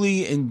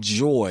truly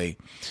enjoy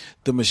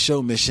the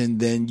Micheaux Mission,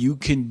 then you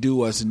can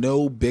do us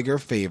no bigger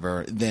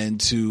favor than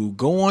to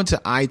go on to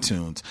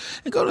iTunes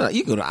and go to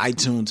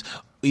iTunes.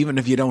 Even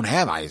if you don't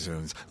have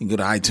iTunes, you can go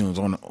to iTunes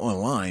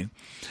online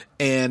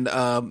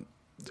and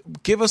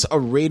give us a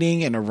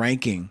rating and a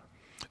ranking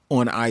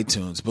on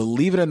iTunes.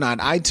 Believe it or not,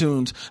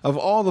 iTunes, of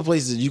all the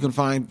places you can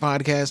find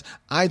podcasts,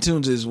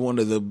 iTunes is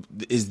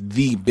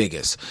the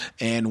biggest.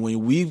 And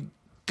when we've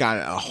got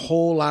a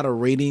whole lot of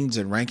ratings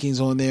and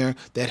rankings on there,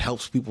 that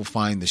helps people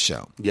find the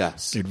show.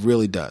 Yes. It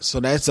really does.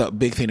 So that's a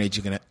big thing that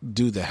you can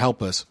do to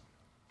help us.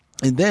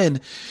 And then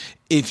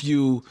if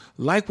you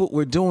like what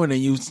we're doing and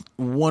you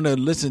want to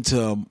listen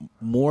to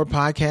more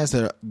podcasts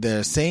that are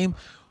the same,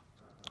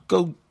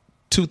 go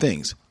 2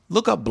 things.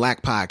 Look up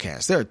Black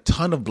podcasts. There are a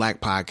ton of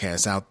Black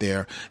podcasts out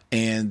there.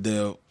 And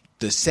the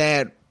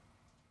sad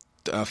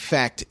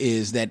fact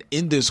is that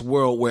in this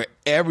world where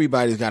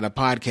everybody's got a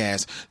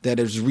podcast that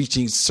is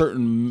reaching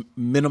certain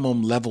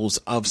minimum levels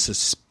of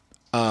success,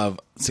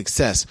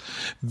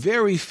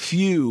 very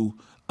few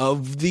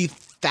of the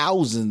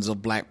thousands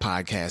of Black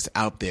podcasts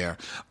out there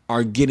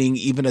are getting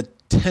even a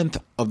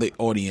 10th of the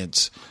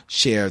audience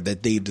share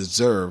that they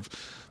deserve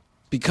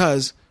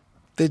because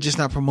they're just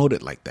not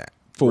promoted like that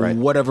for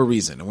whatever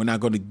reason. And we're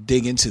not going to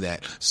dig into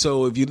that.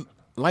 So if you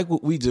like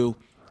what we do,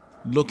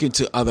 look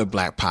into other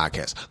Black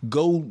podcasts.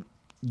 Go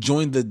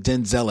join the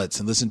Denzelites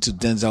and listen to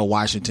Denzel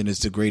Washington is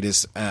the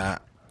greatest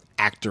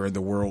actor in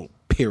the world,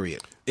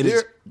 period.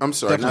 I'm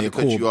sorry, not to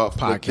cut you off,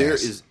 podcast. but there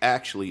is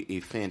actually a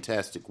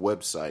fantastic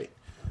website.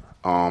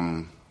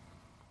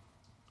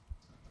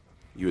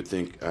 You would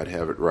think I'd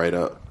have it right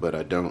up, but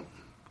I don't.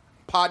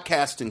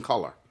 Podcast in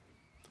Color.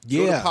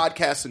 Yeah. Go to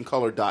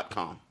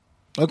podcastincolor.com.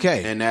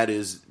 Okay. And that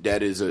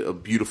is a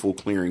beautiful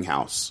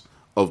clearinghouse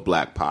of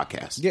Black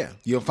podcasts. Yeah.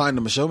 You'll find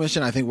the Micheaux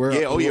Mission. I think we're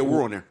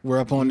we're on there. We're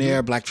up on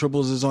there. Black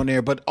Tribbles is on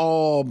there, but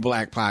all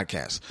Black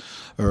podcasts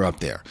are up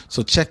there.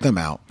 So check them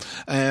out.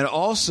 And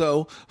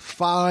also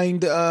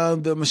find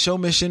the Micheaux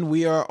Mission.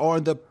 We are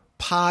on the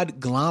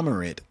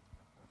Podglomerate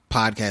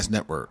podcast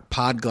network.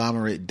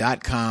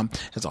 Podglomerate.com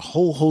has a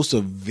whole host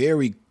of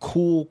very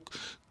cool,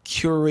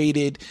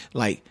 curated,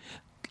 like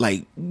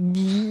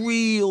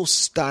real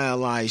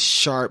stylized,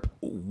 sharp,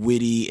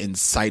 witty,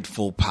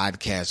 insightful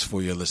podcasts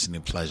for your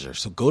listening pleasure.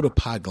 So go to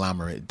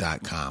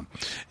podglomerate.com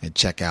and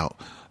check out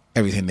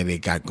everything that they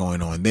got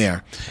going on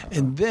there.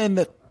 And then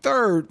the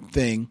third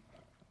thing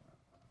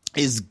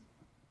is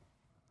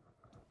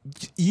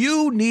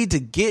you need to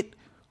get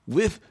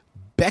with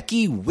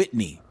Becky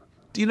Whitney.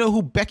 Do you know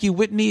who Becky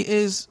Whitney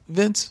is,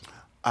 Vince?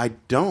 I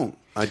don't.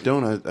 I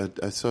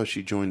saw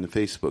she joined the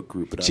Facebook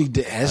group. But she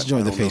has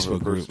joined the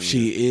Facebook group.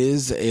 She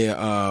is a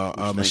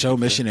Micheaux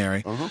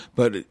missionary. Uh-huh.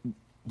 But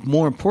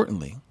more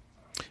importantly,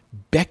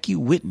 Becky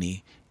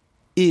Whitney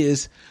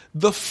is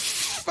the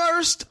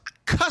first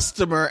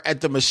customer at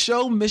the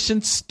Micheaux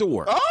Mission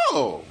store.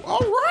 Oh, all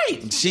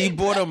right. She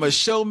bought a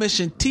Micheaux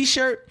Mission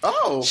t-shirt.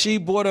 Oh. She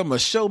bought a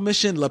Micheaux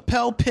Mission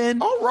lapel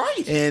pin. All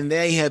right. And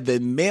they have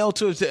been mailed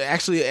to her.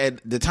 Actually,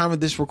 at the time of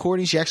this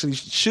recording, she actually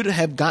should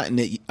have gotten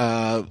it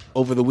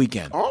over the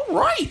weekend. All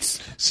right.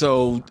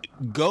 So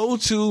go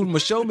to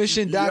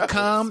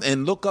MicheauxMission.com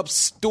and look up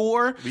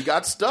store. We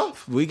got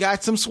stuff. We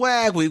got some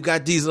swag. We've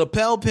got these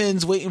lapel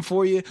pins waiting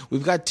for you.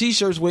 We've got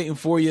t-shirts waiting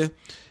for you.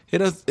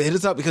 Hit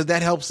us up because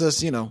that helps us,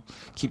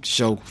 keep the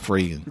show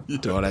free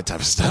and do all that type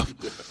of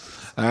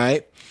stuff. All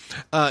right.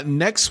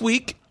 Next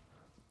week,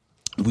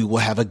 we will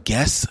have a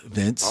guest,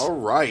 Vince. All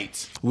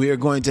right. We are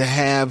going to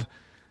have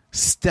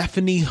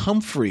Stephanie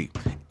Humphrey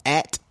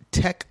at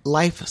Tech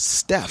Life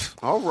Steph.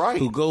 All right.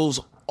 Who goes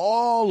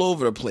all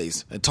over the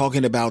place and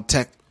talking about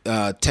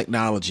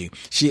technology.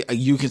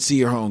 You can see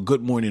her on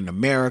Good Morning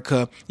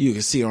America. You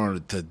can see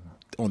her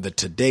on the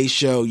Today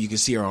Show. You can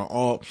see her on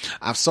all.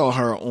 I saw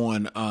her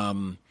on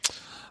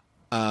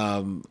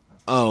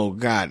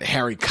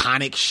Harry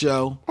Connick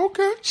show.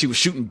 Okay. She was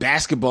shooting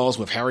basketballs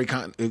with Harry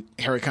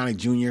Connick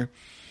Jr.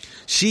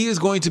 She is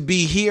going to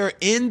be here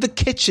in the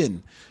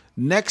kitchen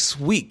next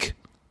week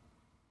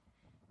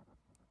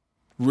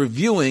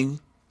reviewing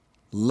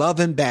Love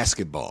and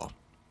Basketball.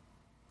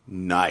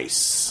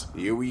 Nice.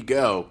 Here we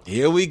go.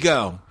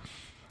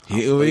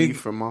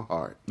 From my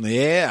heart.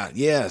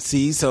 Yeah.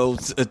 See, so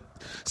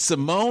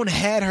Simone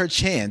had her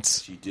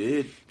chance. She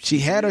did. She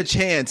had her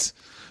chance,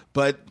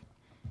 But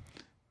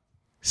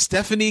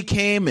Stephanie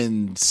came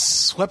and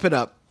swept it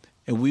up,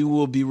 and we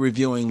will be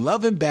reviewing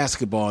Love and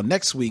Basketball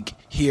next week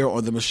here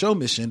on the Micheaux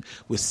Mission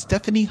with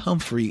Stephanie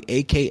Humphrey,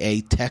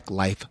 a.k.a. Tech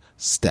Life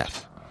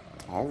Steph.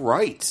 All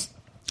right.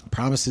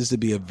 Promises to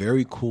be a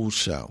very cool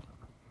show.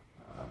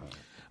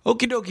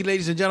 Okie dokie,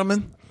 ladies and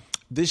gentlemen.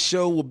 This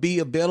show will be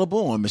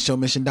available on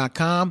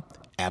MicheauxMission.com,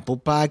 Apple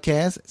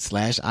Podcasts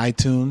 /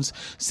 iTunes,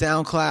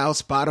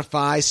 SoundCloud,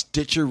 Spotify,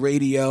 Stitcher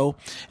Radio,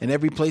 and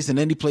every place and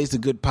any place a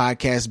good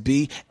podcast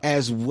be,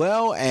 as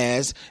well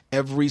as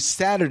every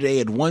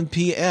Saturday at 1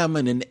 p.m.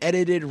 in an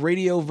edited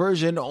radio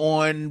version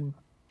on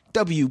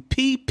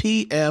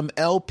WPPM-LP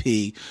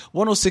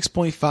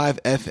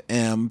 106.5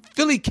 FM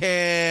Philly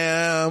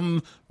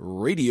Cam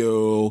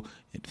Radio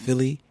in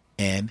Philly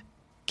and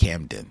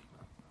Camden.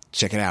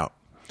 Check it out.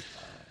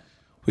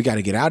 We got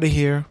to get out of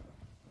here.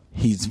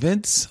 He's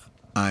Vince.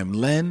 I'm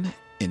Len.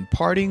 In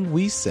parting,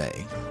 we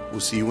say, we'll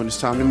see you when it's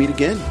time to meet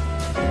again.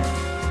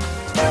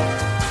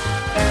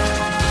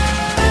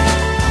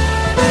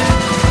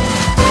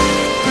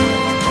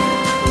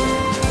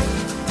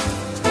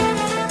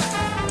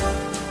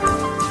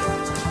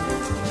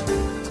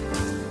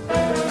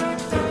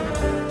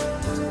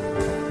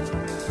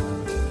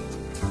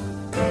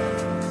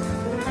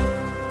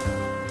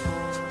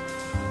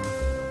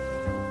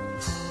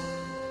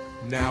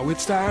 Now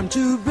it's time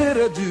to bid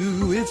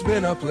adieu. It's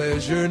been a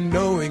pleasure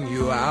knowing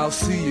you. I'll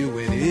see you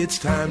when it's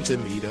time to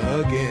meet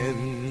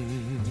again.